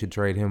think you should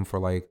trade him for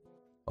like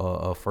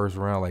a first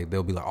round? Like,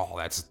 they'll be like, oh,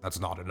 that's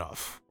not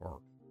enough, or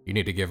you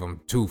need to give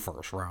him 2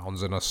 first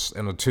rounds and a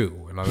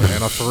 2 and a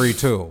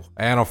 3-2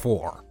 and a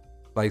 4.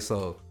 Like,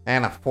 so,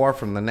 and a 4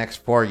 from the next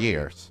 4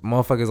 years.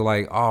 Motherfuckers are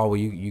like, oh, well,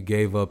 you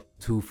gave up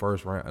 2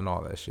 first round and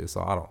all that shit.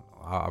 So I don't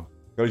know.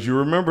 Because you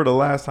remember the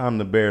last time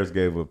the Bears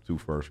gave up 2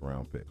 first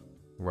round picks,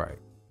 right?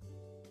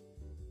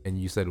 And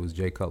you said it was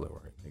Jay Cutler,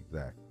 right?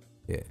 Exactly.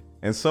 Yeah.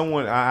 And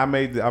someone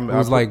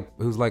who's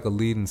like a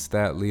leading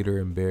stat leader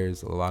in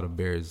Bears, a lot of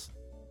Bears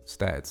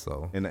stats.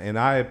 So and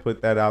I had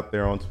put that out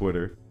there on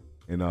Twitter,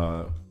 and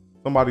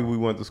somebody we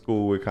went to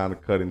school with kind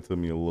of cut into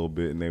me a little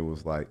bit, and they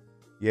was like,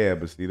 yeah,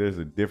 but see, there's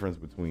a difference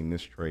between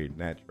this trade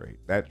and that trade.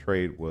 That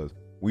trade was,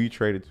 we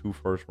traded 2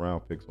 first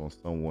round picks on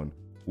someone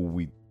who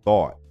we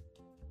thought,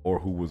 or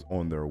who was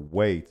on their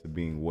way to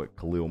being what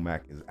Khalil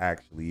Mack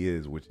actually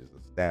is, which is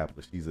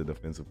established. He's a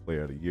defensive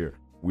player of the year.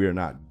 We are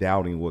not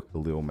doubting what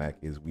Khalil Mack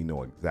is. We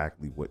know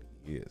exactly what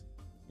he is.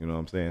 You know what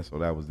I'm saying? So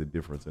that was the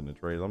difference in the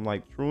trades. I'm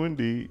like, true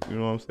indeed. You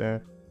know what I'm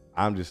saying?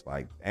 I'm just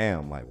like,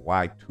 damn, like,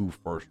 why 2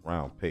 first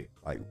round picks?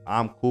 Like,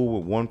 I'm cool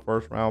with 1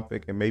 first round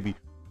pick and maybe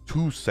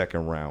 2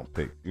 second round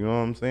picks. You know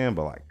what I'm saying?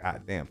 But like,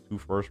 goddamn, 2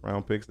 first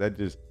round picks.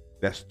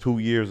 That's 2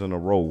 years in a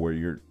row where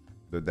you're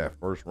that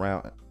first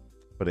round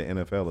for the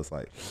NFL. It's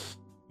like,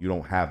 you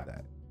don't have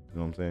that. You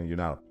know what I'm saying? You're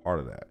not a part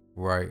of that.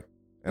 Right.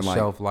 And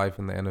shelf life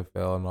in the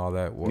NFL and all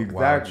that exactly.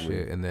 Wild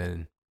shit. And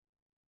then,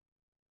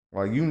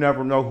 like, you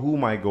never know who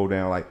might go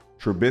down. Like,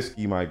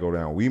 Trubisky might go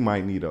down. We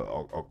might need a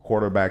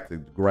quarterback to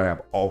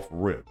grab off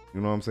rip. You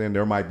know what I'm saying?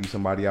 There might be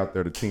somebody out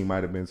there. The team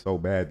might have been so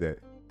bad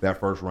that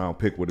first round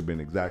pick would have been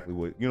exactly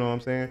what, you know what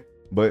I'm saying?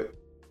 But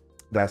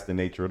that's the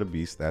nature of the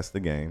beast. That's the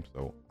game.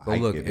 So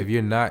look, if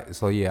you're not,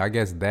 so yeah, I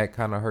guess that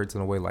kind of hurts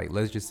in a way. Like,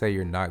 let's just say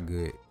you're not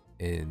good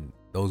and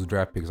those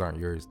draft picks aren't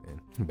yours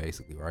then,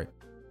 basically, right?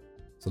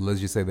 So let's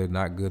just say they're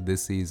not good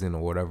this season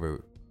or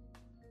whatever.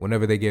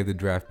 Whenever they gave the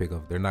draft pick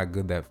up, they're not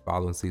good that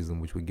following season,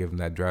 which would give them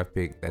that draft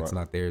pick that's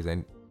not theirs,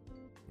 and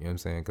you know what I'm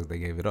saying, because they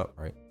gave it up,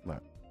 right?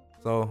 Right.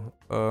 So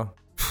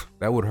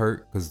that would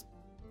hurt, because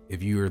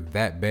if you're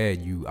that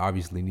bad, you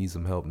obviously need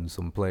some help and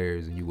some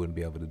players, and you wouldn't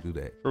be able to do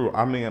that. True.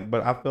 I mean,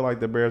 but I feel like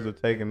the Bears are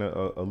taking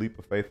a leap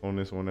of faith on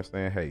this one. They're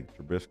saying, hey,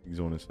 Trubisky's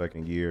on his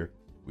second year.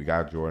 We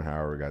got Jordan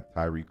Howard, we got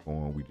Tyreek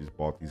Cohen. We just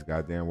bought these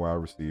goddamn wide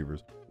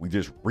receivers. We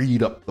just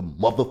read up the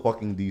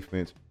motherfucking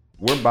defense.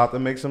 We're about to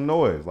make some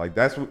noise. Like,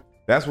 that's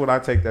what I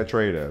take that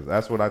trade as.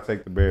 That's what I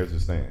take the Bears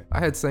as saying. I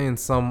had seen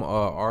some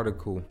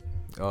article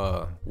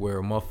where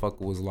a motherfucker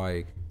was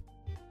like,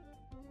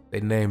 they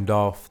named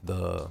off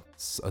a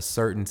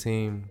certain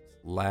team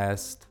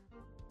last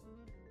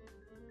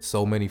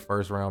so many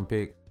first round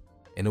picks,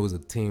 and it was a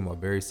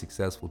very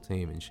successful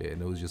team and shit,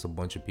 and it was just a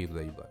bunch of people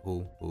that you like,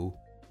 who.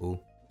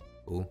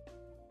 You know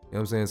what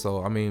I'm saying?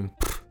 So I mean,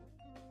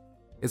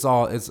 it's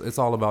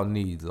all about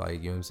needs.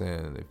 Like, you know what I'm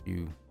saying? If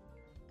you,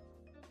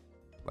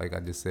 like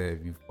I just said,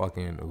 if you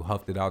fucking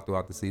huffed it out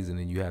throughout the season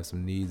and you have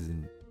some needs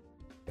and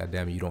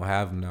goddamn it, you don't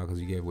have them now because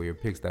you gave away your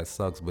picks, that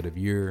sucks. But if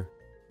you're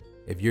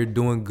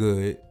doing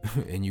good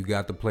and you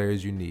got the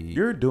players you need,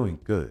 you're doing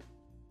good.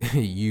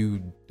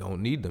 You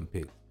don't need them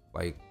picks.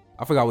 Like,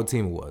 I forgot what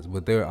team it was,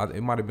 but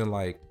it might have been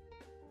like,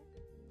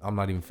 I'm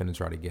not even finna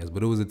try to guess,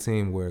 but it was a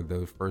team where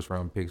the first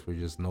round picks were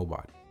just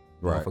nobody.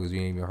 Right. Motherfuckers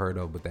you ain't even heard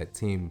of, but that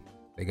team,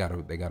 they got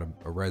a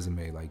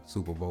resume, like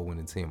Super Bowl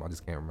winning team. I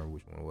just can't remember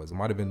which one it was. It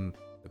might have been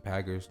the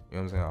Packers. You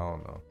know what I'm saying? I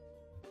don't know.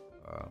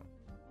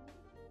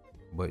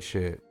 But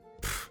shit,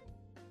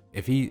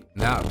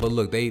 but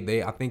look,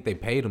 they I think they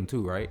paid him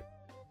too, right?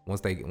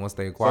 Once they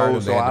acquired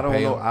him, so I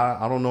don't know.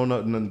 I don't know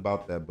nothing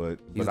about that, but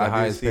he's but the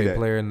highest paid that.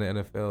 player in the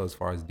NFL as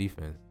far as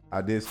defense.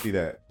 I did see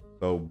that.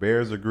 So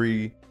Bears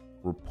agree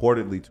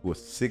reportedly to a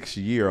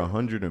 6-year,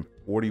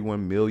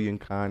 $141 million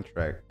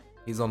contract.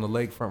 He's on the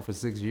lakefront for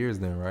 6 years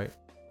then, right?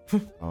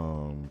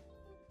 Hold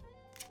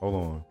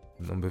on.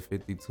 Number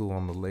 52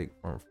 on the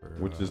lakefront for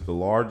which is the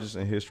largest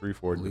in history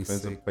for a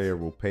defensive player.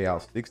 Will pay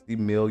out $60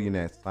 million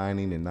at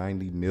signing and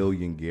 $90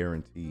 million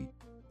guaranteed.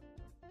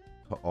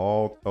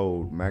 All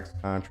told, max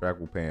contract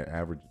will pay an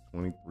average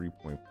of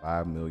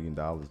 $23.5 million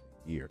a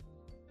year.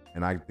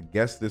 And I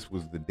guess this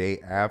was the day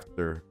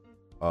after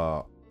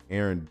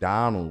Aaron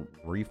Donald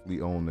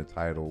briefly owned the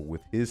title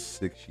with his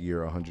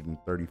 6-year,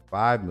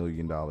 $135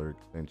 million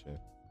extension,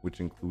 which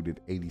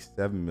included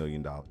 $87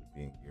 million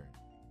being guaranteed.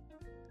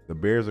 The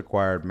Bears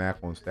acquired Mack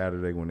on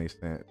Saturday when they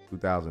sent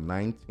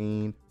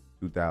 2019,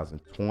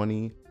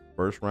 2020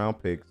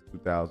 first-round picks,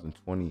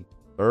 2020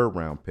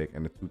 third-round pick,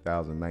 and the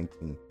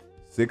 2019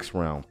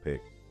 sixth-round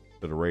pick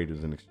to the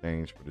Raiders in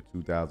exchange for the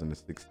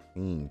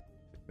 2016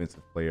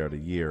 Defensive Player of the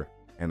Year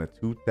and a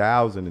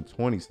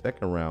 2020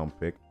 second-round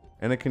pick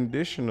and a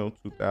conditional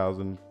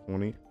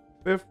 2020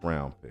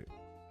 fifth-round pick.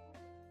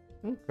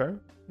 Okay,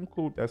 I'm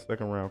cool with that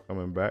second round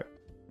coming back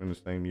in the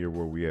same year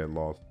where we had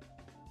lost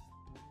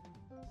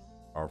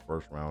our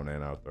first round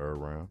and our third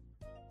round.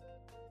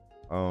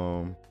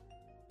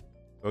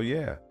 So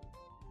yeah,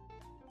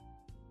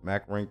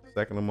 Mack ranked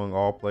second among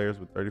all players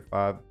with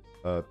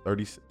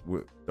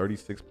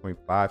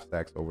 36.5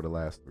 sacks over the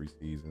last 3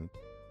 seasons,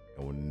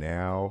 and will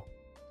now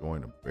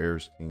join a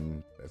Bears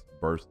team that's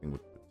bursting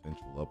with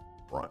potential up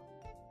front.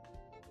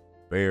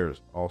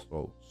 Bears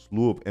also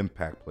slew of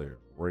impact players: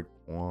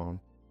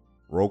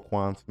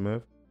 Roquan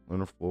Smith,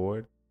 Leonard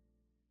Floyd,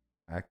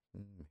 Akeem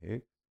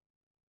Hicks.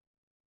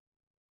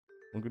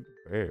 Look at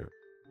the Bears.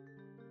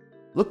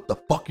 Look the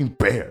fucking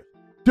Bears.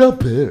 The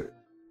Bears.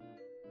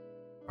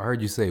 I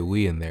heard you say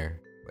we in there.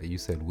 Like you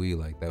said we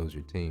like that was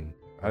your team.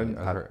 I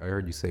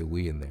heard you say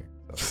we in there.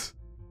 So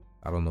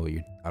I don't know what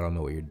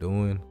you're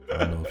doing.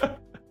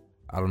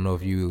 I don't know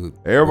if you.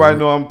 Everybody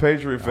know I'm a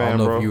Patriot fan, bro. I don't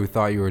know if you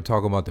thought you were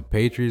talking about the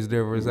Patriots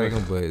there for a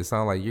second, but it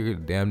sounded like you're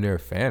damn near a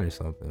fan or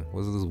something.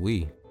 What's this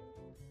we?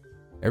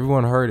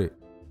 Everyone heard it.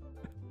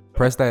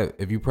 Press that.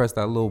 If you press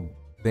that little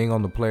thing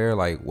on the player,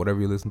 like whatever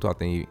you listen to, I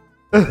think you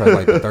press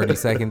like the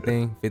 30-second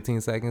thing,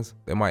 15 seconds.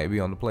 That might be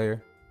on the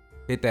player.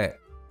 Hit that.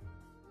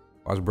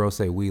 Watch bro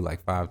say we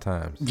like 5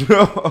 times.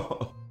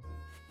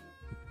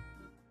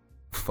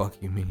 Fuck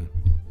you mean?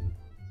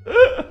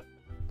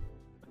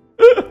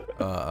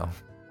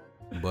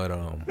 But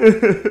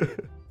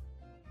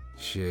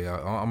shit,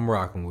 I'm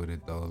rocking with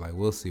it though. Like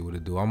we'll see what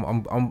it do.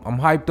 I'm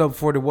hyped up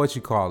for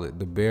the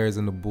the Bears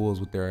and the Bulls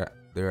with their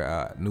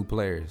new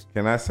players.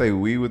 Can I say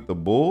we with the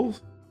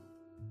Bulls?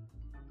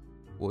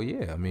 Well,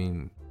 yeah. I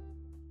mean,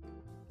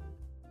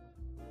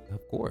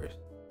 of course.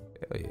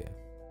 Hell yeah.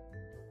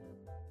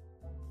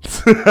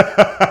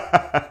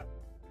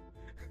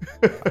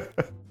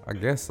 I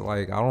guess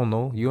like I don't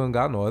know. You ain't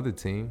got no other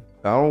team.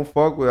 I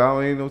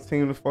ain't no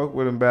team to fuck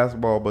with in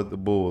basketball but the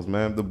Bulls,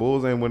 man. If the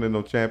Bulls ain't winning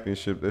no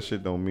championship, that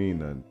shit don't mean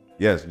nothing.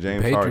 Yes,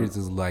 James Harden. Patriots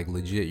is like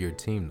legit your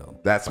team though.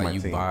 That's like my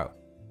you team. Buy,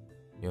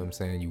 you know what I'm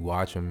saying? You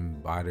watch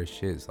them buy their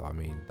shit. So I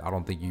mean, I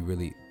don't think you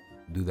really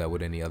do that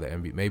with any other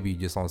NBA. Maybe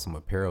just on some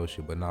apparel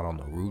shit, but not on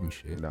the rooting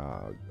shit.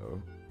 Nah,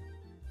 yo.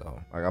 So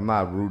Like, I'm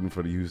not rooting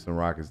for the Houston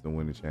Rockets to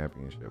win the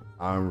championship.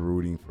 I'm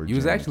rooting for you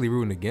was James. actually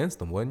rooting against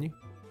them, wasn't you?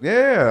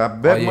 Yeah, I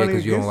bet money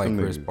because you don't against like them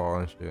Chris niggas. Paul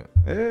and shit.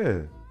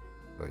 Yeah.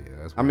 So yeah,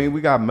 that's. I mean,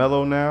 we got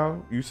Melo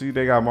now. You see,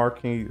 they got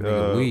Marquise.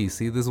 we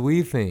see this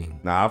we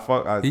thing. Nah, I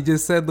fuck. He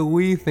just said the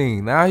we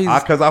thing. Now he's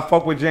Because I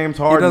fuck with James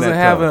he Harden. doesn't that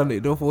have tough.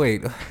 it.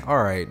 Wait,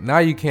 all right. Now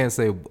you can't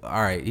say. All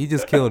right, he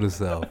just killed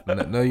himself.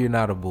 No, you're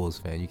not a Bulls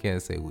fan. You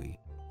can't say we.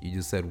 You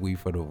just said we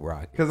for the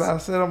Rockets. Because I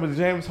said I'm a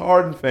James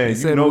Harden fan. He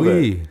You said know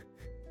we. that.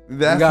 They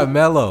That's got what-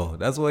 Melo.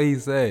 That's what he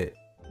said.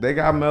 They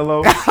got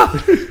Melo.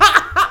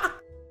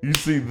 You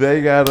see,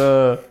 they got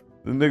the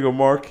nigga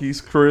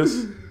Marquise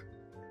Chris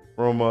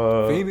from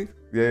Phoenix.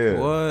 Yeah.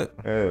 What?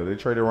 Yeah, they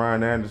traded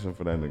Ryan Anderson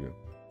for that nigga.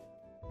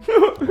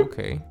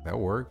 Okay, that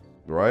worked.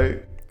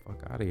 Right?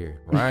 Fuck out of here.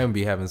 Ryan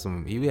be having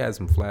some. He had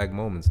some flag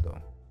moments though,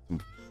 Some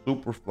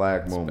super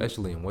flag moments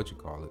especially in what you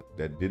call it,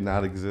 that did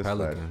not exist last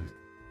year. Pelicans.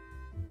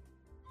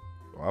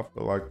 So I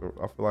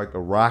feel like the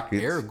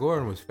Rockets. Eric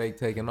Gordon was fake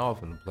taking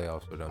off in the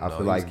playoffs for them. I though. feel He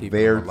was like keeping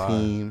their them alive.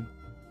 team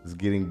is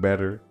getting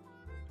better.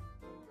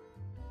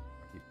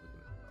 I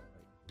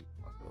keep looking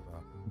at myself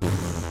out.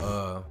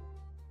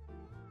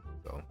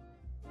 So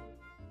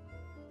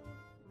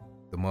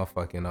the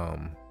motherfucking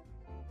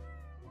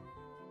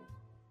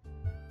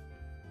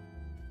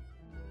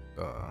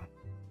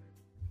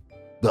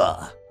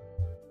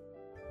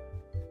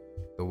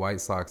the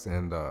White Sox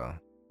and the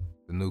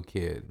new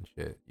kid and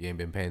shit. You ain't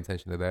been paying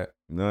attention to that?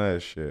 None of that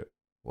shit.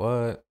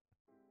 What?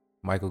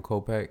 Michael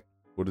Kopech?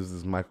 What is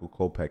this Michael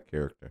Kopech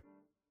character?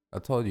 I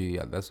told you,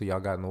 yeah, that's what y'all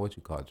got in the what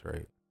you call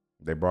trade.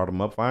 They brought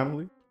him up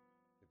finally?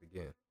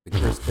 Again,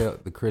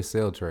 the Chris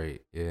Sale trade.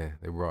 Yeah,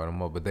 they brought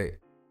him up, but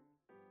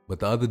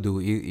the other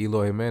dude,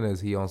 Eloy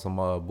Jimenez, he on some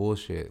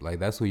bullshit. Like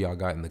that's who y'all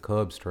got in the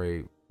Cubs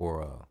trade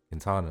for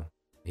Quintana.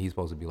 He's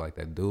supposed to be like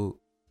that dude,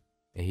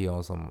 and he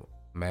on some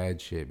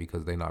mad shit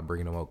because they not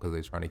bringing him up because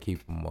they trying to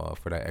keep him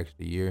for that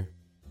extra year.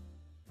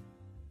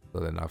 So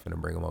they're not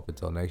finna bring him up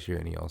until next year,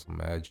 and he on some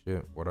mad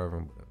shit, whatever.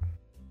 But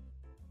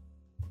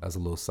that's a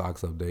little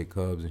Sox update.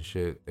 Cubs and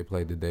shit. They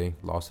played today,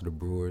 lost to the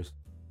Brewers.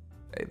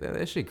 Hey,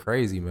 that shit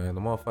crazy, man.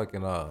 The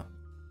motherfucking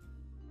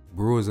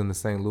Brewers and the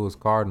St. Louis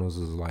Cardinals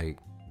is like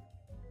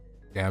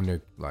damn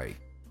near like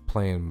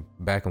playing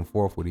back and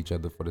forth with each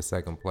other for the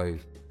second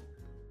place.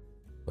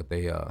 But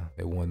they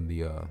won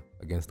the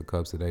against the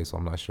Cubs today, so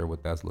I'm not sure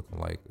what that's looking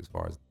like as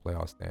far as the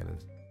playoff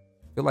standings.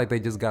 I feel like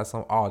they just got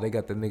they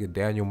got the nigga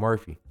Daniel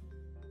Murphy,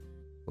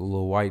 a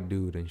little white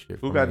dude and shit.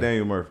 Who got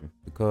Daniel Murphy?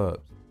 The Cubs.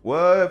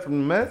 What? From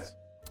the Mets?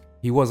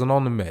 He wasn't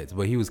on the Mets,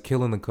 but he was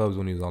killing the Cubs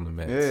when he was on the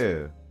Mets.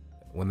 Yeah.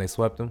 When they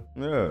swept him.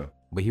 Yeah.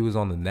 But he was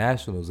on the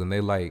Nationals, and they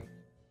like,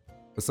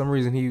 for some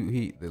reason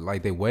he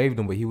like they waived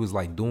him, but he was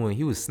like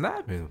he was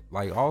snapping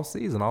like all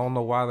season. I don't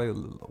know why they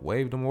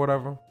waived him or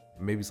whatever.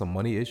 Maybe some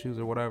money issues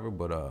or whatever.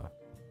 But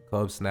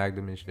Cubs snagged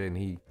him and shit, and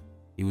he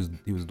was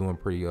doing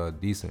pretty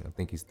decent. I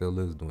think he still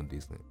is doing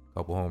decent.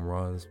 Couple home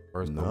runs,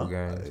 first couple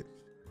games.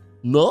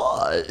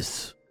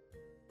 Nice.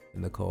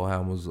 And Nicole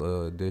Hamill's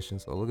addition.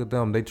 So look at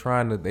them. They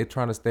trying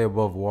to stay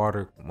above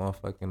water.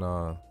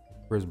 Motherfucking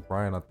Chris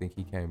Bryant, I think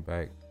he came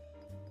back.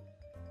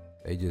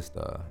 They just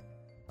I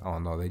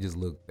don't know. They just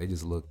look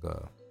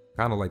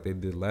kind of like they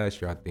did last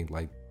year. I think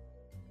like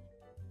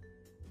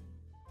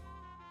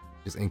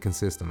just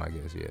inconsistent. I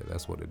guess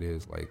that's what it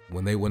is. Like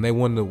when they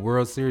won the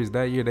World Series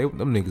that year,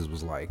 them niggas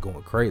was like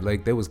going crazy.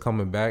 Like they was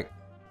coming back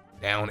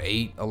down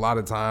 8 a lot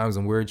of times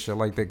and weird shit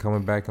like that,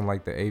 coming back in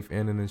like the 8th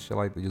inning and shit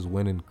like that, just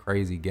winning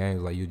crazy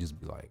games. Like you just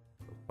be like,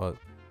 what the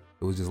fuck?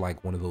 It was just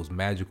like one of those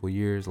magical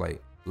years.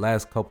 Like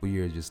last couple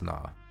years, just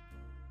type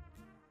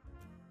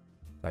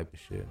of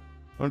shit.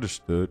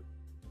 Understood.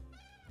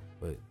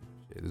 But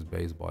shit, it's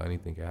baseball.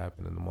 Anything can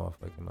happen in the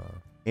motherfucking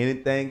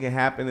Anything can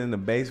happen in the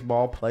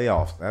baseball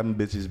playoffs. Them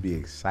bitches be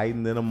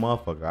exciting than a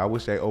motherfucker. I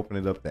wish they opened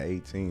it up to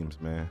 8 teams,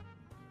 man.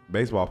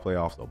 Baseball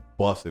playoffs a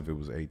bust if it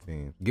was 8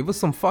 teams. Give us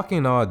some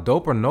fucking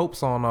dope or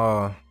nopes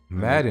on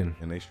Madden.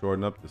 And they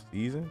shorten up the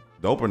season?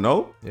 Dope or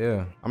nope?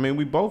 Yeah. I mean,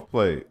 we both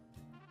played.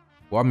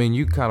 Well, I mean,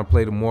 you kind of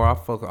played it more. I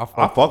fuck with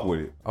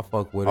it. I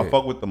fuck with it. I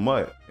fuck with the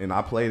MUT. And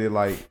I played it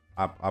like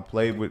I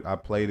played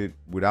it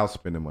without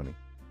spending money.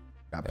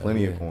 Got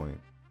plenty of coins.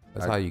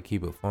 That's how you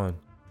keep it fun.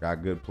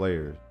 Got good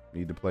players.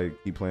 Need to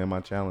keep playing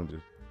my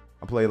challenges.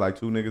 I played like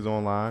 2 niggas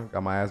online.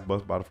 Got my ass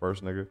bust by the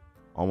first nigga.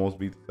 Almost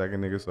beat the second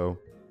nigga. So,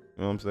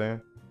 you know what I'm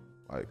saying?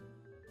 Like,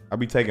 I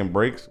be taking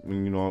breaks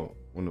when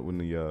when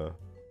the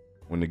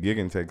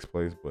gigging takes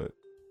place, but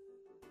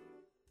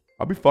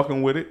I'll be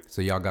fucking with it.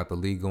 So y'all got the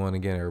league going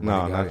again?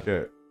 Everybody got not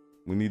yet.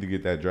 We need to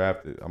get that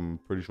drafted. I'm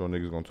pretty sure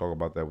niggas gonna talk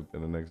about that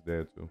within the next day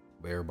or 2.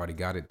 But everybody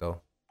got it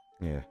though.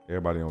 Yeah,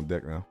 everybody on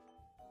deck now.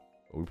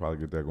 But we probably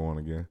get that going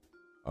again.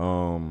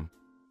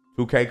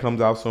 2K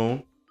comes out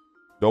soon.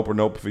 Dope or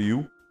nope for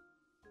you?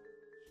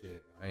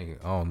 Shit, I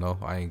don't know.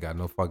 I ain't got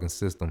no fucking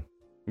system.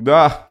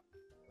 Duh.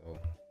 So,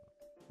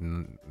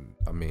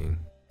 I mean,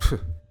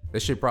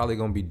 this shit probably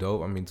gonna be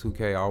dope. I mean,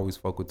 2K, I always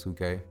fuck with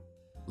 2K.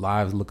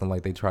 Live's looking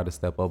like they try to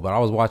step up, but I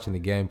was watching the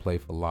gameplay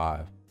for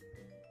Live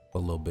for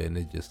a little bit, and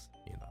it just,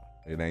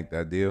 It ain't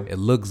that deal. it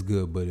looks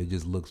good, but it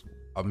just looks,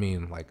 I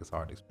mean, like, it's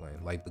hard to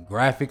explain. Like, the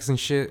graphics and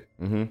shit,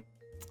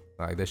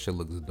 like, that shit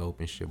looks dope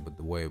and shit, but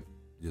the way it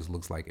just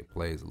looks like it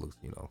plays, it looks,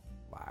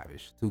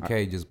 live-ish.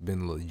 2K just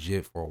been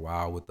legit for a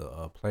while with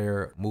the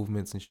player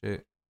movements and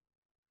shit.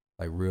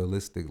 Like,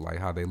 realistic, like,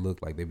 how they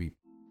look, like, they be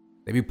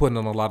putting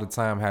on a lot of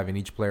time having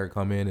each player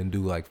come in and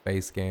do, like,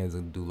 face scans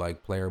and do,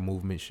 like, player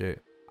movement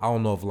shit. I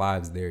don't know if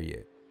Live's there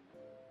yet.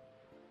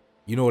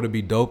 You know what'd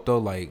be dope, though,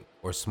 like,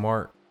 or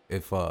smart,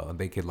 if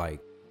they could,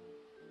 like,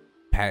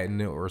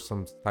 patent it or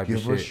some type of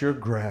shit. Give us your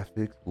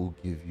graphics, we'll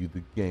give you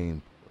the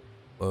game.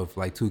 Or if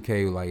like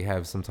 2K like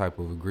have some type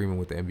of agreement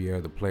with the NBA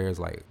or the players,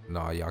 like,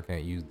 nah, y'all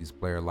can't use these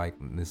player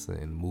likeness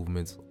and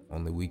movements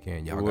on the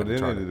weekend. Y'all Well, gotta then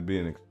try it'd to, be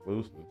an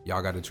exclusive.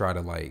 y'all gotta try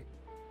to like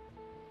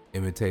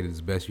imitate it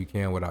as best you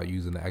can without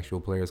using the actual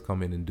players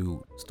come in and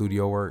do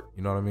studio work.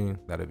 You know what I mean?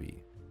 That'd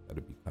be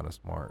kind of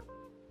smart.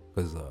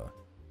 Cause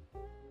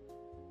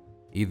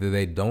either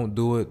they don't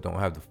do it, don't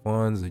have the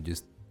funds, or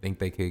just think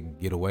they could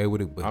get away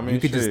with it. But I mean,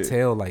 you could shit. just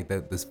tell like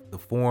that the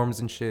forms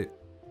and shit,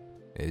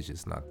 it's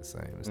just not the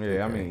same. It's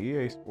Yeah, I 2K. mean,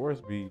 EA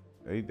Sports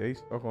they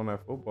stuck on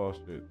that football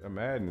shit. That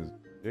Madden is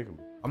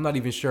ridiculous. I'm not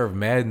even sure if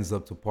Madden's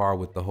up to par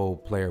with the whole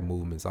player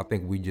movements. I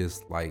think we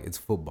just like, it's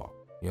football.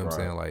 You know what I'm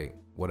saying? Like,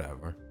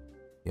 whatever.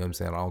 You know what I'm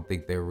saying? I don't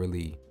think they're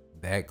really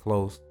that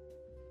close.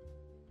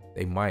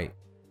 They might.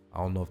 I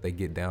don't know if they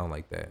get down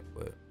like that,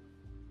 but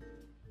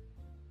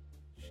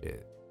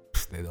shit.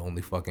 They're the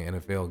only fucking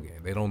NFL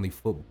game. They're the only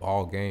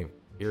football game.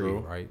 Period, True,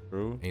 right?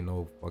 true. Ain't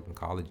no fucking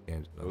college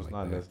games. So it's Like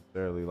not that.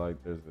 necessarily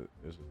like there's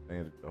a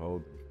standard to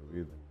hold them to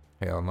either.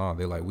 Hell no.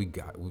 They're like, we'll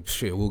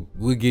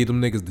give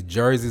them niggas the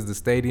jerseys, the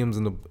stadiums,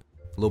 and the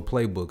little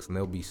playbooks, and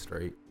they'll be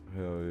straight.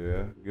 Hell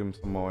yeah. Give them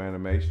some more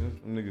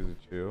animations. Them niggas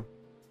are chill.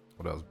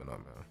 What else been up,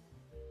 man?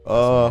 Some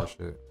more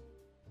shit.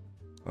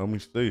 Let me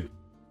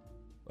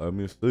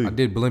see. I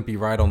did Blimpie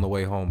right on the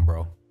way home,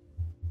 bro.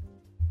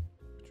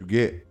 What you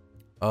get?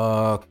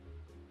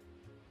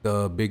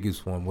 The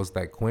biggest one. What's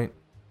that? Quint,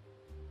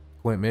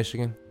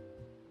 Michigan.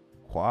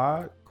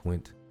 Quad?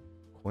 Quint.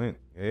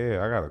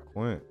 Yeah, I got a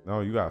Quint. No,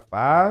 you got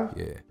 5?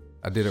 Yeah,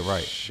 I did it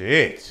right,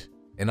 Shit.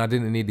 and I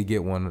didn't need to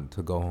get one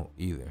to go home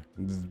either.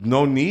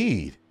 No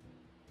need.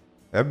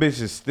 That bitch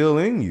is still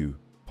in you.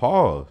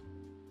 Pause.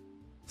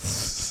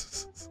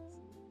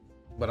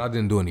 But I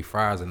didn't do any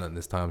fries or nothing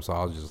this time, so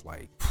I was just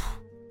like,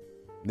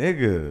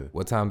 Nigga.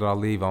 what time did I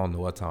leave? I don't know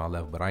what time I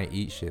left, but I ain't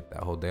eat shit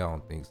that whole day. I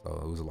don't think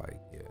so. It was like,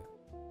 yeah,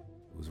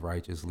 it was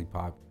righteously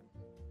popping.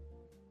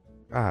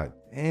 God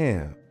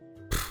damn.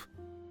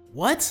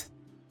 What?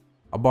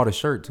 I bought a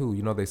shirt too.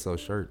 You know they sell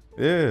shirts.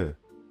 Yeah.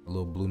 A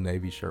little blue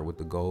navy shirt with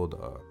the gold.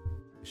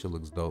 Shit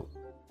looks dope.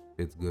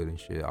 Fits good and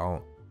shit. I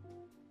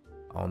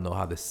don't know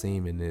how the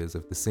seaming is.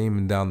 If the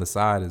seaming down the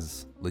side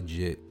is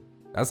legit,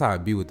 that's how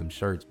it be with them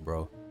shirts,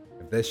 bro.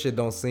 If that shit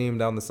don't seam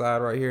down the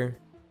side right here,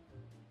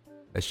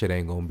 that shit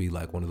ain't gonna be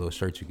like one of those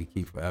shirts you can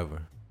keep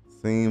forever.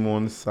 Seam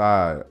on the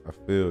side. I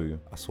feel you.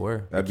 I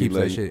swear. That'd It keeps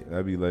be that shit.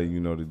 that'd be letting you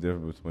know the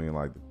difference between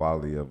like the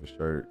quality of a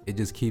shirt. It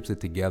just keeps it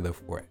together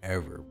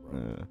forever, bro.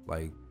 Yeah.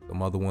 Like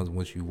them other ones,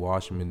 once you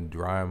wash them and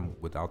dry them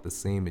without the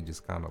seam, it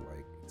just kind of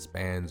like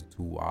expands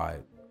too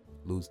wide,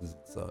 loses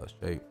its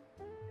shape.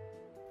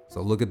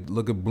 So look at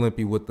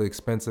Blimpie with the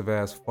expensive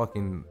ass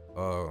fucking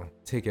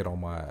ticket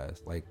on my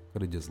ass. Like,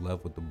 could have just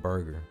left with the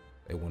burger.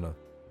 They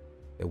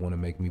wanna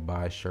make me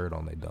buy a shirt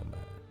on their dumb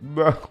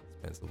ass.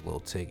 Expensive little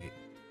ticket.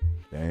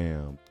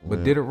 Damn.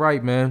 But did it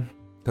right, man.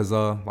 Cause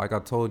like I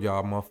told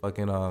y'all,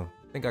 motherfucking I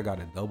think I got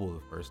it double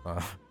the first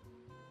time.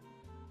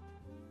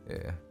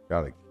 Yeah.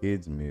 Got a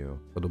kids meal.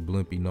 For the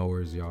Blimpie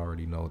knowers, y'all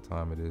already know what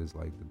time it is.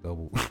 Like the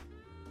double.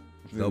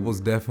 Double's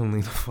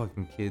definitely the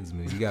fucking kids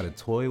meal. You got a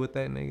toy with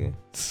that nigga?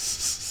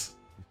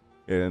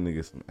 Yeah, that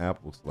nigga some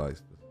apple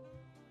slices.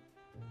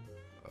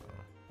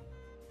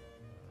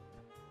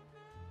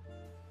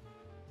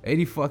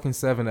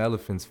 87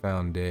 elephants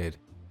found dead.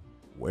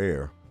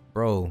 Where?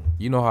 Bro,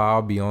 you know how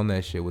I'll be on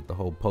that shit with the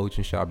whole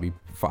poaching shit. I'll be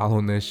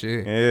following that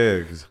shit.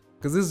 Yeah.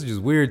 Cause this is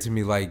just weird to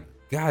me. Like,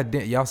 god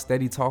damn, y'all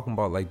steady talking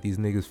about like these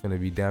niggas finna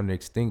be damn near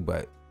extinct,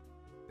 but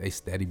they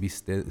steady be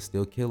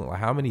still killing. Like,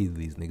 how many of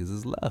these niggas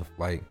is left?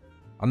 Like,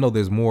 I know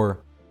there's more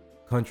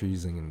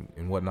countries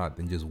and whatnot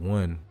than just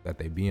one that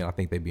they be in. I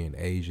think they be in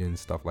Asia and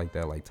stuff like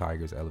that, like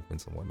tigers,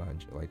 elephants, and whatnot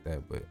and shit like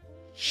that. But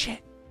shit,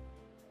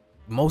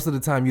 most of the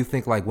time you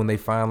think like when they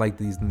find like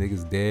these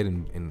niggas dead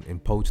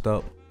and poached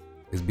up,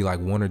 it's be like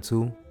 1 or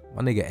 2.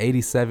 My nigga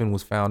 87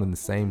 was found in the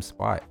same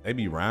spot. They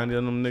be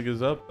rounding them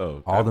niggas up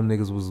though. All them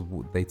niggas was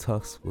they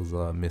tucks was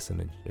missing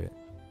and shit.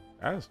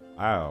 That's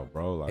wild,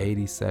 bro. Like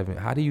 87.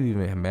 How do you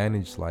even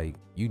manage like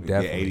you get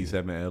definitely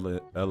 87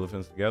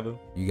 elephants together?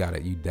 You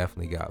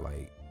definitely got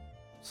like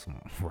some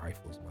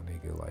rifles, my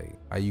nigga. Like,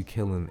 how you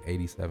killing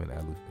 87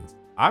 elephants?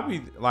 I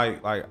be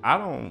like I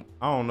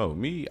don't know.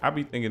 Me, I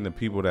be thinking the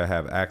people that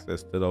have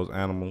access to those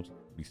animals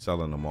be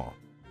selling them off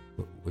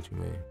What you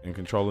mean? and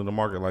controlling the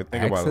market. Like,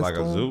 think about it, Access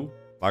to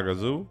like a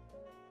zoo,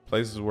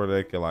 places where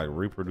they can like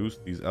reproduce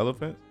these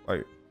elephants.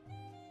 Like,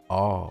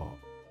 Oh,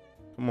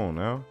 come on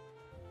now,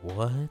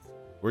 what?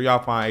 where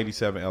y'all find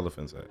 87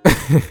 elephants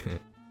at?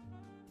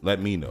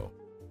 Let me know.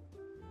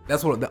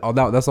 That's what.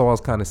 That's all I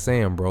was kind of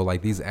saying, bro.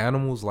 Like, these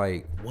animals,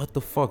 like, what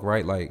the fuck,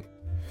 right? Like,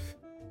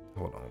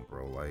 hold on,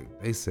 bro.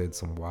 Like, they said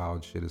some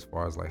wild shit as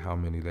far as like how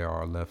many there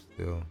are left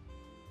still.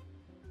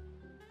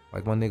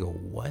 Like, my nigga,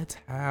 what?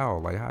 How?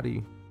 Like, how do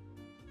you?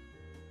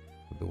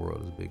 The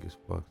world is big as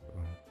fuck,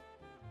 bro.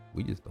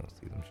 We just don't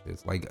see them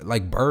shits.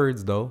 Like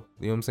birds, though.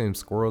 You know what I'm saying?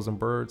 Squirrels and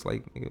birds.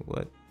 Like, nigga,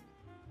 what?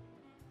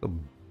 A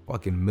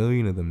fucking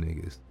million of them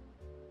niggas.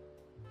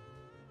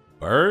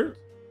 Birds?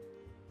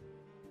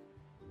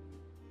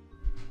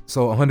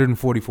 So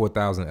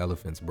 144,000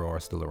 elephants, bro, are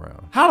still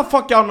around. How the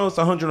fuck y'all know it's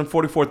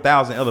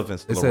 144,000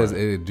 elephants still It says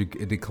around?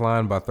 it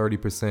declined by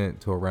 30%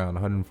 to around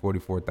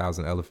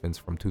 144,000 elephants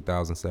from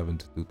 2007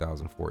 to How the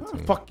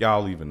 2014. fuck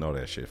y'all even know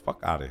that shit?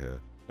 Fuck out of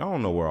here. Y'all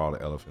don't know where all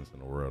the elephants in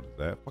the world is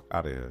at. Fuck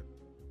out of here.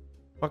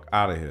 Fuck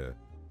out of here.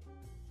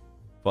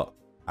 Fuck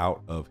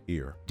out of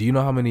here. Do you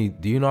know how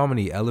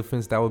many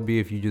elephants that would be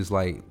if you just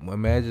like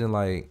imagine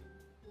like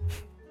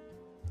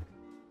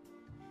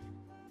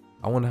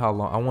I wonder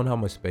how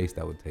much space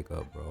that would take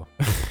up, bro.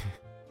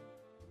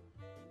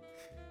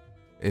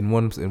 in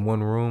one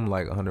room,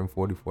 like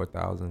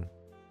 144,000.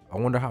 I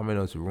wonder how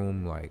much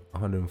room like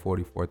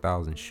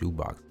 144,000 shoe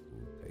boxes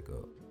would take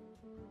up.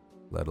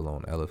 Let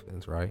alone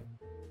elephants, right?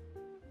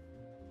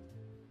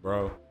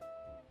 Bro.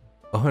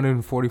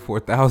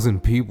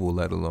 144,000 people,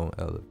 let alone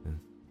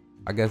elephants.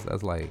 I guess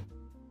that's like,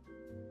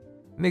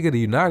 nigga, the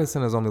United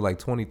Center is only like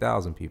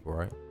 20,000 people,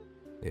 right?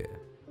 Yeah.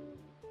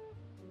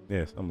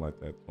 Yeah, something like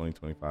that.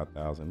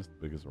 25,000. It's the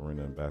biggest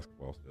arena in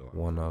basketball still.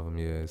 One of them,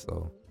 yeah.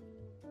 So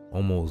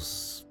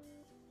almost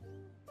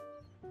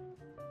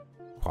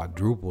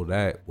quadruple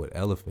that with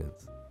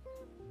elephants.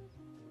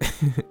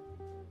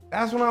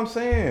 That's what I'm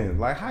saying.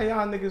 Like, how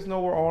y'all niggas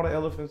know where all the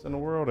elephants in the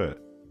world at?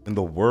 In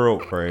the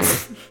world, Craig.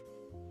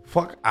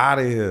 Fuck out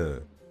of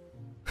here.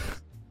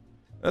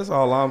 That's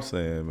all I'm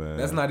saying, man.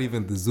 That's not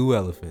even the zoo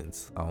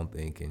elephants, I don't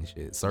think, and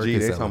shit. Circus Gee,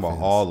 they talking about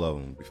elephants. all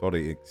of them before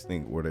they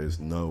extinct where there's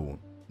none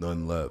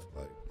left.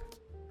 Like,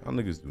 y'all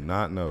niggas do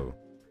not know.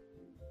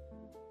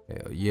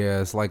 Hell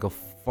yeah, it's like a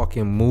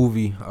fucking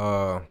movie.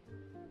 Goddamn.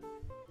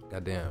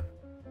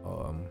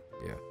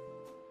 Yeah.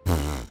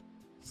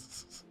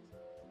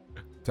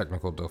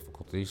 Technical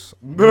difficulties.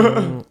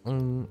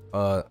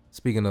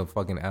 Speaking of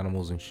fucking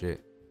animals and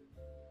shit.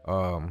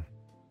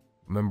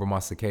 Remember my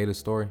cicada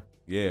story?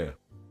 Yeah.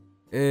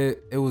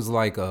 It was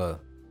like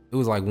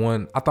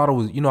one. I thought it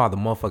was, you know how the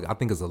motherfucker, I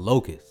think it's a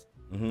locust.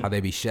 Mm-hmm. How they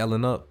be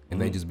shelling up and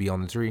they just be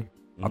on the tree.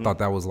 I thought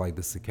that was like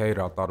the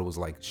cicada. I thought it was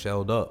like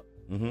shelled up.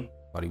 Mm-hmm.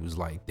 Thought he was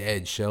like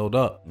dead, shelled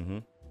up. Mm-hmm.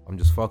 I'm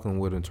just fucking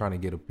with him, trying to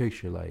get a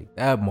picture. Like,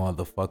 that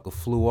motherfucker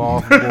flew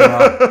off,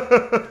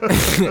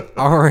 boy.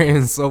 I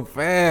ran so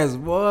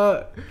fast,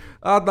 boy.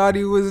 I thought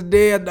he was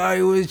dead. I thought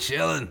he was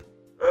chilling.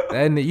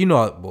 That, you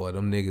know, boy,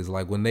 them niggas,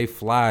 like, when they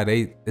fly,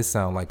 it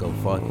sound like a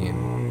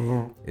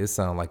fucking, it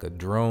sound like a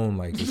drone.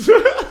 Like,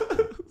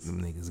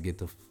 them niggas get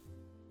to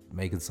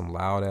making some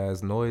loud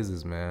ass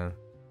noises, man.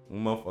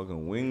 Them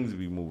motherfucking wings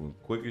be moving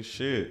quick as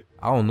shit.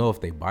 I don't know if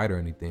they bite or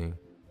anything.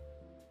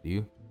 Do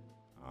you?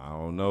 I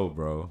don't know,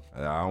 bro.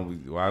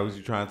 Why was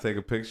you trying to take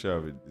a picture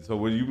of it? So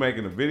were you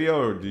making a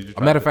video or did you?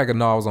 A matter of fact,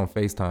 no, I was on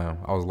FaceTime.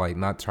 I was like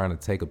not trying to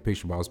take a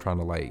picture, but I was trying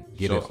to like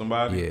get show it.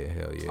 somebody? Yeah,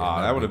 hell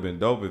yeah. That would have been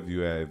dope if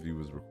you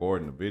was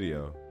recording the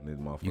video. And this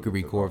motherfucker You could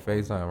record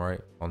FaceTime, right?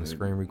 On the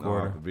screen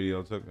recorder. The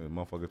video the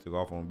motherfucker took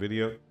off on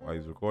video while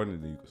he's recording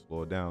it, then you could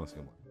slow it down and see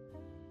him.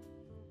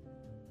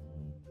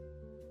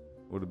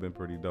 Would have been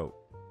pretty dope.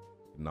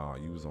 Nah,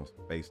 you was on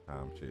some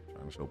FaceTime shit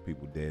trying to show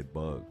people dead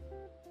bugs.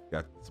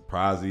 Got the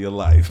surprise of your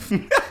life.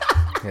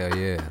 Hell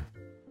yeah.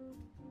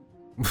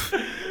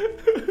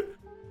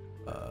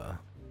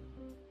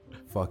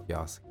 Fuck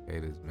y'all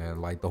cicadas,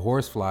 man. Like the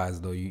horse flies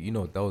though, you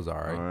know what those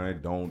are, right? All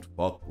right, don't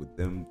fuck with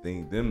them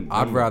things.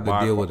 I'd rather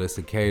deal with a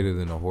cicada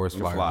than a horse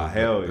fly.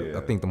 Hell yeah.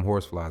 I think them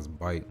horse flies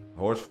bite.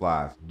 Horse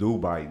flies do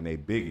bite and they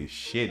big as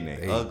shit and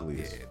they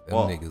ugly as them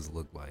fuck. niggas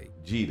look like.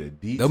 Gee, the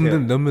details.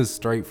 Them is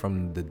straight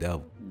from the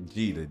devil.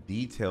 Gee, the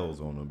details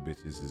on them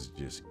bitches is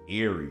just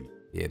eerie.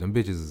 Yeah, them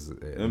bitches is.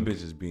 Them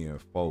bitches being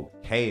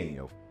 4K in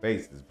your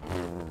faces.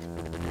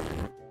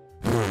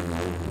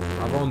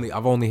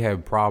 I've only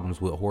had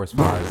problems with horse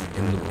flies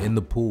in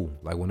the pool,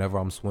 like whenever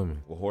I'm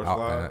swimming. With horse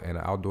flies? In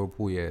an outdoor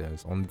pool, yeah.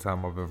 It's the only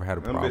time I've ever had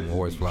a problem with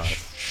horse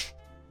flies.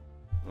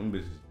 Them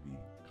bitches be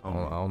I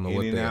don't know in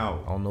what and they.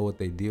 out. I don't know what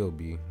they deal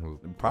be.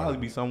 It'd probably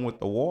be something with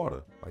the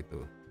water. Like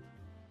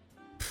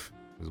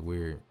it's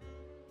weird.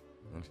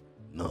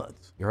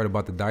 Nuts. You heard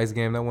about the dice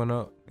game that went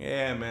up?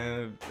 Yeah,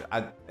 man.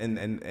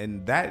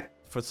 And that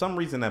for some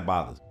reason that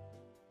bothers me.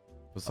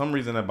 For some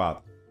reason that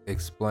bothers me.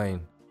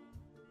 Explain.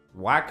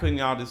 Why couldn't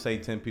y'all just say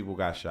 10 people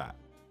got shot?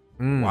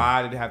 Mm.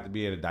 Why did it have to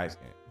be at a dice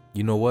game?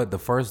 You know what? The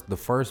first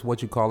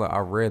what you call it, I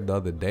read the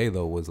other day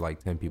though, was like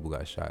 10 people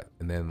got shot.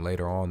 And then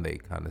later on they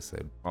kind of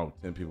said, Oh,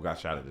 10 people got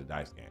shot at the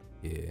dice game.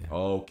 yeah.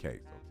 Okay,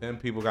 so 10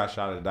 people got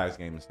shot at a dice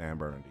game in San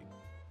Bernardino.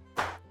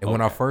 And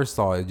when I first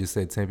saw it, it just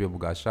said 10 people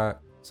got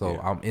shot. So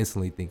Yeah. I'm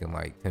instantly thinking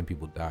like 10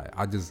 people died.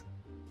 I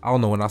don't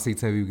know. When I see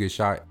 10 people get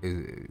shot,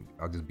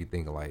 I'll just be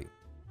thinking like,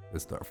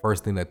 it's the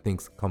first thing that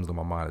comes to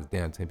my mind is,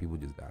 damn, 10 people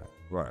just died.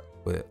 Right.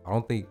 But I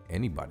don't think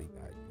anybody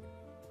died.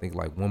 I think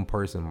like one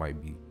person might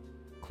be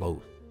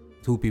close.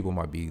 2 people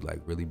might be like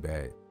really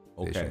bad.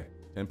 Okay.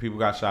 10 people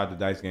got shot at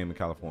the dice game in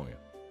California.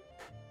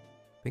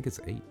 I think it's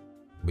 8.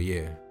 But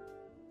yeah.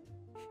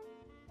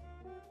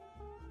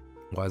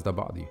 Why does that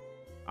bother you?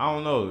 I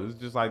don't know. It's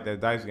just like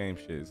that dice game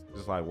shit. It's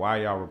just like,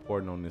 why y'all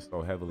reporting on this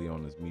so heavily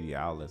on this media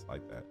outlets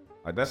like that?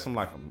 Like that's some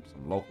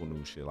local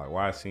news shit. Like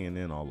why is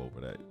CNN all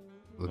over that?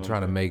 You know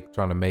Trying to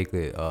make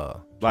it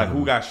like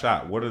who got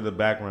shot? What are the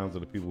backgrounds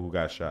of the people who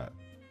got shot?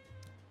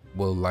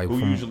 well like Who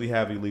from, usually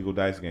have illegal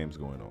dice games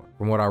going on?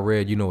 from what I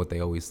read, you know what they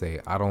always say.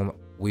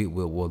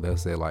 They'll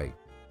say like,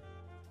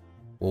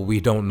 well, we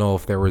don't know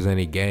if there was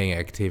any gang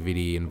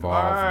activity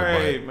involved.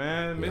 Right, but,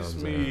 man. you know Miss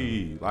what I'm me.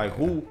 saying? Like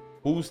Yeah.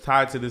 who's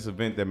tied to this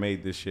event that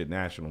made this shit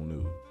national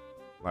news?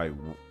 Like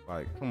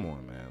come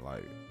on, man.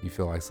 Like You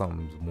feel like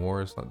something's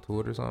more or something to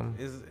it or something?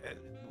 is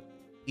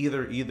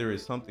either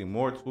it's something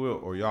more to it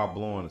or y'all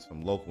blowing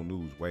some local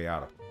news way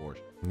out of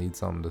proportion. Need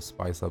something to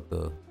spice up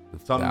the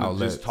Something to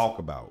outlets. just talk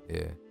about.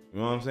 Yeah. You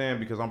know what I'm saying?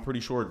 Because I'm pretty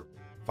sure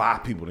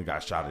 5 people that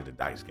got shot at a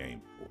dice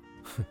game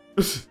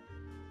before.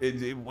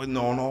 it wasn't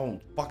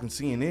on fucking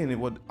CNN. It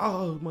was,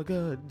 oh my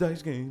God,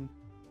 dice game.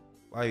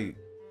 Like,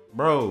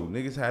 bro,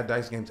 niggas had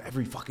dice games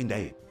every fucking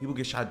day. People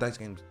get shot at dice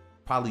games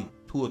probably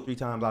 2 or 3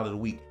 times out of the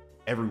week,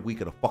 every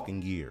week of the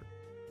fucking year.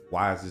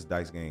 Why is this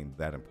dice game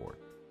that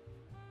important?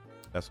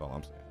 That's all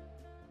I'm saying.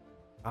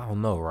 I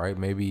don't know, right?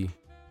 Maybe.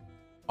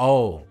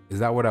 Oh, is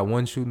that where that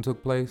one shooting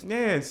took place?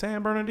 Yeah, in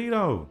San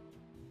Bernardino.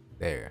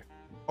 There.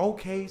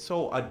 Okay,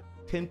 so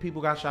 10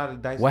 people got shot at a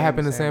dice game. What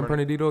happened in San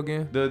Bernardino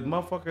again? The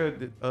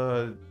motherfucker,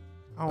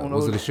 I don't know.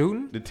 Was it a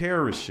shooting? The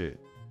terrorist shit.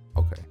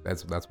 Okay,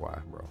 that's why,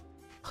 bro.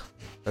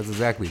 That's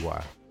exactly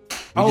why.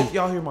 I hope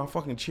y'all hear my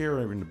fucking chair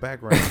in the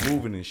background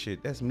moving and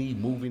shit. That's me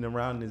moving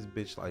around this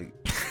bitch like.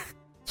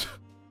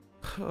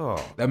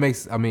 Oh. That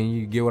makes. I mean,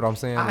 you get what I'm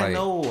saying? I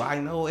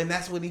Like, know, and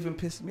that's what even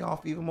pissed me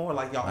off even more.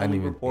 Like y'all I didn't only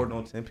even reporting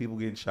on 10 people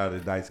getting shot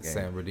at a dice game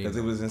San Bernardino. because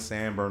it was in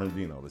San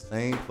Bernardino, the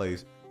same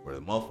place where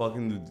the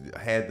motherfucking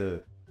had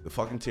the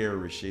fucking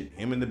terrorist shit.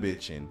 Him and the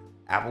bitch, and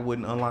Apple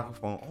wouldn't unlock a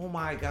phone. Oh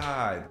my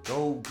God,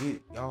 go get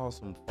y'all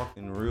some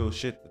fucking real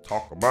shit to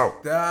talk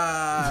about.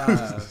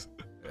 Hell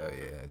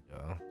yeah,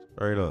 Joe.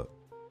 Straight up.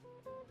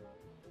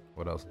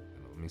 What else?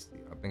 Let me see.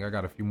 I think I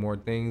got a few more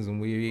things, and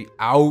we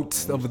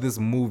out of this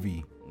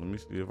movie. Let me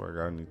see if I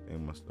got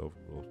anything myself.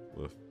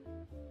 With.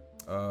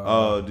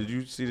 Uh, Did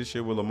you see the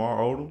shit with Lamar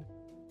Odom?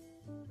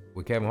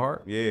 with Kevin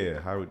Hart? Yeah,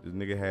 how the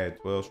nigga had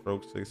 12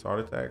 strokes, 6 heart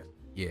attacks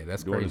Yeah,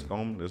 that's during crazy. his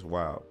coma. That's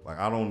wild. Like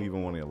I don't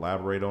even want to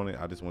elaborate on it.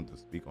 I just want to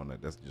speak on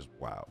that. That's just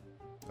wild.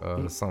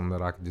 Something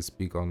that I could just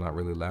speak on, not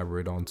really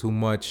elaborate on too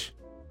much.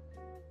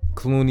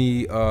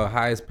 Clooney,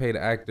 highest paid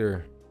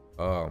actor,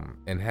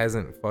 and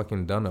hasn't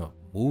fucking done a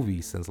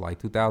movie since like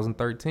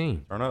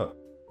 2013. Turn up.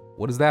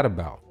 What is that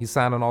about? He's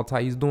signing all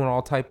type. He's doing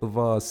all type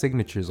of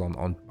signatures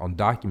on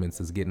documents.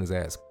 That's getting his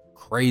ass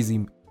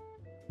crazy,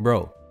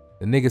 bro.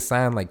 The nigga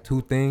signed like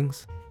 2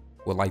 things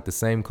with like the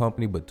same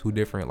company but 2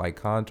 different like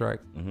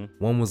contracts. Mm-hmm.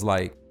 One was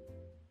like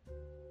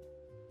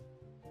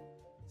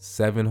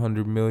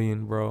 700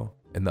 million, bro,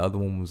 and the other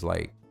one was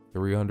like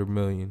 300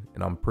 million,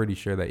 and I'm pretty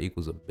sure that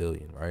equals $1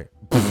 billion, right?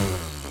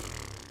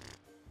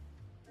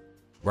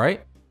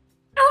 Right?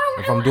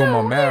 If I'm doing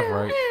my math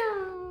right.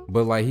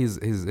 But like his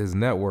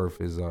net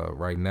worth is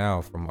right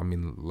now from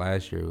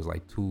last year it was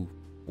like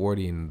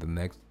 240, and the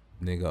next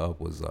nigga up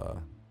was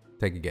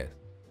take a guess.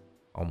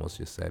 Almost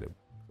just said it,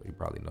 so you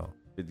probably know.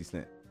 50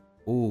 Cent.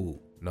 Ooh,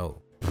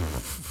 no.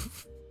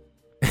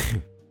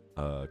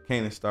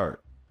 Kanan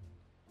Stark.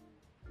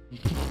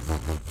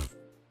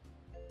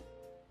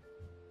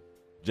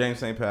 James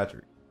St.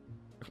 Patrick.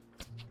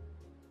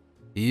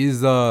 He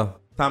is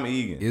Tommy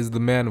Egan. is the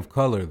man of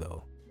color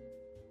though.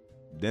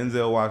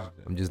 Denzel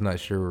Washington. I'm just not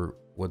sure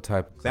what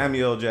type of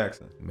Samuel L.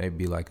 Jackson.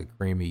 maybe like a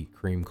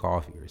cream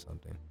coffee or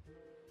something.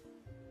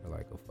 Or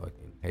like a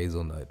fucking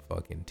hazelnut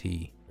fucking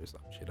tea or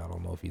some shit. I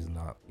don't know if he's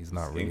not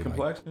Skin really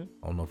complexion. like,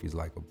 I don't know if he's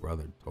like a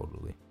brother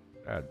totally.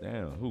 God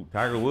damn. Who?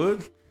 Tiger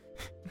Woods?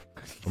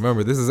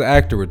 Remember, this is an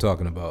actor we're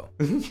talking about.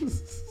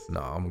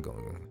 No, I'm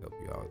going to help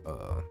you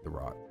out. The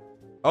Rock.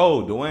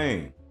 Oh,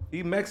 Dwayne.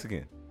 He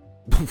Mexican.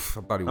 I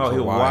thought he was Oh, he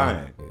Hawaiian.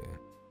 Hawaiian. Yeah.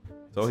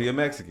 So he a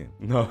Mexican.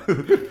 No.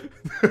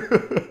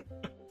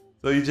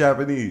 So he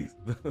Japanese.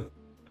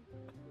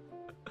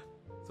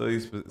 So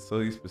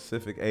he's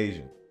Pacific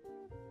Asian.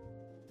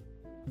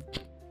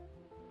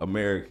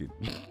 American.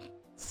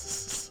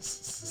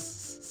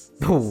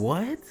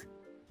 What?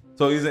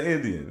 So he's an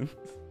Indian.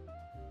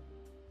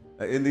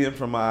 An Indian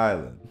from my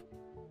island.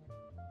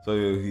 So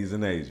he's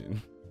an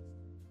Asian.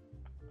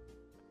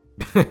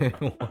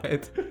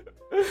 What?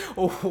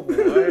 Oh,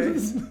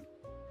 what?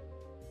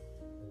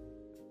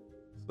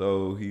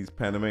 So he's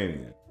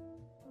Panamanian.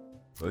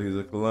 So he's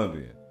a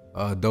Colombian.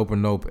 Dope or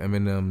Nope,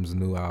 Eminem's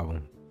new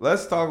album.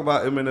 Let's talk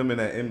about Eminem and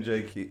that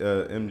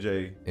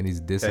MJ. And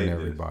he's dissing K-diss.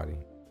 everybody.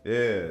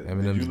 Yeah.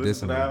 Eminem's Did you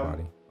listen dissing to the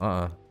album?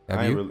 everybody. I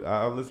Have ain't you? really.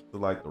 I listened to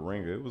like the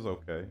Ringer. It was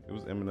okay. It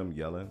was Eminem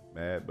yelling,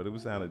 mad, but it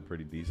was sounded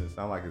pretty decent. It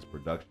sounded like his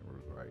production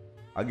was right.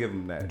 I'll give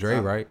him that. Dre,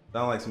 right?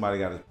 Sound like somebody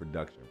got his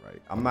production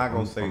right. I'm not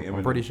gonna say Eminem.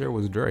 I'm pretty sure it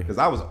was Dre. Because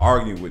I was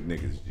arguing with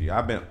niggas, G.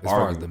 I've been As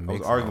far as arguing. the I was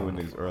mix, arguing I with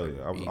don't niggas know.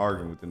 earlier. I was Eat.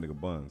 arguing with the nigga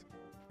Buns,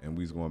 and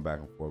we was going back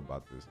and forth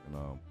about this.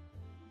 And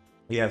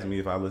he asked me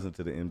if I listened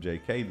to the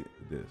MJK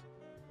disc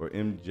or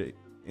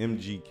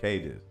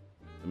MGK disc,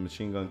 the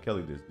Machine Gun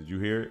Kelly disc. Did you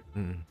hear it?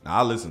 Mm. Nah,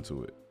 I listened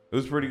to it. It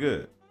was pretty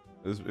good.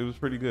 It was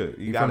pretty good.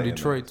 He got from it in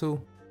Detroit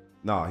too?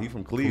 there. Nah, he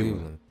from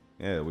Cleveland.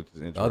 Yeah, which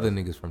is interesting. Other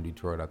niggas from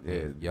Detroit, I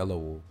think. Yeah. Yellow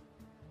Wolf.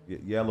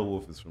 Yellow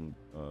Wolf is from.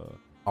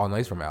 Oh, no,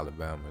 he's from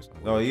Alabama or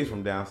something. No, he's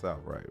from down south.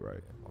 Right.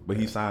 But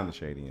he signed to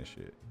Shady and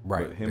shit.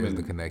 Right, But there's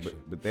the connection.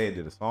 But they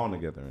did a song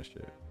together and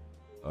shit.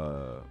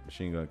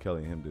 Machine Gun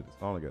Kelly and him did a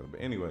song together.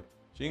 But anyway,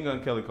 Machine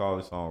Gun Kelly called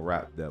the song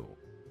 "Rap Devil."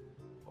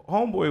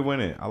 Homeboy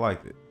went in. I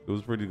liked it. It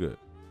was pretty good.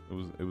 It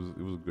was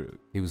good.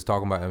 He was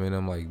talking about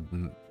Eminem like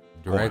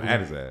directly. Going at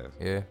his ass.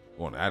 Yeah.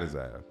 Going at his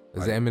ass.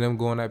 Is Like, Eminem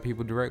going at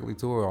people directly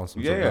too, or on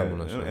some yeah,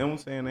 subliminal shit? and I'm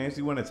saying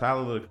Nancy went to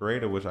Tyler the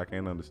Creator, which I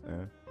can't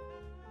understand.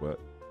 But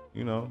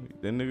you know,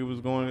 that nigga was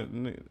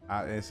going.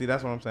 And see,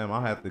 that's what I'm saying.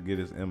 I'll have to get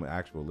his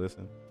actual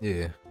listen.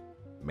 Yeah.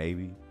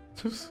 Maybe.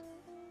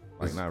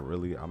 Like not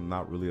really. I'm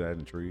not really that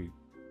intrigued.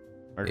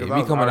 Like, It 'cause I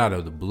be was coming out arguing-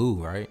 of the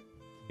blue, right?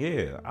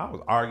 Yeah, I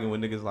was arguing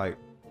with niggas like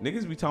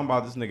niggas be talking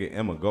about this nigga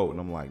Emma GOAT, and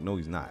I'm like, no,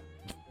 he's not.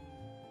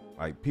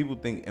 Like people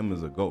think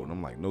Emma's a GOAT, and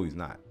I'm like, no, he's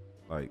not.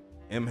 Like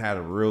M had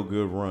a real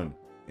good run.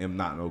 M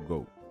not no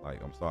GOAT.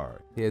 Like I'm sorry.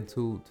 He had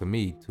two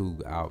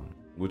albums.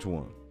 Which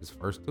one? His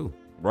first two.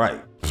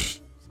 Right.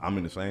 I'm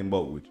in the same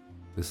boat with you.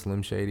 The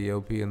Slim Shady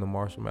LP and the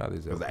Marshall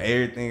Mathers Because LP.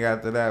 everything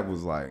after that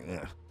was like,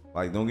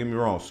 like don't get me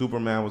wrong,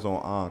 Superman was on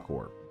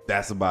Encore.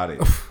 That's about it.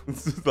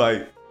 It's just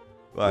like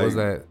What was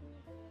that?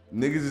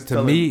 Niggas is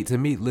To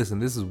me, listen,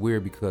 this is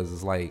weird because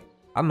it's like,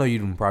 I know you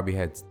done probably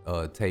had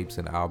tapes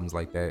and albums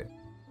like that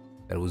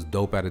was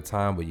dope at the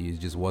time, but it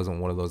just wasn't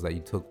one of those that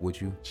you took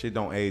with you. shit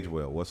don't age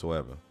well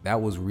whatsoever.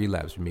 That was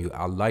Relapse for me.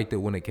 I liked it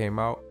when it came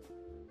out,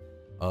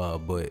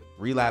 but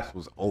Relapse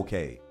was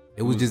okay.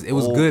 it was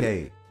okay.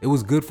 good. It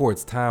was good for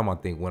its time, I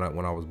think, when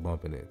I was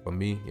bumping it. For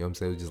me, you know what I'm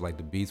saying? It was just like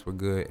the beats were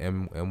good.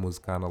 M was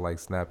kind of like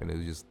snapping. It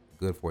was just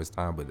good for its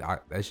time, but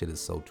that shit is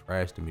so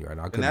trash to me right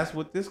now. And that's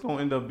what this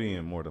gonna end up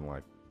being more than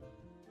likely.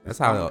 That's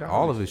how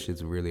all of his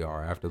shits really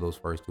are after those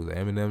first two. The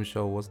Eminem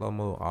show, what's that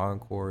more?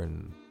 Encore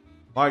and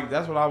Like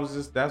that's what I was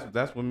just that's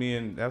what me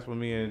and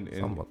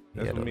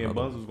another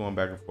Buns was going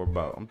back and forth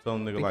about. I'm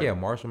telling I nigga think like yeah,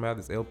 Marshall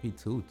Mathers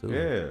LP2 too.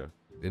 yeah.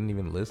 Didn't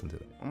even listen to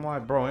that. I'm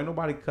like, bro, ain't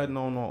nobody cutting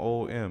on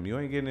old M. You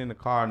ain't getting in the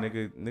car,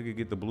 nigga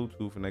get the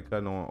Bluetooth and they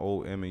cutting on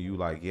old M and you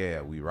like, yeah,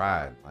 we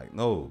ride. Like,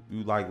 no,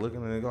 you like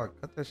looking at it like,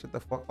 cut that shit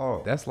the fuck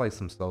off. That's like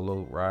some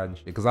solo riding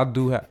shit. Cause I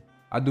do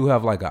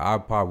have like an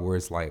iPod where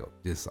it's like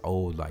this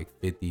old like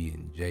 50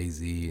 and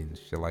Jay-Z and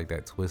shit like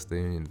that,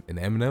 Twisted and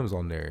Eminem's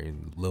on there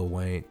and Lil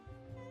Wayne.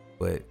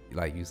 But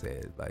like you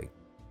said, like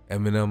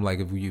Eminem,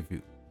 like if we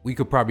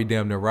could probably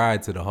damn near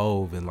ride to the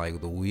Hove and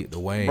like the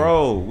Wayne.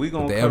 Bro, we But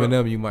gonna the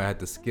Eminem you might have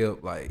to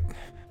skip. Like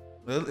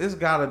it's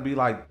gotta be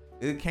like,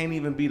 it can't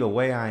even be the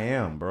way I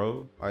am,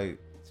 bro. Like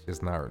it's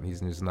just not. He's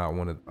just not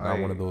one of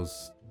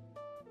those.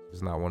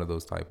 Just not one of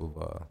those type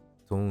of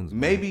tunes.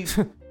 maybe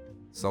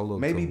solo.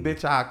 maybe tunes.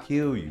 bitch I'll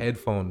kill you.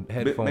 Headphone.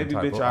 Maybe type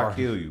bitch of I'll artist.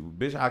 kill you.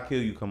 Bitch I'll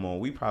kill you. Come on,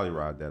 we probably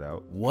ride that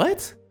out.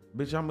 What?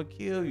 Bitch, I'ma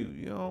kill you.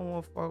 You don't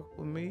wanna fuck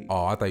with me.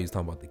 Oh, I thought you was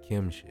talking about the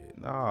Kim shit.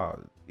 Nah,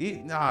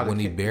 When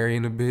he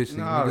burying the bitch,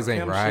 niggas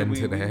ain't riding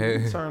to the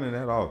head. We turning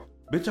that off.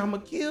 Bitch, I'ma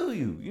kill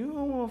you. You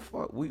don't wanna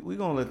fuck. We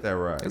gonna let that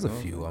ride. There's you a know?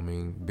 few. I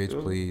mean, bitch,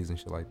 please and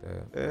shit like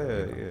that.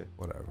 Yeah, yeah.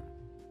 Whatever.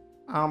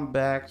 I'm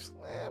back.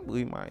 Slam.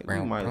 We might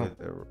let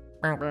that ride.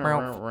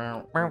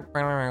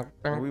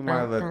 We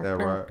might let that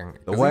ride.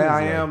 The way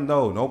I am,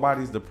 no,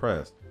 nobody's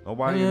depressed.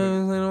 Nobody.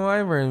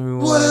 Nobody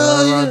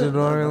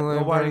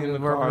in the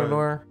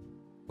car.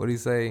 What do you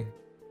say?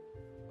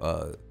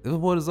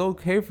 What is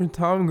okay for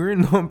Tom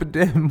Green on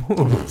that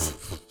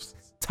move?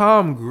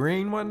 Tom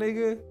Green, my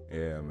nigga.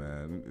 Yeah,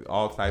 man.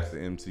 All types of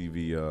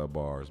MTV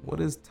bars. Man.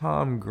 What is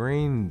Tom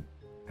Green?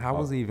 How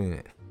was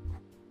even?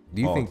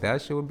 Do you All think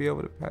that shit would be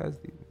able to pass?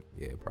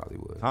 Yeah, it probably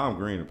would. Tom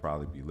Green would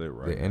probably be lit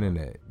right The now.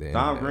 internet.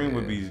 Tom Green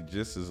would be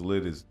just as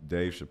lit as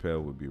Dave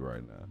Chappelle would be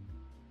right now.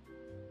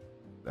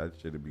 That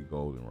shit would be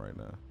golden right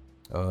now.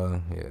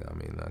 Yeah, I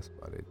mean that's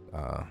about it.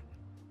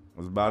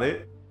 That's about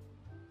it.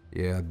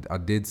 Yeah, I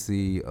did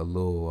see a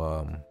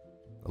little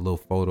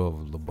photo of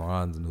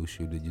LeBron's new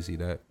shoe. Did you see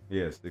that?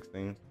 Yeah,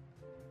 16.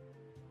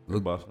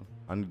 Look- busting.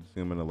 I need to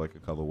see him in like a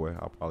colorway.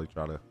 I'll probably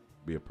try to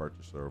be a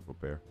purchaser of a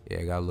pair. Yeah,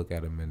 I gotta look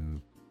at him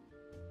and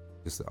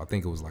just. I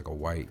think it was like a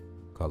white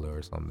color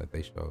or something that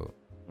they showed.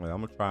 Wait,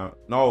 I'm gonna try.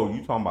 No,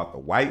 you talking about the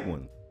white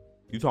ones?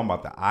 You talking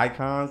about the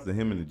icons, the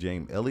him and the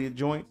James Elliott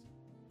joints?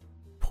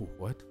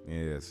 What?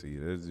 Yeah, see,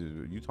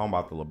 you talking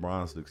about the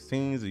LeBron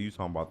 16s, or you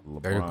talking about the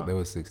LeBron? They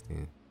was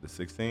 16. The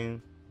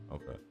 16s?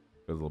 Okay.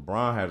 Because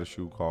LeBron had a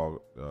shoe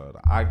called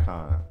the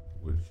Icon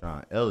with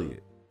Sean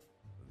Elliott.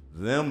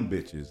 Them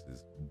bitches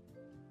is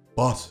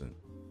busting.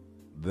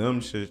 Them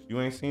shits. You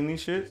ain't seen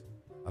these shits?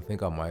 I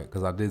think I might,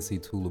 because I did see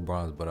 2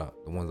 LeBrons, but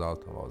the ones I was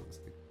talking about was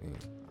the 16.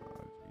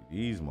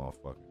 These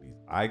motherfuckers, these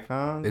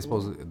Icons. They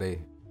supposed to,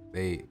 they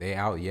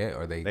out yet,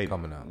 or they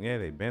coming out? Yeah,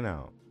 they been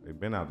out. They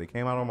been out. They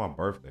came out on my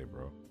birthday,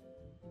 bro.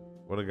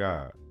 What a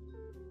god.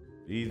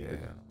 These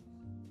bitches,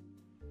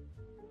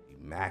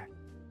 immaculate.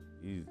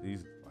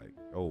 These like,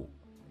 oh,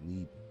 I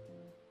need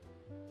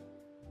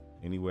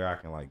anywhere I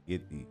can like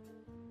get these.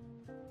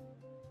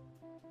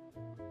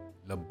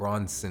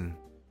 LeBronson.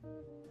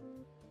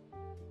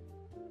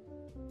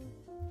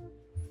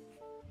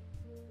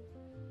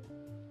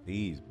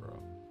 These,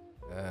 bro.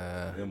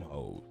 Them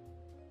hoes.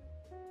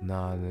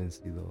 Nah, I didn't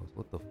see those.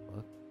 What the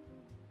fuck?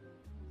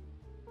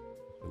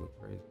 They look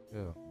crazy.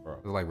 Yeah, Bro.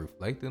 It's like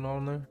reflecting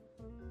on there.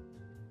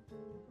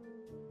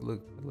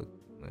 Look,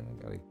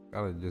 man,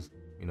 gotta just,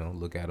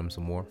 look at them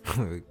some more.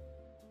 They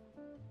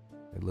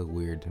look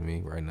weird to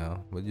me right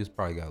now, but just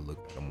probably gotta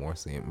look at them more,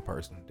 see them in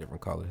person,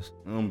 different colors.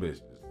 Them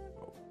bitches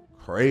go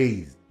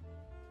crazy.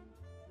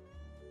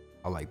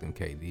 I like them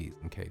KDs.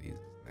 Them KDs is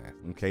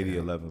nasty. Them KD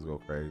 11s go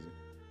crazy.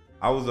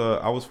 I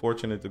was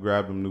fortunate to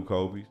grab them new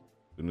Kobe's,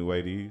 the new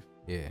ADs.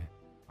 Yeah.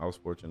 I was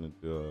fortunate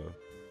to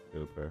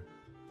get a pair.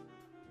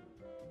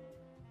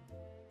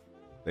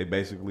 They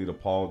basically the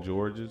Paul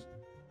Georges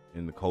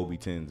and the Kobe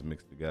 10s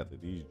mixed together.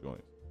 These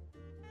joints.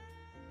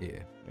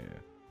 Yeah.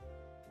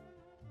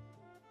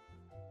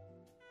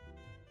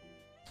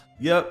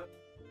 Yep.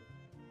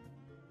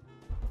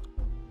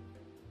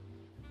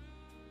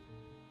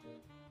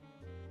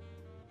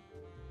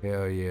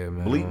 Hell yeah,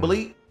 man.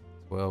 Bleep.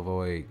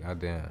 12:08.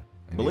 Goddamn.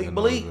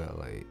 Bleep. That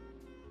late.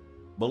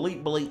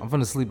 Bleep. I'm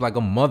finna sleep like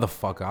a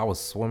motherfucker. I was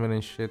swimming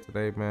and shit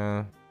today,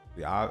 man.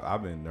 Yeah,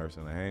 I've been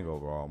nursing a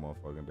hangover all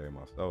motherfucking day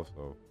myself,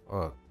 so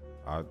Fuck.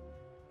 I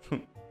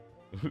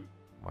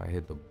Might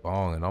hit the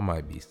bong and I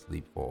might be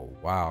asleep for a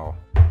while.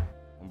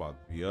 I'm about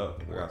to be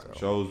up. I got some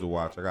shows to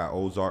watch. I got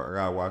Ozark. I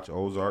gotta watch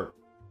Ozark.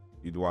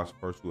 You need to watch the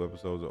first 2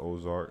 episodes of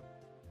Ozark.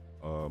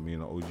 Me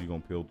and the OG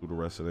gonna peel through the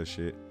rest of that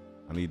shit.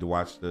 I need to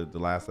watch the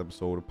last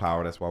episode of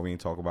Power. That's why we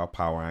ain't talk about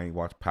Power. I ain't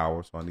watched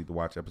Power, so I need to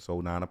watch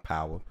episode 9 of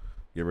Power.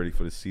 Get ready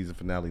for the season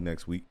finale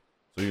next week.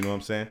 So you know what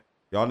I'm saying?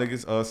 Y'all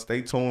niggas,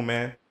 stay tuned,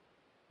 man.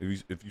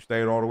 If you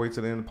stayed all the way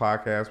to the end of the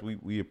podcast,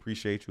 we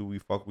appreciate you. We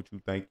fuck with you.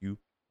 Thank you.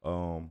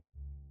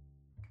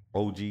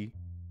 OGF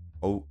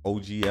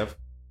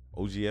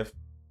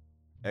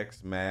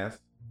X Mass.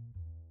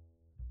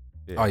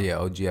 Yeah. Oh yeah,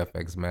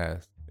 OGFX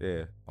Mask.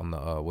 Yeah. On the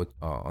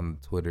on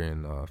Twitter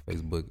and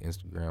Facebook,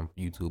 Instagram,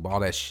 YouTube, all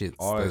that shit's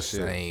all the that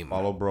shit. same.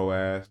 Follow bro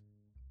ass.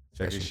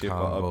 Check his Session shit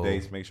Convo. for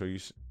updates. Make sure you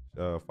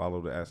follow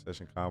the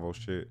Session Convo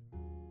shit.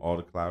 All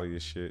the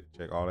cloudiest shit.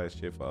 Check all that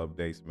shit for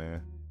updates,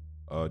 man.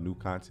 New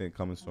content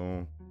coming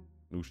soon.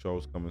 New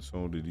shows coming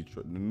soon.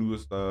 The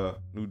newest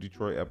new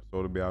Detroit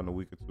episode will be out in a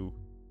week or 2.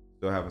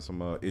 Still having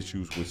some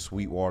issues with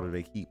Sweetwater.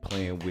 They keep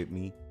playing with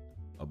me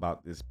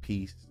about this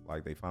piece.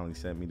 Like, they finally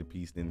sent me the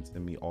piece, didn't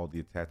send me all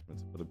the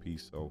attachments for the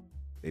piece. So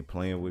they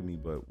playing with me,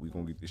 but we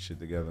gonna get this shit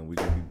together and we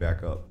gonna be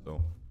back up.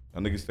 So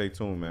y'all niggas stay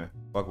tuned, man.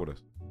 Fuck with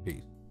us.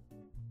 Peace.